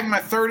 I'm a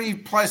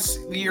 30+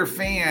 year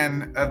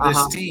fan of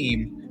this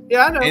team.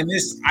 Yeah, I know. And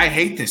I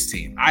hate this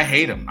team. I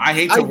hate them. I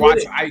hate to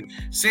watch. I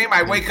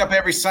wake up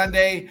every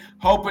Sunday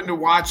hoping to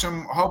watch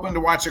them, hoping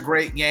to watch a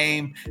great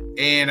game,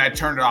 and I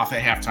turned it off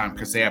at halftime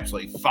because they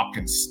absolutely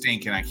fucking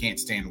stink, and I can't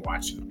stand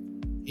watching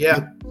them.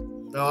 Yeah,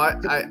 no,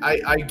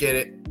 I get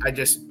it.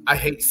 I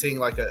hate seeing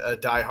like a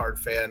diehard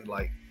fan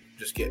like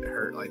just get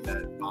hurt like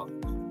that.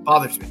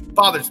 Bothers me.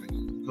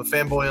 I'm a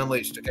fanboy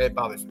unleashed. Okay, it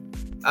bothers me.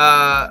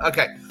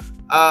 Okay.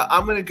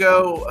 I'm gonna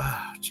go.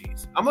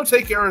 Jeez, I'm gonna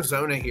take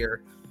Arizona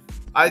here.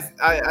 I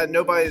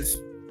nobody's.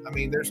 I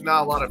mean, there's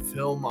not a lot of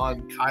film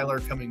on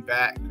Kyler coming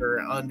back or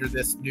under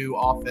this new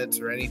offense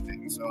or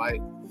anything. So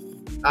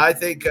I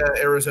think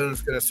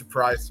Arizona's going to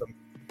surprise them.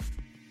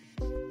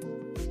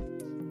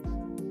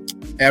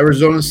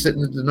 Arizona's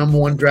sitting at the number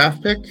 1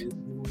 draft pick.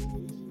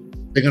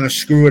 They're going to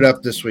screw it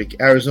up this week.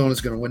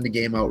 Arizona's going to win the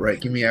game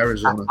outright. Give me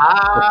Arizona.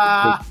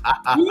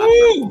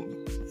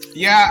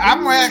 Yeah,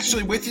 I'm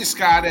actually with you,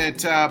 Scott, at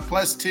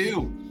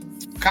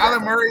 +2.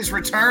 Kyler Murray's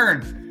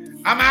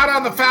return. I'm out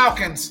on the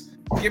Falcons.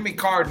 Give me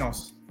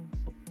Cardinals.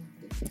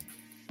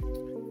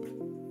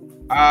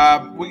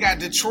 We got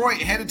Detroit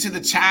headed to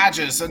the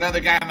Chargers, another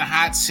guy in the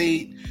hot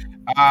seat.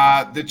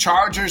 The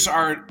Chargers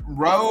are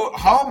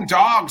home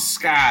dogs,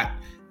 Scott.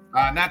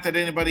 Not that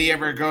anybody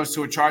ever goes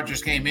to a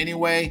Chargers game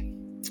anyway.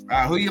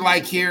 Who you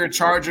like here?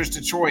 Chargers,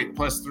 Detroit,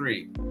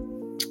 +3.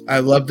 I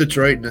love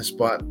Detroit in this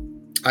spot.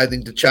 I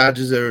think the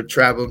Chargers are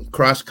traveling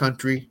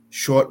cross-country,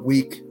 short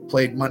week,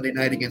 played Monday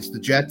night against the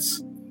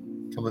Jets,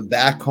 coming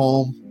back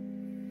home.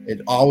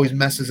 It always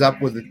messes a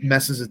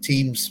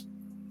team's,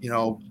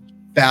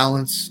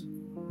 balance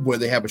where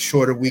they have a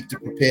shorter week to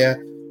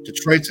prepare.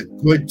 Detroit's a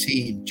good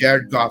team.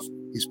 Jared Goff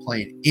is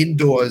playing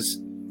indoors.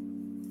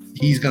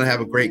 He's going to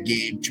have a great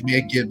game.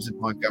 Jahmyr Gibbs and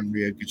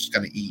Montgomery are just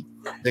going to eat.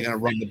 They're going to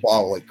run the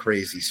ball like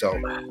crazy. So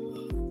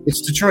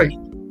it's Detroit.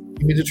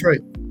 Give me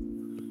Detroit.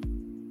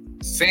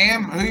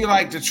 Sam, who you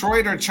like,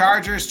 Detroit or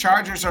Chargers?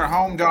 Chargers are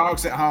home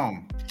dogs at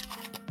home.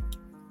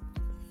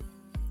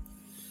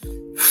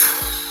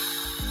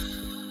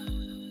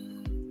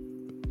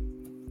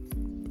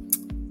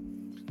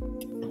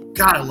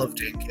 God, I love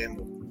Dan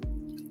Campbell,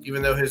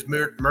 even though his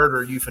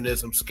murder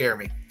euphemisms scare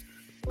me.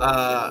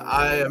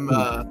 I'm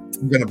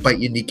going to bite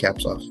your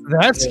kneecaps off.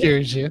 That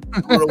scares you.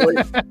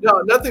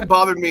 No, nothing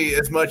bothered me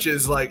as much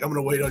as I'm going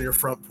to wait on your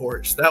front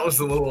porch. That was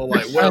the little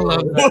I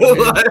love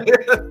that.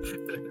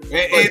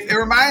 It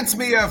reminds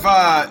me of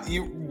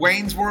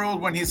Wayne's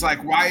World when he's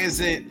like, why is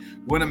it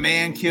when a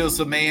man kills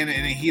a man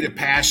in a heat of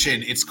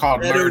passion, it's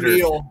called Ed murder?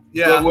 O'Neill.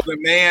 Yeah. But when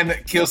a man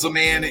kills a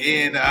man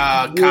in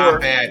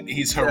combat,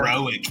 he's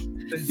heroic.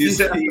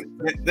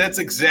 That's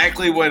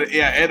exactly what,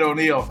 Ed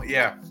O'Neill,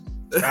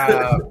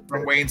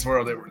 from Wayne's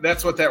World.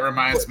 That's what that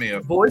reminds me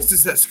of.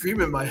 Voices that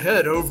scream in my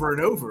head over and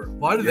over.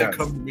 Why do they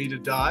come to me to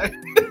die?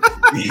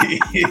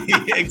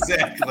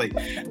 Exactly.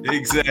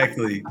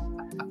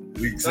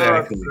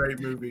 Oh, great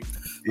movie.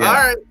 Yeah. All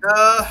right.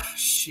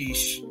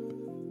 Sheesh.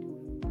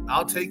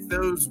 I'll take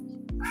those.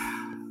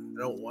 I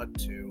don't want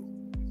to.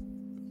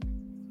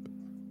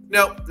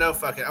 No,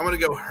 fuck it. I'm going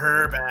to go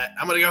Herbert.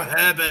 I'm going to go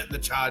Herbert in the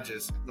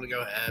Chargers. I'm going to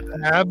go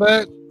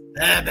Herbert.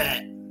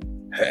 Herbert.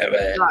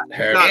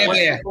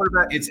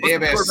 It's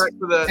Herbert.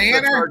 For the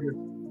Tanner?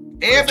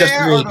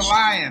 Herbert or the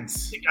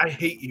Lions? I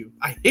hate you.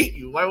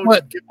 Why would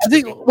What? you I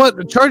think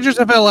the Chargers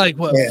have had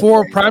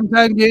 4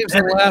 primetime games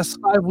in the last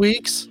 5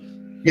 weeks.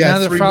 Yeah, now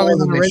they're 3 probably more on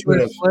than the they should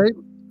regular have. slate.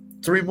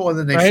 3 more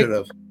than they Right? should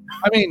have.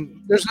 I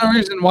mean, there's no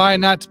reason why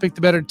not to pick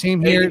the better team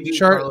here. Hey,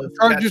 Chargers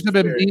Carlos, have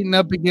been that's beaten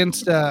up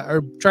against,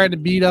 or trying to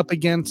beat up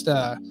against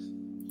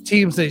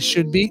teams they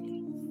should beat.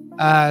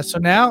 So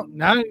now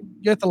you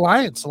get the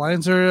Lions. The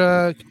Lions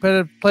are a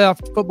competitive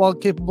playoff football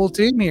capable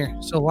team here.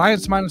 So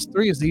Lions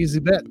 -3 is the easy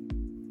bet.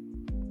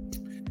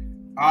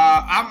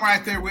 I'm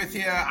right there with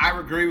you. I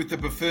agree with the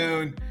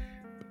buffoon.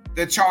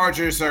 The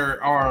Chargers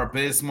are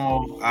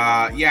abysmal.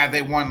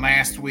 They won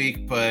last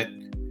week, but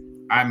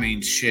I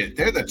mean, shit,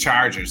 they're the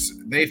Chargers.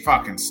 They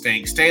fucking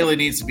stink. Staley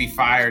needs to be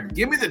fired.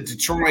 Give me the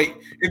Detroit.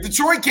 If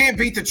Detroit can't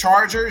beat the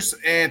Chargers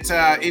and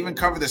even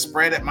cover the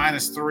spread at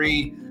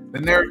 -3,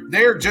 then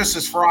they're just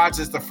as frauds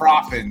as the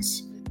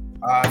Froffins.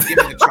 Give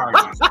me the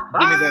Chargers.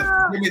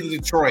 give me the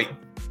Detroit.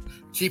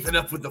 keeping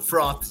up with the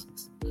froth?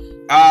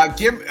 We got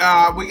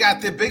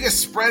the biggest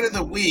spread of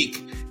the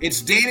week.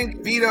 It's Danny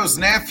DeVito's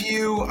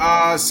nephew,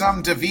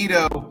 some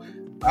DeVito,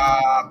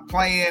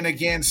 playing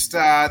against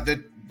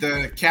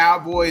the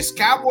Cowboys.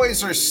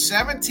 Cowboys are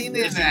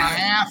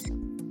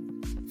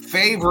 17.5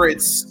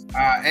 favorites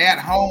at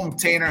home.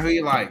 Tanner, who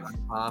you like?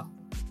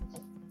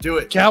 Do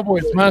it.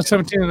 Cowboys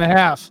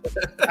 -17.5.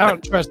 I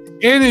don't trust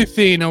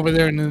anything over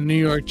there in the New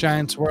York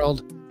Giants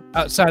world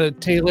outside of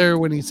Taylor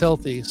when he's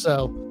healthy.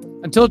 So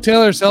until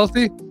Taylor's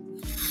healthy,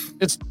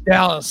 it's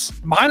Dallas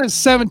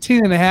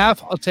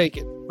 -17.5. I'll take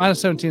it.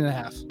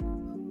 -17.5.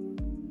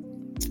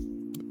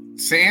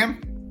 Sam?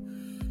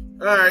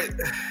 All right.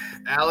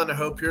 Alan, I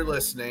hope you're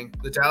listening.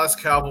 The Dallas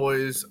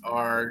Cowboys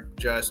are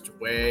just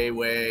way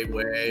better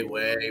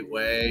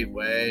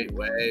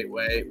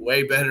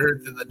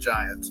than the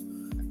Giants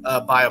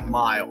by a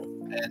mile.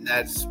 And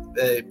that's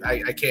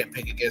I can't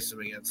pick against them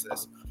against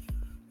this.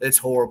 It's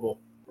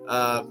horrible.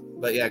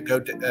 But yeah,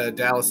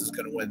 Dallas is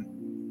going to win.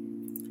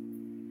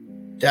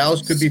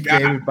 Dallas could be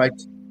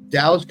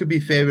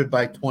favored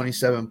by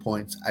 27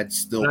 points. I'd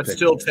still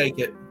take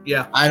it.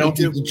 Yeah. I don't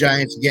think the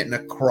Giants are getting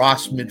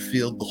across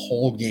midfield the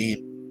whole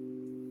game.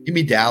 Give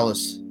me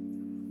Dallas.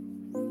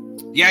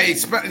 Yeah,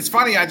 it's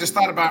funny. I just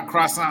thought about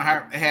crossing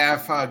out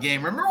half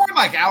game. Remember when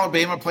like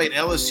Alabama played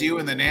LSU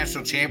in the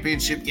national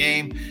championship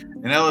game,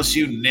 and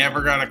LSU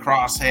never got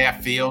across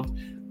half field?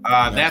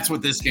 That's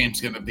what this game's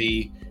going to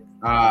be.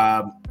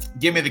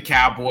 Give me the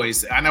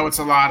Cowboys. I know it's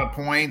a lot of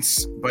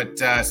points, but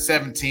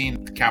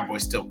 17, the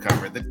Cowboys still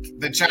cover.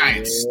 The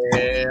Giants.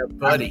 Yeah,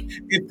 buddy.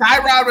 If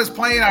Tyrod was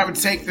playing, I would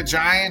take the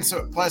Giants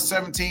plus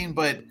 17,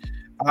 but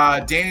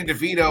Danny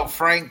DeVito,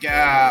 Frank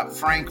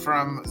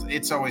from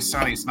It's Always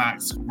Sunny is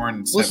not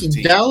scoring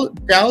 17. Listen,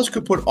 Dallas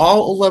could put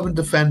all 11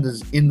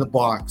 defenders in the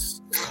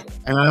box,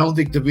 and I don't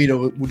think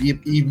DeVito would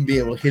even be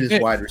able to hit his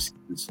wide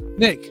receivers.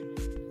 Nick,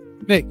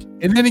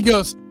 and then he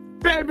goes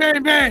bang,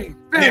 bang, bang,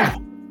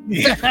 bang.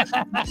 Yeah.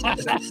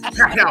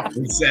 I know.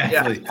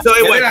 Exactly. Yeah. So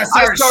anyway, I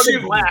started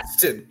shooting.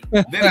 blasting.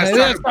 Then I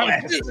started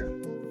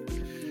blasting.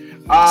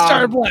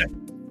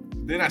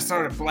 Then I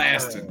started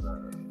blasting.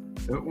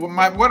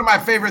 One of my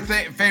favorite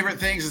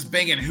things is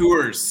banging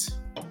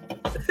hooers.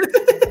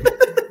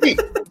 Hey,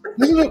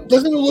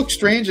 doesn't it look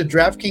strange that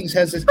DraftKings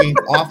has this game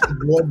off the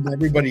board and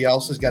everybody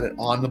else has got it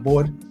on the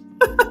board?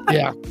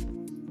 Yeah.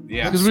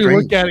 Because we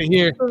strange. look at it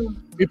here,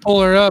 we pull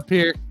her up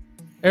here.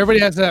 Everybody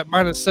has that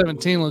minus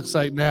 17. Looks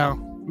like now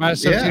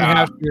minus 17 and a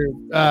half for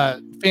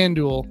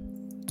FanDuel.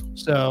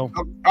 So,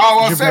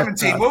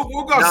 17. We'll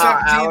go 17.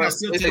 I'll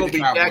still it's take going to the be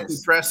Cowboys.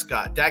 Dak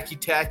Prescott, Dacky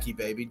Tacky,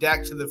 baby,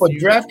 Dak to the But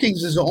future.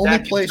 DraftKings is the only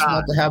Dak place time.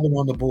 not to have it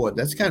on the board.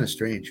 That's kind of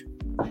strange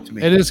to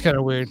me. it is kind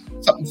of weird.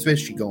 Something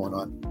fishy going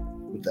on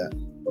with that.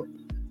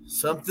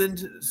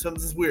 Something's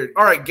weird.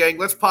 All right, gang,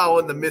 let's pile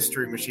in the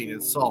mystery machine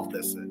and solve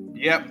this.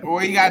 Yep,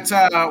 we got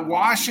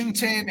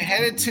Washington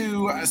headed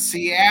to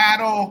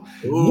Seattle.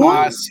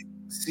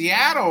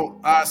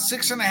 Seattle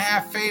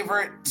 6.5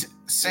 favorite.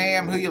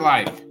 Sam, who you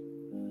like?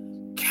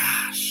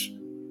 Gosh,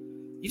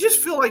 you just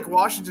feel like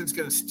Washington's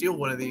going to steal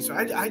one of these.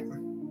 I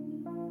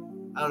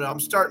don't know. I'm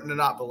starting to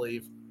not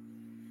believe.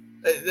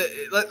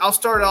 I'll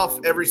start off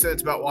every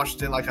sentence about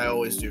Washington like I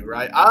always do,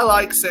 right? I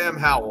like Sam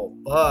Howell,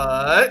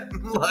 but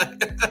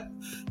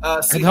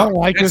I don't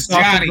like That's this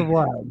offensive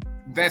line.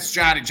 That's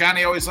Johnny.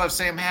 Johnny always loves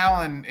Sam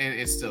Howell, and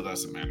it still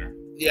doesn't matter.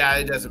 Yeah,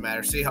 it doesn't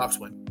matter. Seahawks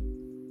win.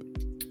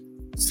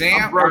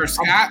 Sam or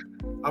Scott?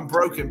 I'm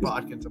broken,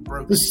 Bodkins. I'm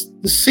broken. The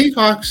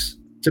Seahawks,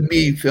 to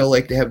me, feel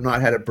like they have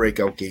not had a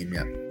breakout game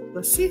yet.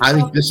 The Seahawks.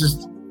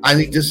 I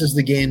think this is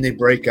the game they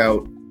break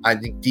out. I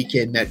think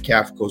DK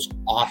Metcalf goes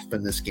off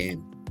in this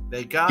game.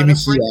 They got Give me a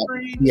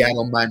breakthrough.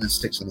 Seattle minus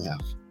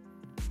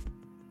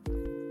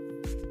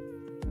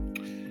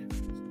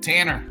 6.5.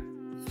 Tanner.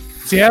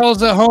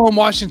 Seattle's at home.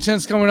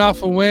 Washington's coming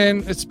off a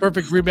win. It's a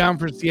perfect rebound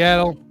for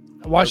Seattle.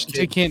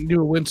 Washington can't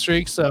do a win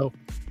streak, so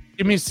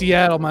give me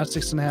Seattle minus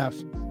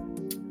 6.5.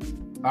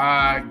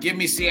 Give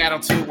me Seattle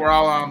too. We're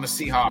all on the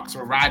Seahawks.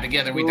 We're ride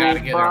together. We die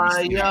together.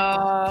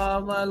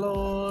 My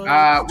Lord.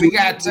 We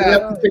got. Do we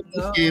have to pick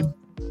this game?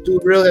 Do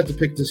we really have to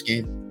pick this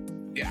game?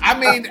 I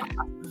mean,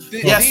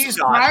 Yes, these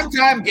Scott.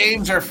 primetime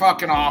games are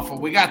fucking awful.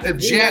 We got the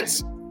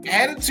Jets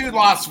headed to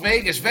Las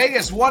Vegas.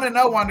 Vegas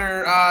 1-0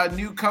 under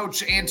new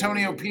coach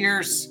Antonio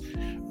Pierce.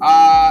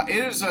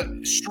 It is a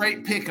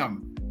straight pick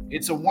 'em.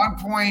 It's a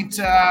 1-point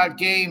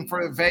game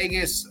for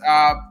Vegas.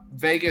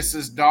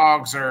 Vegas's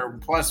dogs are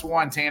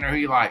 +1. Tanner, who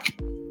you like?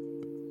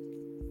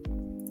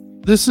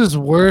 This is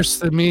worse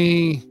than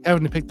me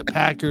having to pick the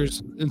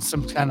Packers in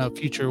some kind of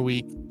future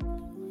week.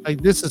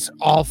 Like, this is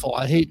awful.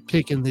 I hate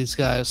picking these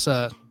guys.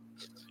 2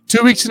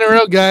 weeks in a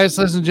row, guys,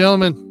 ladies and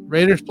gentlemen.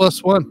 Raiders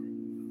 +1.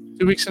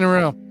 2 weeks in a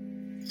row.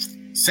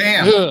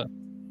 Sam. Ugh.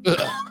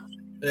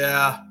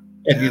 Yeah.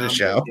 I need a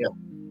shower. Yeah.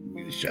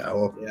 Need a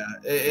shower. Yeah.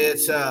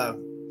 It's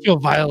Feel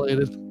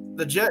violated.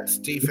 the Jets'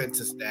 defense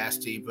is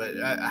nasty, but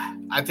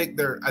I think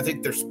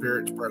their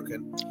spirit's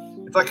broken.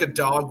 It's like a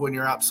dog when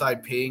you're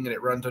outside peeing and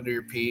it runs under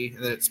your pee,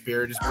 and then its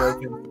spirit is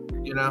broken.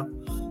 You know,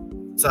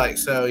 it's like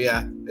so.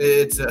 Yeah,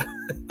 it's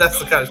that's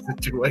the kind of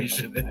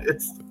situation it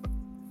is.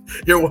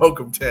 You're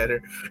welcome,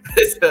 Tanner.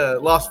 It's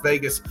Las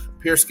Vegas.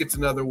 Pierce gets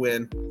another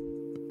win.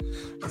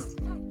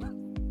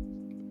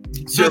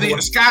 So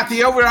Scott,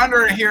 the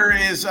over-under here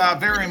is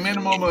very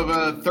minimum of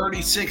a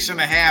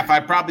 36.5.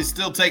 I'd probably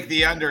still take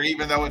the under,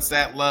 even though it's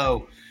that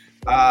low.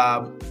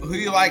 Who do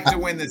you like to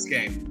win this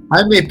game?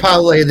 I may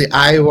parlay the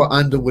Iowa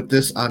under with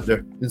this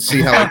under and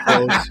see how it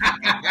goes.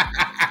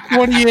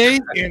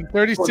 28 and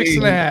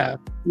 36.5.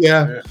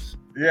 Yeah.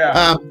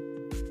 Yeah.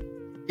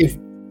 If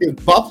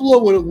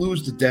Buffalo were to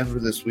lose to Denver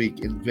this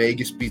week and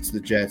Vegas beats the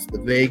Jets, the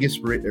Vegas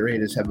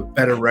Raiders have a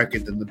better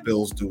record than the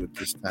Bills do at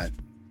this time.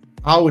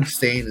 How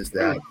insane is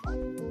that?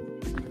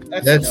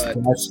 That's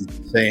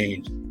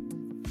insane.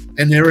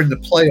 And they're in the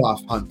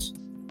playoff hunt.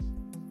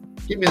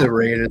 Give me the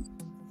Raiders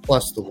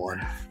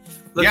 +1.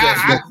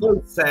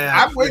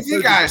 I'm with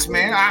you guys,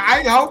 man.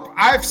 I hope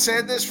I've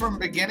said this from the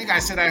beginning. I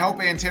said I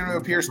hope Antonio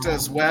Pierce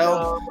does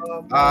well.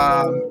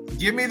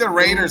 Give me the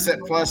Raiders at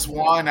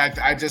 +1. I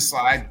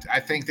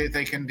think that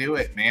they can do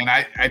it, man.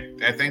 I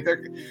think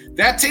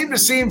that team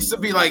just seems to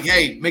be like,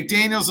 hey,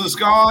 McDaniels is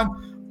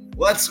gone.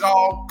 Let's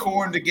all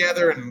corn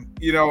together and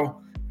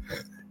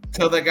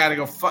tell that guy to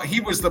go. He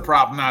was the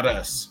problem, not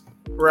us.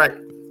 Right.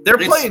 They're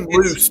playing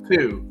loose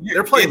too.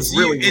 They're playing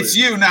really loose. It's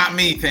you, not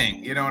me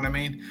thing. You know what I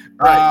mean?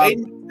 Right.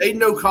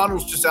 Aiden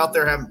O'Connell's just out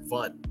there having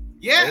fun.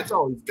 Yeah. That's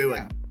all he's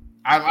doing.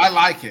 I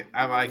like it.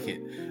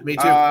 Me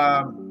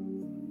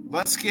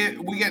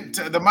too. We get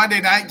to the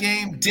Monday night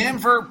game.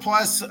 Denver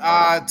plus oh,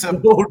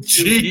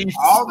 jeez.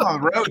 all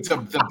on the road to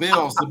the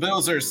Bills. The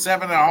Bills are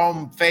 7 at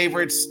home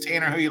favorites.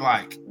 Tanner, who you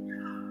like?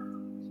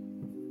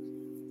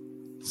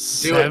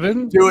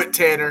 7? Do it,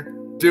 Tanner.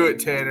 Do it,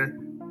 Tanner.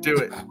 Do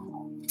it.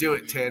 Do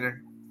it,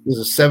 Tanner. There's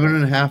a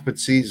 7.5 at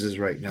Caesars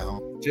right now.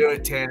 Do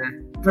it,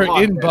 Tanner.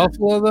 They're in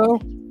Buffalo, though?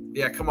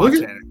 Yeah, come on,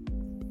 Tanner.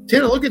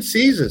 Tanner, look at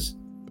Caesars.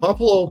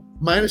 Buffalo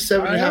minus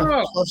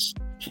 7.5 plus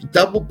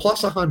double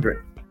plus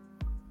 100.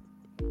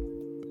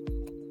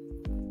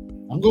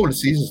 I'm going to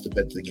Caesars to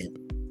bet the game.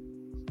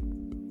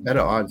 Better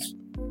odds.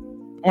 I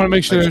want to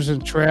make sure there's a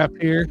trap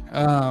here.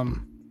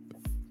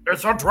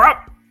 It's a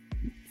trap.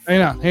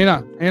 Hang on.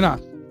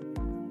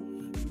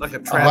 Like a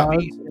trap.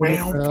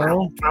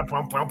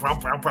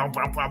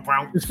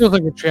 This feels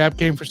like a trap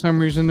game for some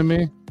reason to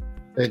me.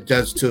 It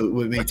does too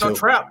with me It's too. a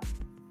trap.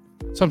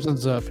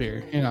 Something's up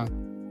here.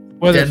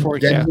 Weather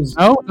forecast.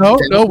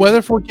 No.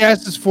 Weather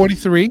forecast is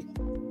 43.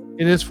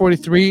 It is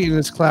 43 and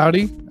it's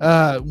cloudy.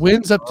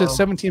 Winds up to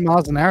 17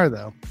 miles an hour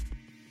though.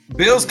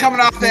 Bills coming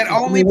off that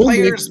only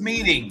players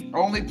meeting.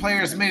 Only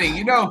players meeting.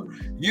 You know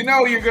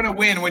you're gonna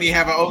win when you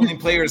have an only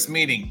players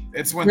meeting.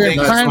 It's when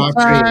things prime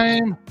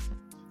time.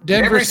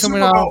 Denver's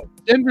coming out.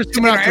 Denver's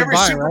coming out to every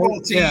buy, Super Bowl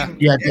right? team.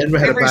 Yeah, Denver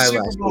had a every bye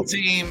Super last Bowl week.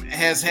 team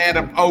has had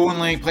an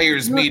only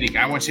players meeting.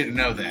 I want you to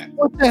know that.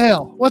 What the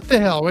hell?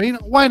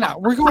 Why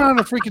not? We're going on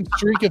a freaking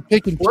streak of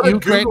pick and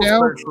puke right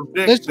now.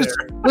 Let's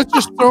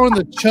just throw in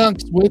the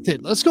chunks with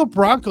it. Let's go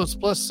Broncos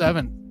plus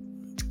 7.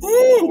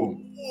 Ooh,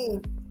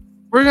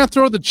 We're gonna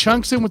throw the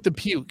chunks in with the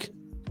puke.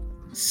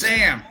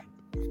 Sam.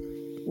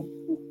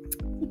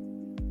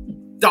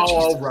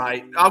 All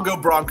right. I'll go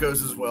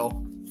Broncos as well.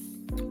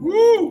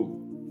 Woo.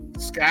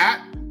 Scott.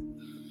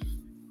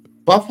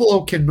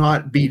 Buffalo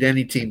cannot beat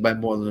any team by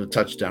more than a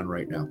touchdown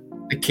right now.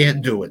 They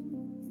can't do it.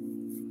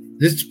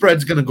 This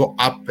spread's going to go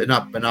up and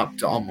up and up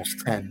to almost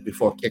 10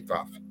 before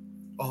kickoff.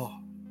 Oh,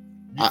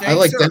 I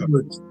like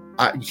Denver.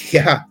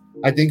 Yeah,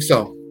 I think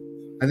so.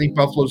 I think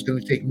Buffalo's going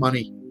to take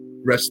money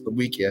the rest of the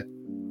week here.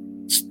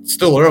 It's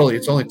still early.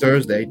 It's only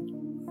Thursday.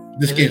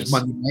 This game's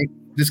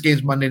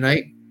Monday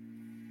night.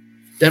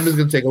 Denver's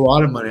going to take a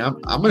lot of money. I'm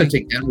going to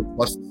take Denver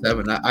plus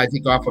 7. I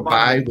think off a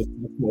bye with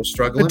Buffalo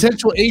struggling.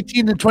 Potential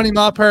 18 to 20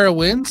 mile per hour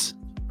wins.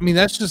 I mean,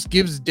 that just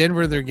gives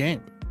Denver their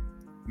game.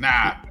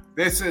 Nah,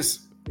 this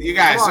is you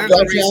guys. Come on,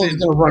 There's a Josh Allen's reason.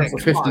 going to run for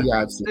 50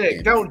 yards.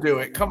 Nick, don't do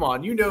it. Come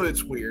on. You know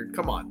it's weird.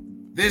 Come on.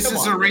 This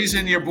is the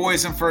reason your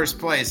boy's in first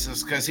place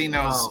is because he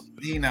knows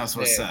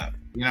what's up.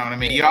 You know what I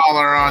mean? Y'all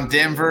are on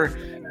Denver.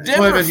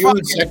 Denver Wait, you're in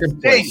fucking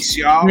second place. stinks,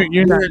 y'all.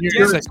 You're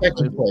in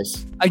second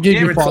place. I gave you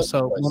Denver false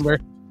second hope, place.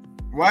 remember?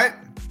 What?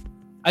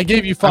 I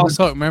gave you false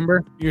hope,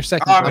 remember? You're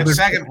second Oh, I'm place. in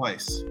second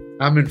place.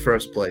 I'm in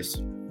first place.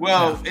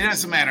 Well, it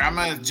doesn't matter. I'm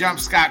going to jump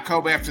Scott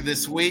Kobe after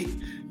this week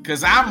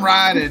because I'm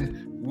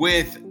riding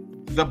with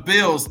the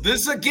Bills.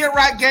 This is a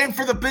get-right game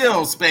for the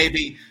Bills,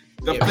 baby.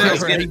 The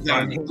Bills get it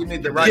done. Give me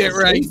the Get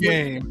right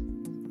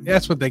game.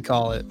 That's what they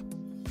call it.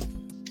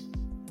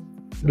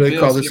 They Bills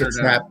call this get a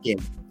it trap game.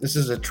 This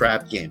is a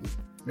trap game.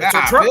 Nah,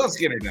 Bills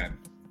get it done.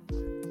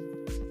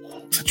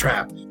 It's a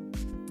trap.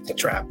 It's a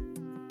trap.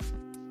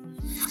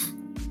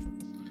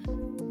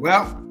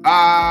 Well,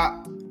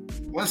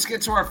 let's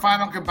get to our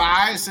final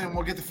goodbyes and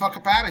we'll get the fuck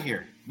up out of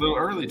here. A little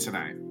early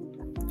tonight.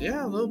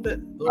 Yeah, a little bit.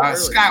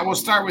 Scott, we'll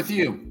start with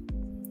you.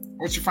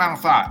 What's your final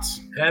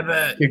thoughts?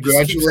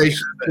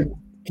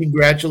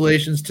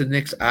 Congratulations to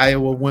Nick's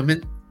Iowa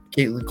women.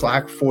 Caitlin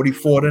Clark,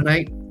 44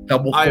 tonight.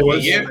 Double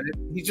fours. Yeah.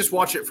 You just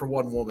watch it for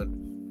one woman.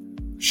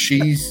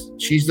 She's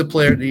the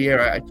player of the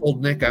year. I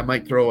told Nick I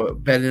might throw a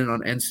bet in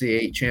on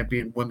NCAA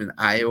champion women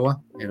Iowa,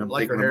 and I'm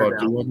thinking about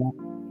doing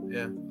that.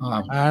 Yeah.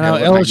 I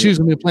don't know. LSU's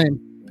gonna be playing.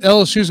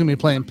 LSU's gonna be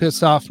playing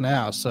pissed off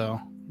now. So.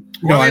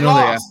 No, I know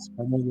they lost.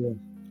 are.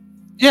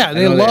 Yeah,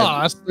 they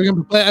lost. They're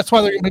gonna be that's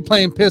why they're gonna be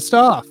playing pissed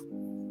off.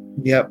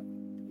 Yep.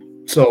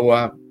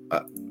 So,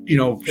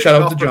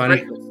 shout out to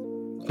Johnny.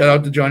 Shout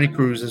out to Johnny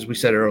Cruz, as we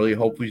said earlier.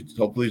 Hopefully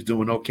he's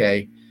doing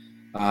okay.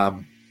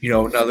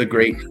 Another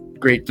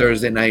great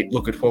Thursday night.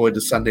 Looking forward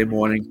to Sunday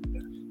morning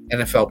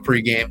NFL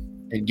pregame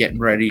and getting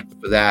ready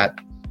for that.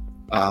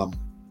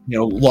 A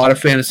lot of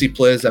fantasy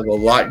players have a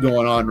lot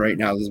going on right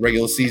now. The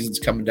regular season's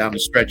coming down the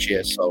stretch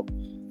here, so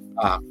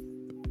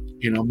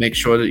make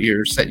sure that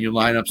you're setting your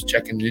lineups,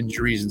 checking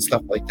injuries and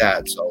stuff like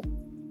that. So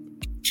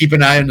keep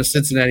an eye on the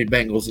Cincinnati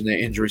Bengals and their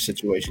injury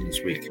situation this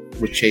week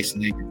with Chase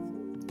and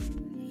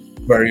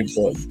Aikman. Very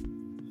important.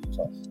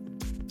 So.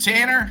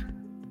 Tanner,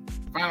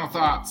 final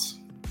thoughts.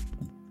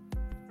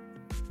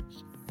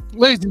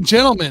 Ladies and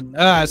gentlemen,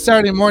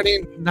 Saturday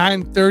morning,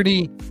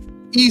 9:30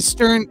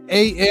 Eastern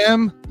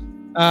AM.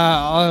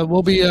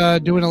 We'll be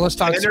doing a Let's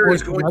Talk Tanner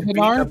Sports is going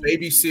webinar. to beat a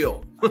baby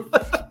seal. With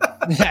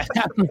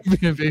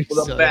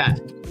With a bat.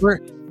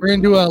 We're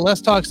going to do a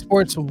Let's Talk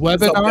Sports That's how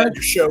webinar. bad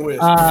your show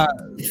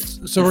is.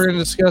 So we're going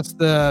to discuss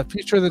the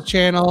future of the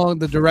channel,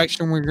 the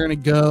direction we're going to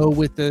go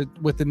with the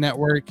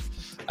network,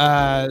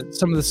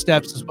 some of the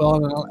steps as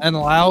well, and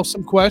allow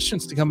some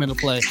questions to come into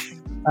play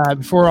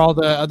before all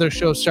the other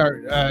shows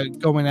start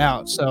going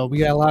out. So we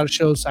got a lot of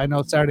shows. I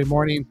know Saturday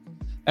morning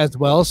as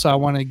well, so I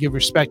want to give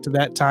respect to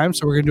that time.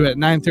 So we're going to do it at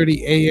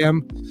 9:30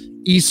 a.m.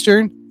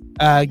 Eastern.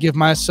 Give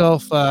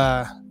myself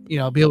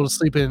be able to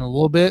sleep in a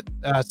little bit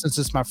since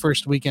it's my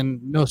first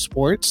weekend, no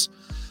sports,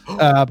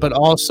 but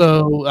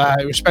also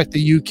respect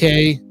the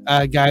UK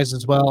guys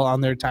as well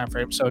on their time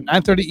frame. So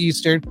 9:30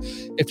 Eastern.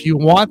 If you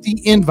want the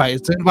invite,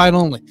 it's invite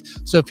only.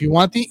 So if you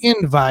want the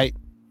invite,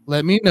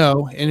 let me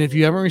know. And if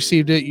you haven't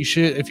received it, you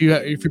should. If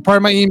you're part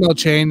of my email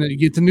chain and you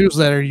get the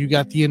newsletter, you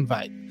got the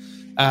invite.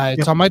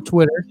 It's on my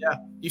Twitter. Yeah,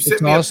 you sent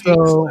it's me also a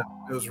pink slip.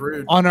 It was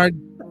rude. On our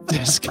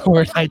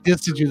Discord. I did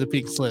send you the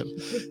pink slip.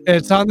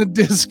 It's on the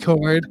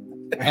Discord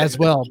as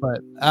well, but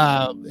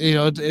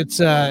it's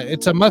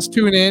a must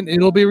tune in.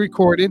 It'll be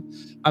recorded.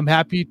 I'm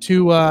happy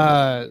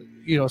to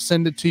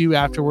send it to you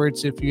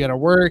afterwards if you gotta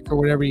work or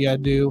whatever you gotta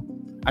do.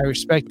 I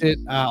respect it.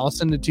 I'll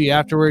send it to you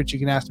afterwards. You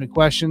can ask me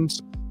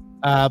questions,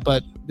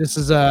 but this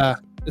is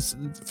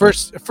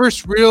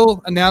first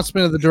real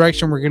announcement of the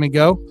direction we're gonna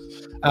go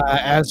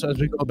as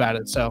we go about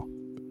it. So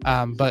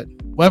but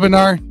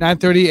webinar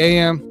 9:30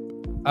 a.m.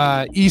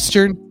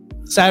 Eastern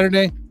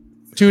Saturday.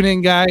 Tune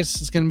in,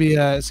 guys. It's gonna be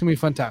a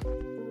fun time.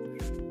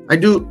 I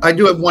do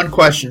have one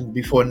question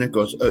before Nick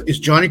goes. Is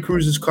Johnny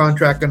Cruz's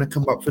contract going to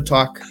come up for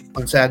talk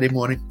on Saturday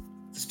morning?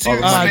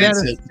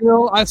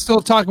 I'm still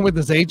talking with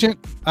his agent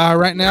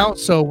right now,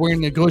 so we're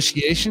in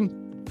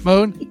negotiation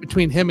mode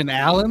between him and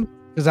Alan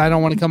because I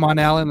don't want to come on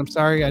Alan. I'm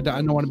sorry, I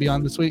don't want to be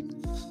on this week.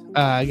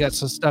 I got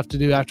some stuff to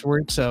do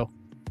afterwards. So,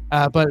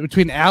 but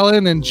between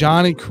Alan and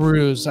Johnny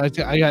Cruz, I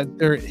got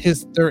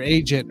their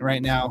agent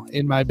right now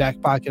in my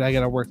back pocket. I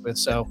got to work with.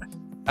 So.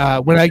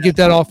 When I get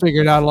that all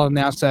figured out, I'll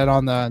announce that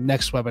on the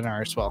next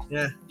webinar as well.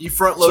 Yeah, you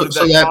front loaded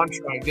that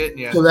contract, didn't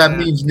you? So that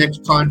means Nick's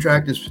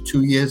contract is for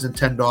 2 years and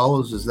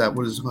 $10. Is that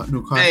what his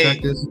new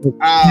contract is?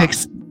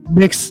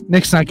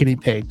 Nick's not getting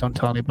paid. Don't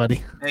tell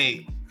anybody.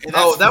 Hey.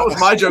 That was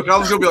my joke. I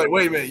was gonna be like,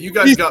 wait a minute, you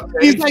guys got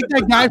paid. He's like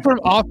that guy from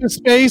Office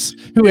Space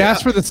who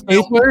asked for the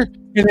stapler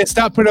and they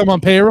stopped putting him on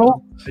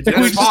payroll.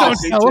 That's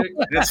false.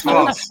 That's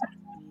false.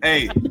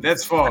 Hey,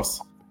 that's false.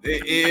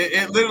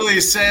 It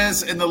literally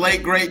says in the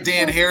late great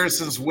Dan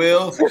Harrison's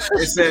will,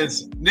 it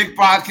says Nick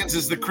Bodkins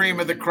is the cream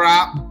of the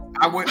crop.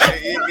 There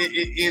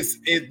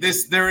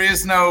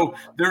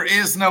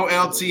is no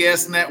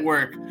LTS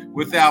network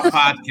without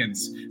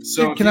Bodkins.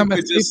 So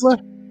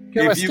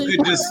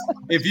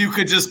if you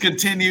could just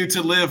continue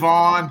to live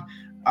on,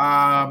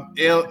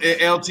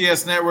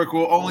 LTS network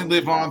will only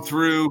live on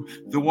through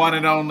the one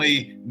and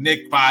only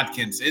Nick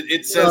Bodkins.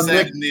 It says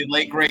that in the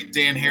late great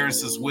Dan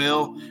Harrison's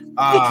will.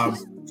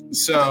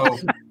 So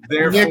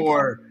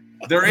therefore,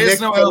 there is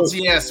no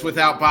LTS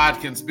without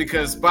Bodkins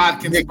because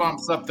Bodkins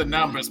bumps up the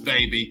numbers,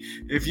 baby.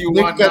 If you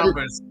want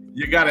numbers,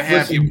 you got to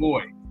have your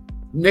boy.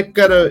 Nick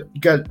got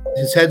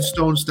his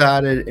headstone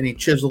started and he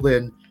chiseled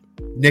in,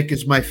 Nick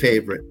is my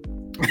favorite.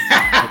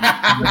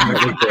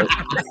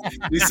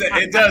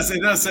 It does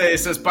say, it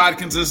says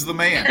Bodkins is the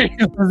man.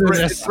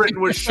 It's written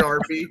with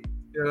Sharpie.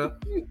 Yeah.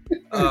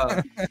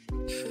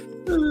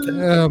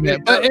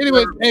 But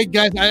anyway, hey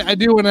guys, I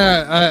do want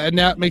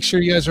to make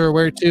sure you guys are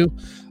aware too.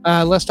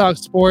 Let's Talk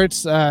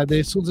Sports. The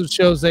exclusive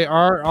shows, they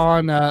are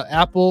on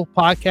Apple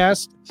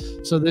Podcast.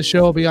 So this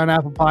show will be on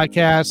Apple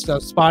Podcast,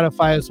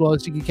 Spotify as well.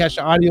 As you can catch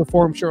the audio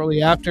form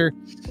shortly after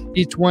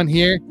each one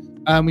here.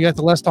 We got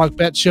the Let's Talk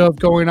Bet show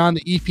going on,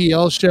 the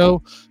EPL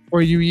show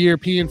for you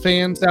European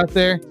fans out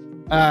there.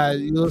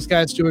 Those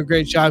guys do a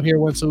great job here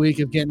once a week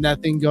of getting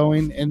that thing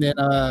going. And then,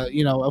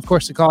 of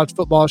course, the college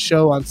football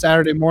show on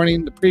Saturday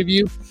morning, the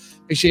preview.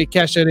 Make sure you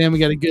catch that in. We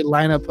got a good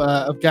lineup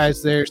of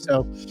guys there.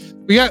 So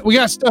we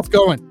got stuff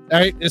going. All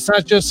right. It's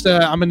not just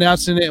I'm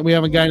announcing it and we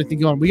haven't got anything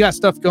going. We got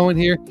stuff going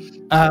here.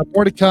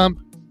 More to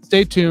come.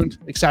 Stay tuned.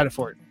 Excited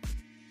for it.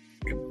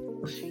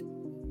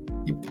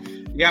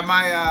 Yeah,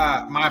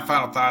 my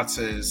final thoughts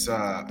is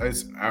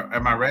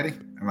am I ready?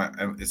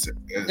 Is it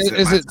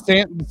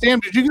Sam? Sam,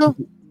 did you go?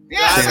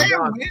 Yeah,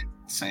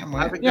 Sam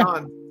went. I haven't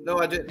gone. No,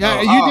 I didn't.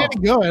 Yeah, you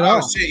didn't go at all.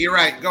 Oh shit, you're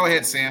right. Go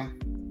ahead, Sam.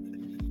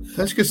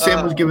 That's because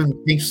Sam was given the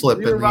pink slip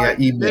in the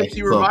email. Nick,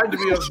 you reminded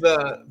me of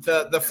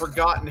the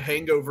forgotten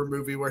Hangover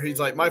movie where he's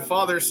like, my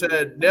father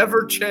said,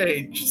 never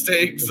change,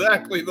 stay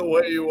exactly the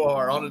way you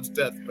are on his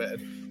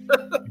deathbed.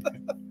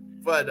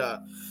 But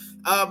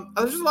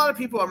there's a lot of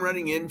people I'm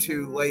running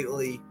into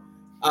lately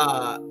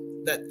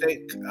that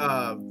think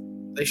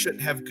they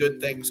shouldn't have good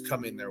things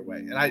coming their way.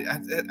 And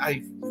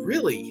I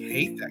really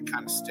hate that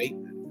kind of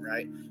statement,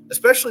 right?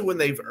 Especially when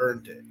they've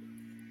earned it.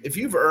 If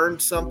you've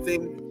earned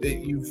something,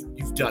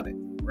 you've done it,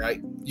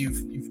 right?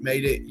 You've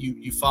made it.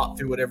 You fought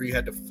through whatever you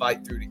had to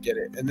fight through to get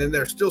it. And then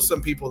there's still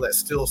some people that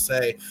still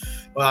say,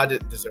 well, I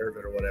didn't deserve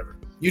it or whatever.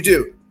 You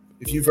do,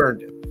 if you've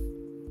earned it.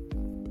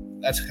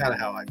 That's kind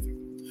of how I feel.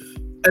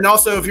 And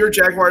also, if you're a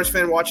Jaguars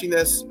fan watching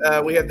this,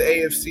 we have the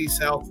AFC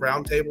South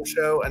Roundtable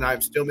show, and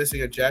I'm still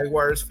missing a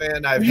Jaguars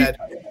fan.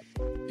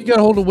 You got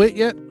a hold of Witt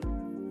yet?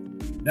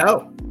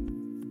 No.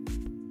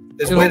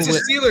 Witt's a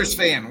Steelers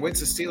fan.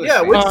 Witt's a Steelers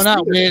fan. Witt's Oh,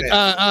 not Witt.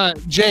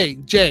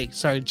 Jay.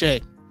 Sorry,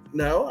 Jay.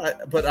 No,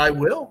 but I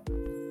will.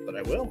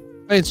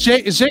 Wait, it's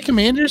Jay. Is Jay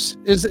Commanders?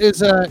 Is it?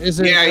 Yeah,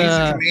 he's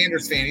a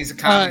Commanders fan. He's a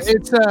Commanders.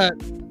 It's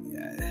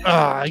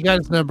I got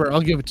his number.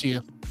 I'll give it to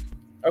you.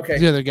 Okay.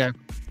 The other guy.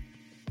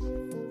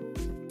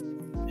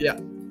 Yeah.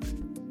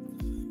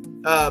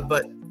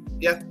 But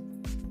yeah,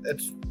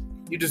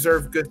 you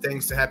deserve good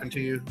things to happen to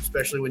you,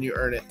 especially when you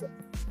earn it.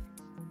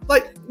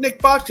 Like Nick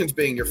Bodkins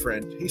being your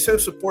friend. He's so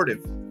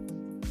supportive.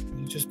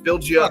 He just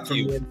builds you up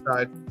from the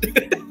inside.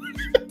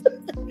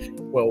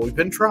 Well, we've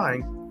been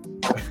trying.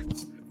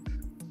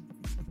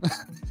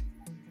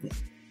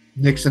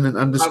 Nick's in an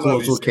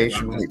undisclosed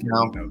location right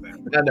now.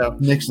 I know.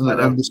 Nick's in an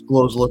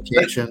undisclosed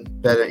location.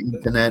 Better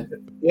internet.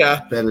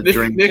 Yeah. Better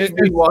drink. Nick's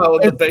meanwhile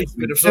in the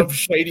basement of some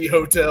shady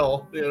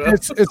hotel. You know?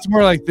 It's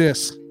more like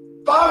this.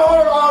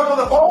 $500 for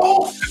the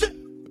bowl.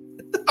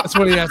 That's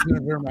what he has in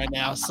the room right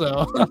now.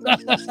 So.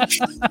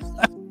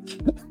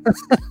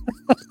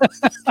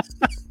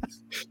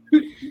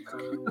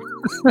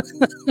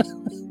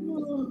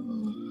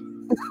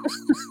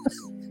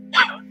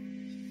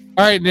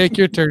 All right, Nick,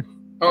 your turn.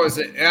 Oh, is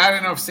it? I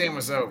don't know if Sam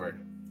was over.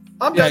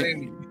 I'm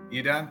done.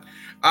 You done?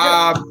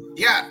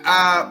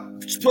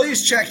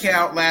 Please check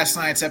out last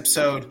night's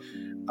episode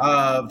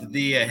of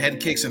the Head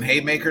Kicks and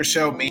Haymakers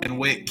show. Me and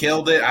Witt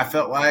killed it. I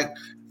felt like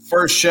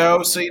first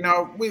show. So,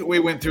 we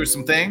went through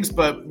some things,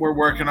 but we're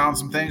working on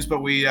some things.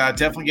 But we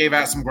definitely gave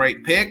out some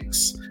great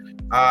picks.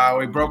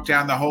 We broke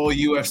down the whole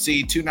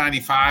UFC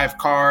 295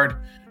 card.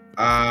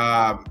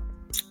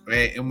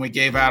 And we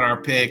gave out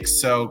our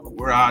picks. So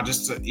we're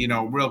just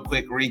real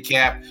quick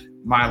recap.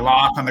 My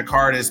lock on the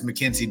card is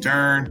Mackenzie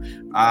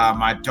Dern.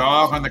 My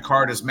dog on the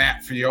card is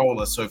Matt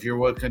Friola. So if you're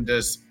looking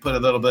to put a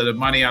little bit of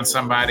money on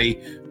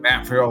somebody,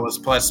 Matt Friola's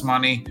plus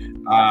money.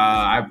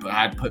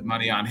 I'd put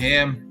money on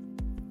him.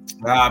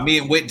 Me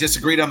and Witt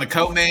disagreed on the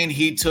co-main.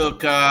 He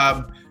took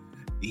the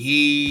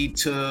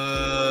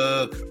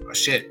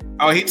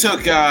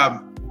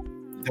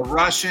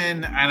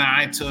Russian, and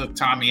I took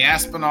Tommy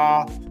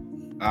Aspinall.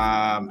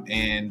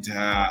 And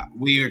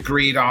we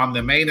agreed on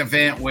the main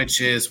event,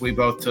 which is we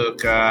both took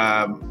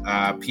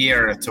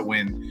Pierre to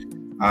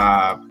win.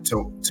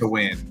 To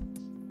win.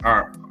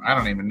 Or I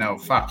don't even know.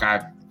 Fuck,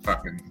 I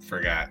fucking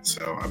forgot.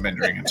 So I've been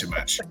drinking too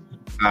much.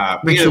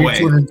 Make sure you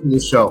tune into the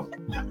show.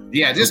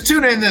 Yeah, just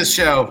tune in this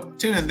show.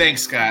 Tune in.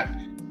 Thanks, Scott.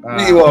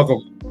 You're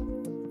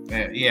welcome.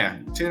 Yeah,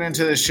 tune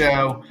into the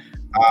show.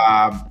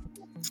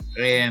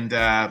 And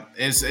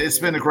it's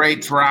been a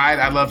great ride.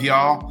 I love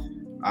y'all.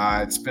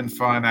 It's been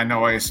fun. I know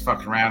I always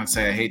fuck around and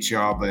say I hate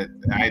y'all, but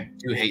I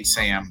do hate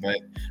Sam. But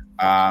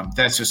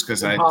that's just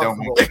because I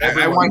don't.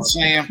 I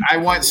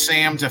want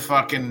Sam to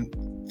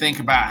fucking think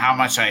about how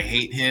much I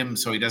hate him,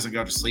 so he doesn't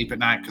go to sleep at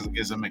night because it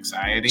gives him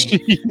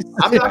anxiety.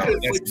 I'm not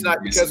going to sleep tonight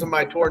because of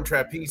my torn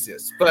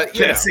trapezius. But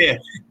that's it.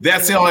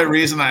 That's the only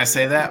reason I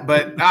say that.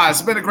 But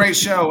it's been a great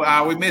show.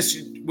 We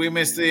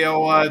missed the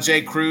old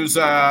Jay Cruz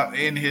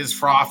in his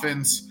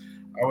frothins.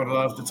 I would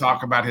love to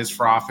talk about his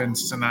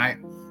frothins tonight.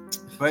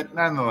 But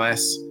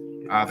nonetheless,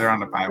 they're on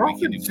the bye week.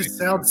 It just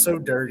sounds so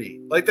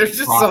dirty. Like there's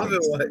just something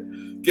like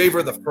gave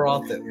her the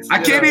frothins. I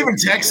can't even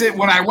text it.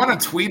 When I want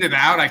to tweet it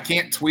out, I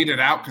can't tweet it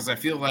out because I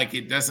feel like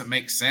it doesn't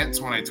make sense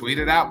when I tweet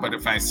it out. But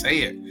if I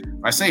say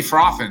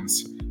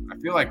frothins, I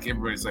feel like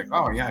everybody's like,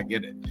 oh, yeah, I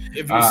get it.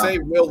 If you say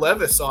Will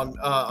Levis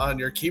on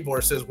your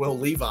keyboard, it says Will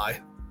Levi.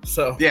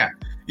 So Yeah,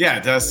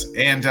 it does.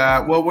 And,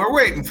 we're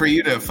waiting for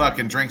you to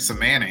fucking drink some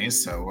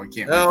mayonnaise, so I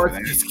can't wait for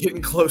that. It's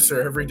getting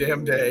closer every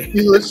damn day.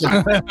 Hey,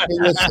 listen.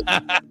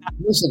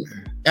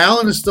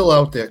 Alan is still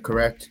out there,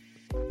 correct?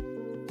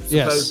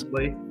 Yes.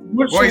 Supposedly.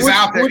 Well, he's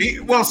out there.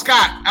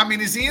 Scott, I mean,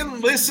 is he in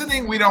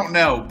listening? We don't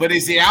know. But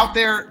is he out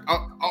there?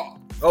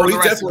 He's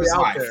definitely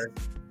out there.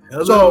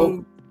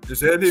 Hello.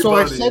 So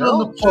I said on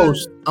the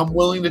post, I'm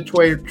willing to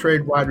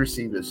trade wide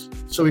receivers.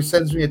 So he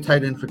sends me a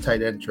tight end for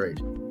tight end trade.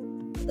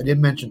 I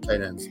didn't mention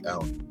tight ends,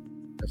 Alan.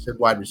 I said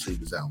wide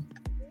receivers, Alan.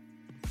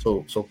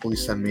 So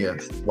please send me a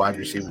wide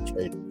receiver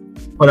trade.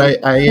 But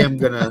I am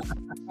gonna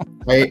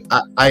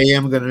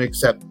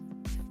accept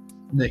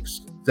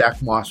Nick's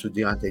Zach Moss with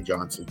Deontay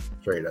Johnson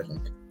trade. I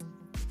think.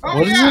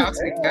 Oh yeah, I'll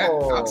take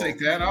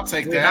that. I'll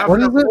take that.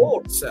 What is it?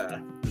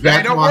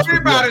 Hey, don't worry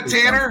about it,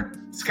 Tanner.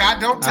 Scott,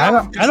 don't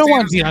tell him. I don't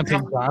want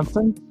Deontay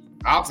Johnson.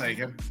 I'll take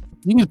him.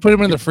 You can put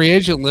him in the free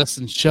agent list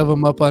and shove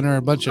him up under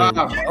a bunch of.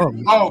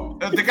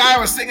 The guy I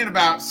was thinking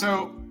about.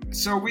 So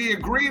we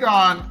agreed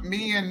on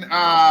me and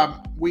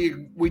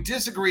we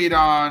disagreed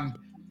on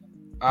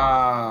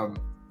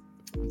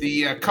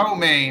the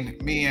co-main.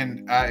 Me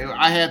and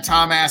I had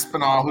Tom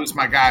Aspinall, who's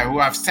my guy, who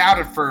I've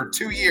scouted for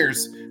 2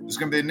 years, who's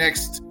going to be the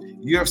next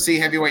UFC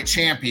heavyweight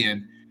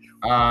champion.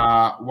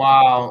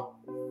 While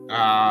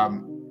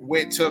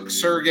Witt took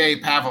Sergey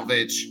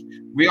Pavlovich.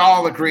 We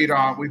both agreed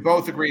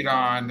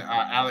on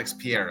Alex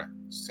Pereira.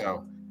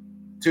 So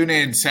Tune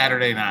in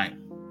Saturday night.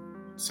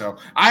 So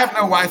I have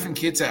no wife and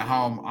kids at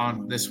home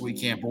on this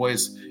weekend,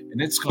 boys,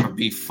 and it's gonna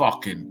be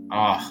fucking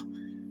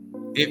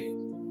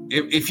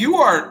if you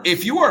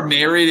are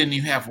married and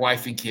you have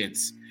wife and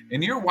kids,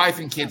 and your wife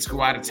and kids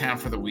go out of town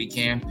for the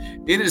weekend,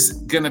 it is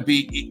gonna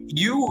be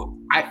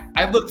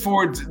I look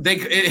forward to,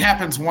 it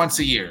happens once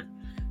a year.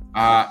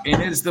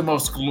 And it is the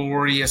most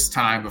glorious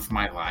time of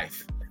my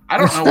life. I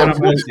don't know what I'm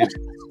gonna do.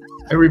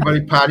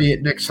 Everybody party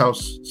at Nick's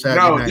house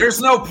Saturday night.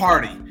 There's no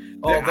party.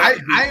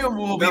 I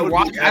will be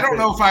walking. I don't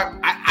know if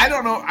I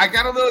don't know. I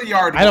got a little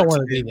yard work. I don't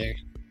want to be there.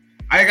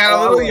 I got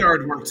a little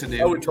yard work to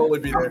do. I would totally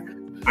be there.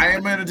 I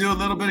am going to do a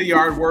little bit of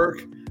yard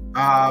work.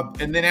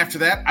 And then after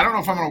that, I don't know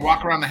if I'm going to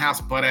walk around the house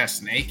butt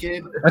ass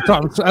naked. That's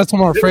what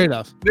I'm afraid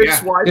of.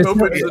 Nick's wife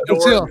opens the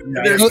door.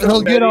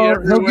 He'll get all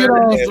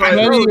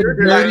sweaty and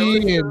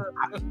dirty,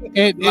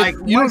 and like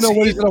you don't know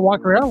what he's going to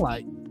walk around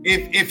like.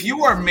 If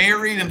you are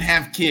married and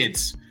have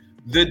kids,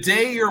 the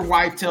day your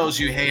wife tells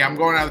you, "Hey, I'm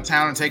going out of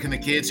town and taking the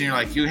kids," and you're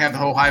like, you have the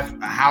whole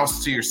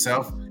house to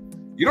yourself,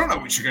 you don't know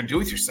what you're going to do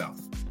with yourself.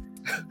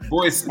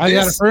 Boys, I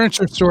got a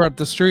furniture store up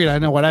the street. I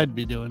know what I'd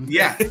be doing.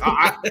 Yeah,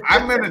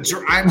 I'm gonna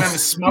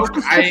smoke.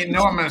 I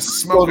know I'm gonna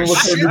smoke a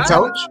shit.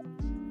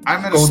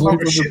 I'm gonna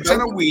smoke a shit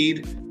ton of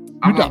weed.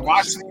 I'm gonna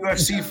watch the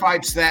UFC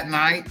fights that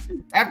night.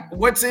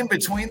 What's in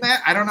between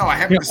that? I don't know. I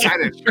haven't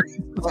decided.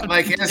 But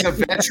like as a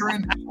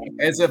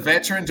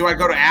veteran, do I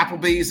go to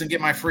Applebee's and get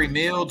my free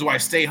meal? Do I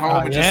stay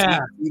home and just eat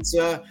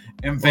pizza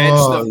and veg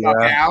the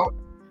fuck out?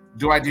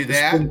 Do I do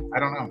that? I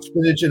don't know.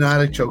 Spinach and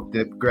artichoke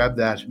dip. Grab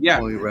that. Yeah.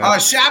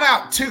 Shout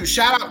out.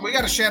 We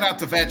got to shout out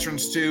the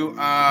veterans too.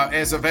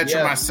 As a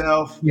veteran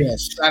myself.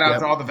 Yes. Shout out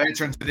to all the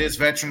veterans. It is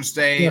Veterans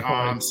Day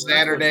on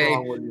Saturday.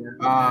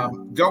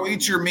 Go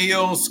eat your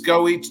meals.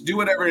 Do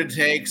whatever it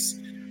takes.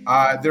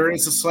 There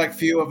is a select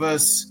few of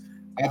us.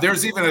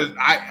 There's even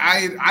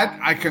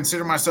I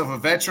consider myself a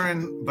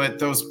veteran, but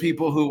those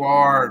people who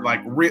are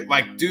like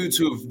dudes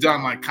who've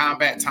done like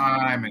combat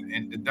time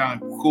and done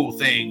cool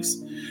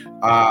things.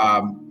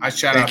 I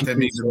shout out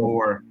them even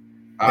more.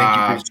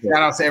 Shout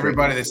out to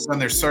everybody that's done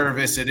their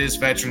service. It is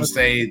Veterans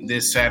Day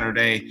this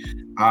Saturday.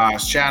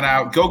 Shout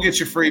out. Go get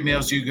your free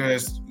meals, you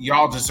guys.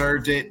 Y'all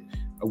deserved it.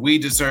 We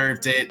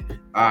deserved it.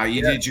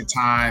 You did your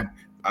time.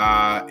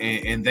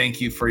 And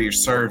thank you for your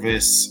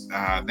service.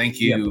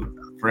 Thank you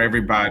for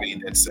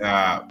everybody that's,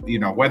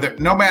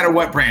 no matter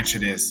what branch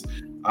it is.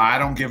 I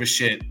don't give a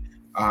shit.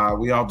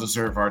 We all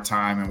deserve our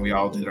time and we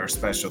all did our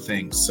special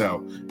things.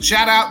 So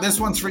shout out. This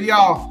one's for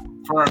y'all.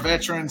 For our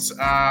veterans,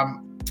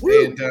 and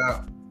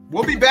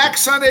we'll be back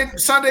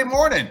Sunday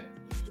morning.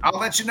 I'll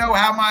let you know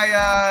how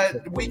my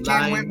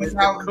weekend went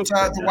without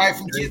the wife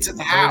and kids at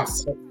the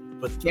house.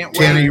 But can't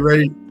wait. Tanner, you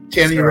ready?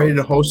 Tanner, you ready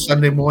to host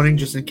Sunday morning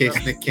just in case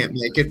Nick can't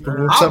make it?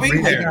 I'll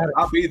be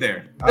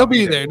there. He'll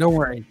be there. Don't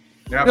worry.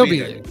 He'll be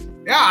there.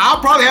 Yeah,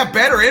 I'll probably have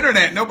better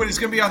internet. Nobody's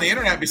going to be on the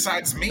internet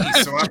besides me,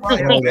 so I'll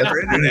probably have better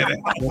internet.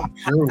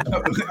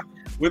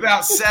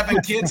 Without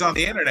 7 kids on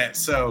the internet.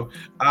 So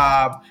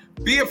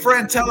be a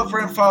friend, tell a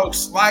friend,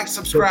 folks. Like,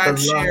 subscribe,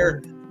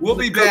 share. We'll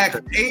be back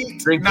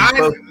 8,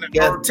 9,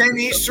 or 10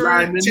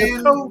 Eastern,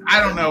 10, I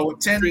don't know,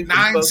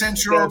 9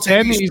 Central,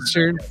 10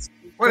 Eastern.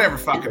 Whatever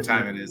fucking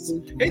time it is.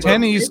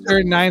 10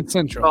 Eastern, 9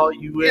 Central.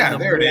 Yeah,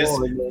 there it is.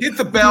 Hit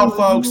the bell,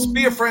 folks.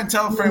 Be a friend,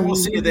 tell a friend. We'll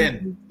see you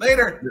then.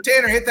 Later.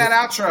 Tanner, hit that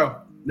outro.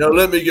 Now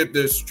let me get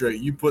this straight.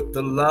 You put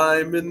the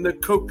lime in the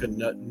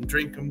coconut and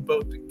drink them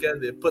both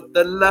together. Put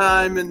the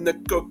lime in the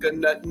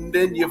coconut and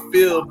then you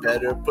feel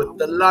better. Put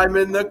the lime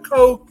in the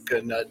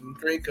coconut and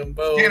drink them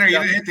both. Tanner, you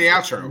didn't hit the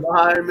outro.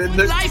 Lime in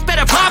the life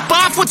better pop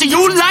off. What do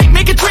you like?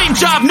 Make a dream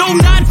job. No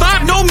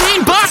 9-5, no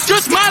mean boss.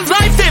 Just my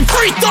life and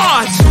free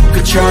thoughts. You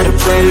could try to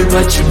play,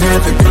 but you're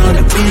never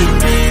gonna beat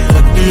me.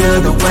 Look the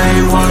other way.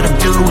 What I'm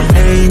doing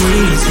ain't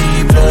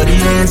easy. Bloody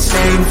hands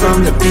stained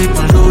from the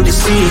people who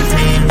deceive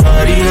me.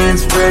 Muddy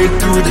hands break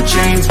through the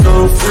chains,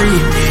 go free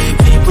me.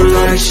 People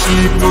like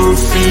sheep move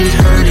feet,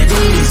 hurt it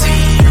easy.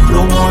 You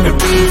don't wanna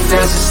be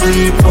fast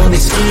asleep, only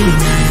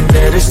scheming.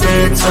 Better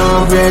stand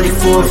tall, ready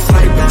for a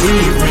fight,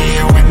 believe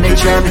me. When they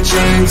try to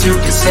change, you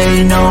can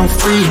say no,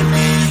 free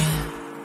me.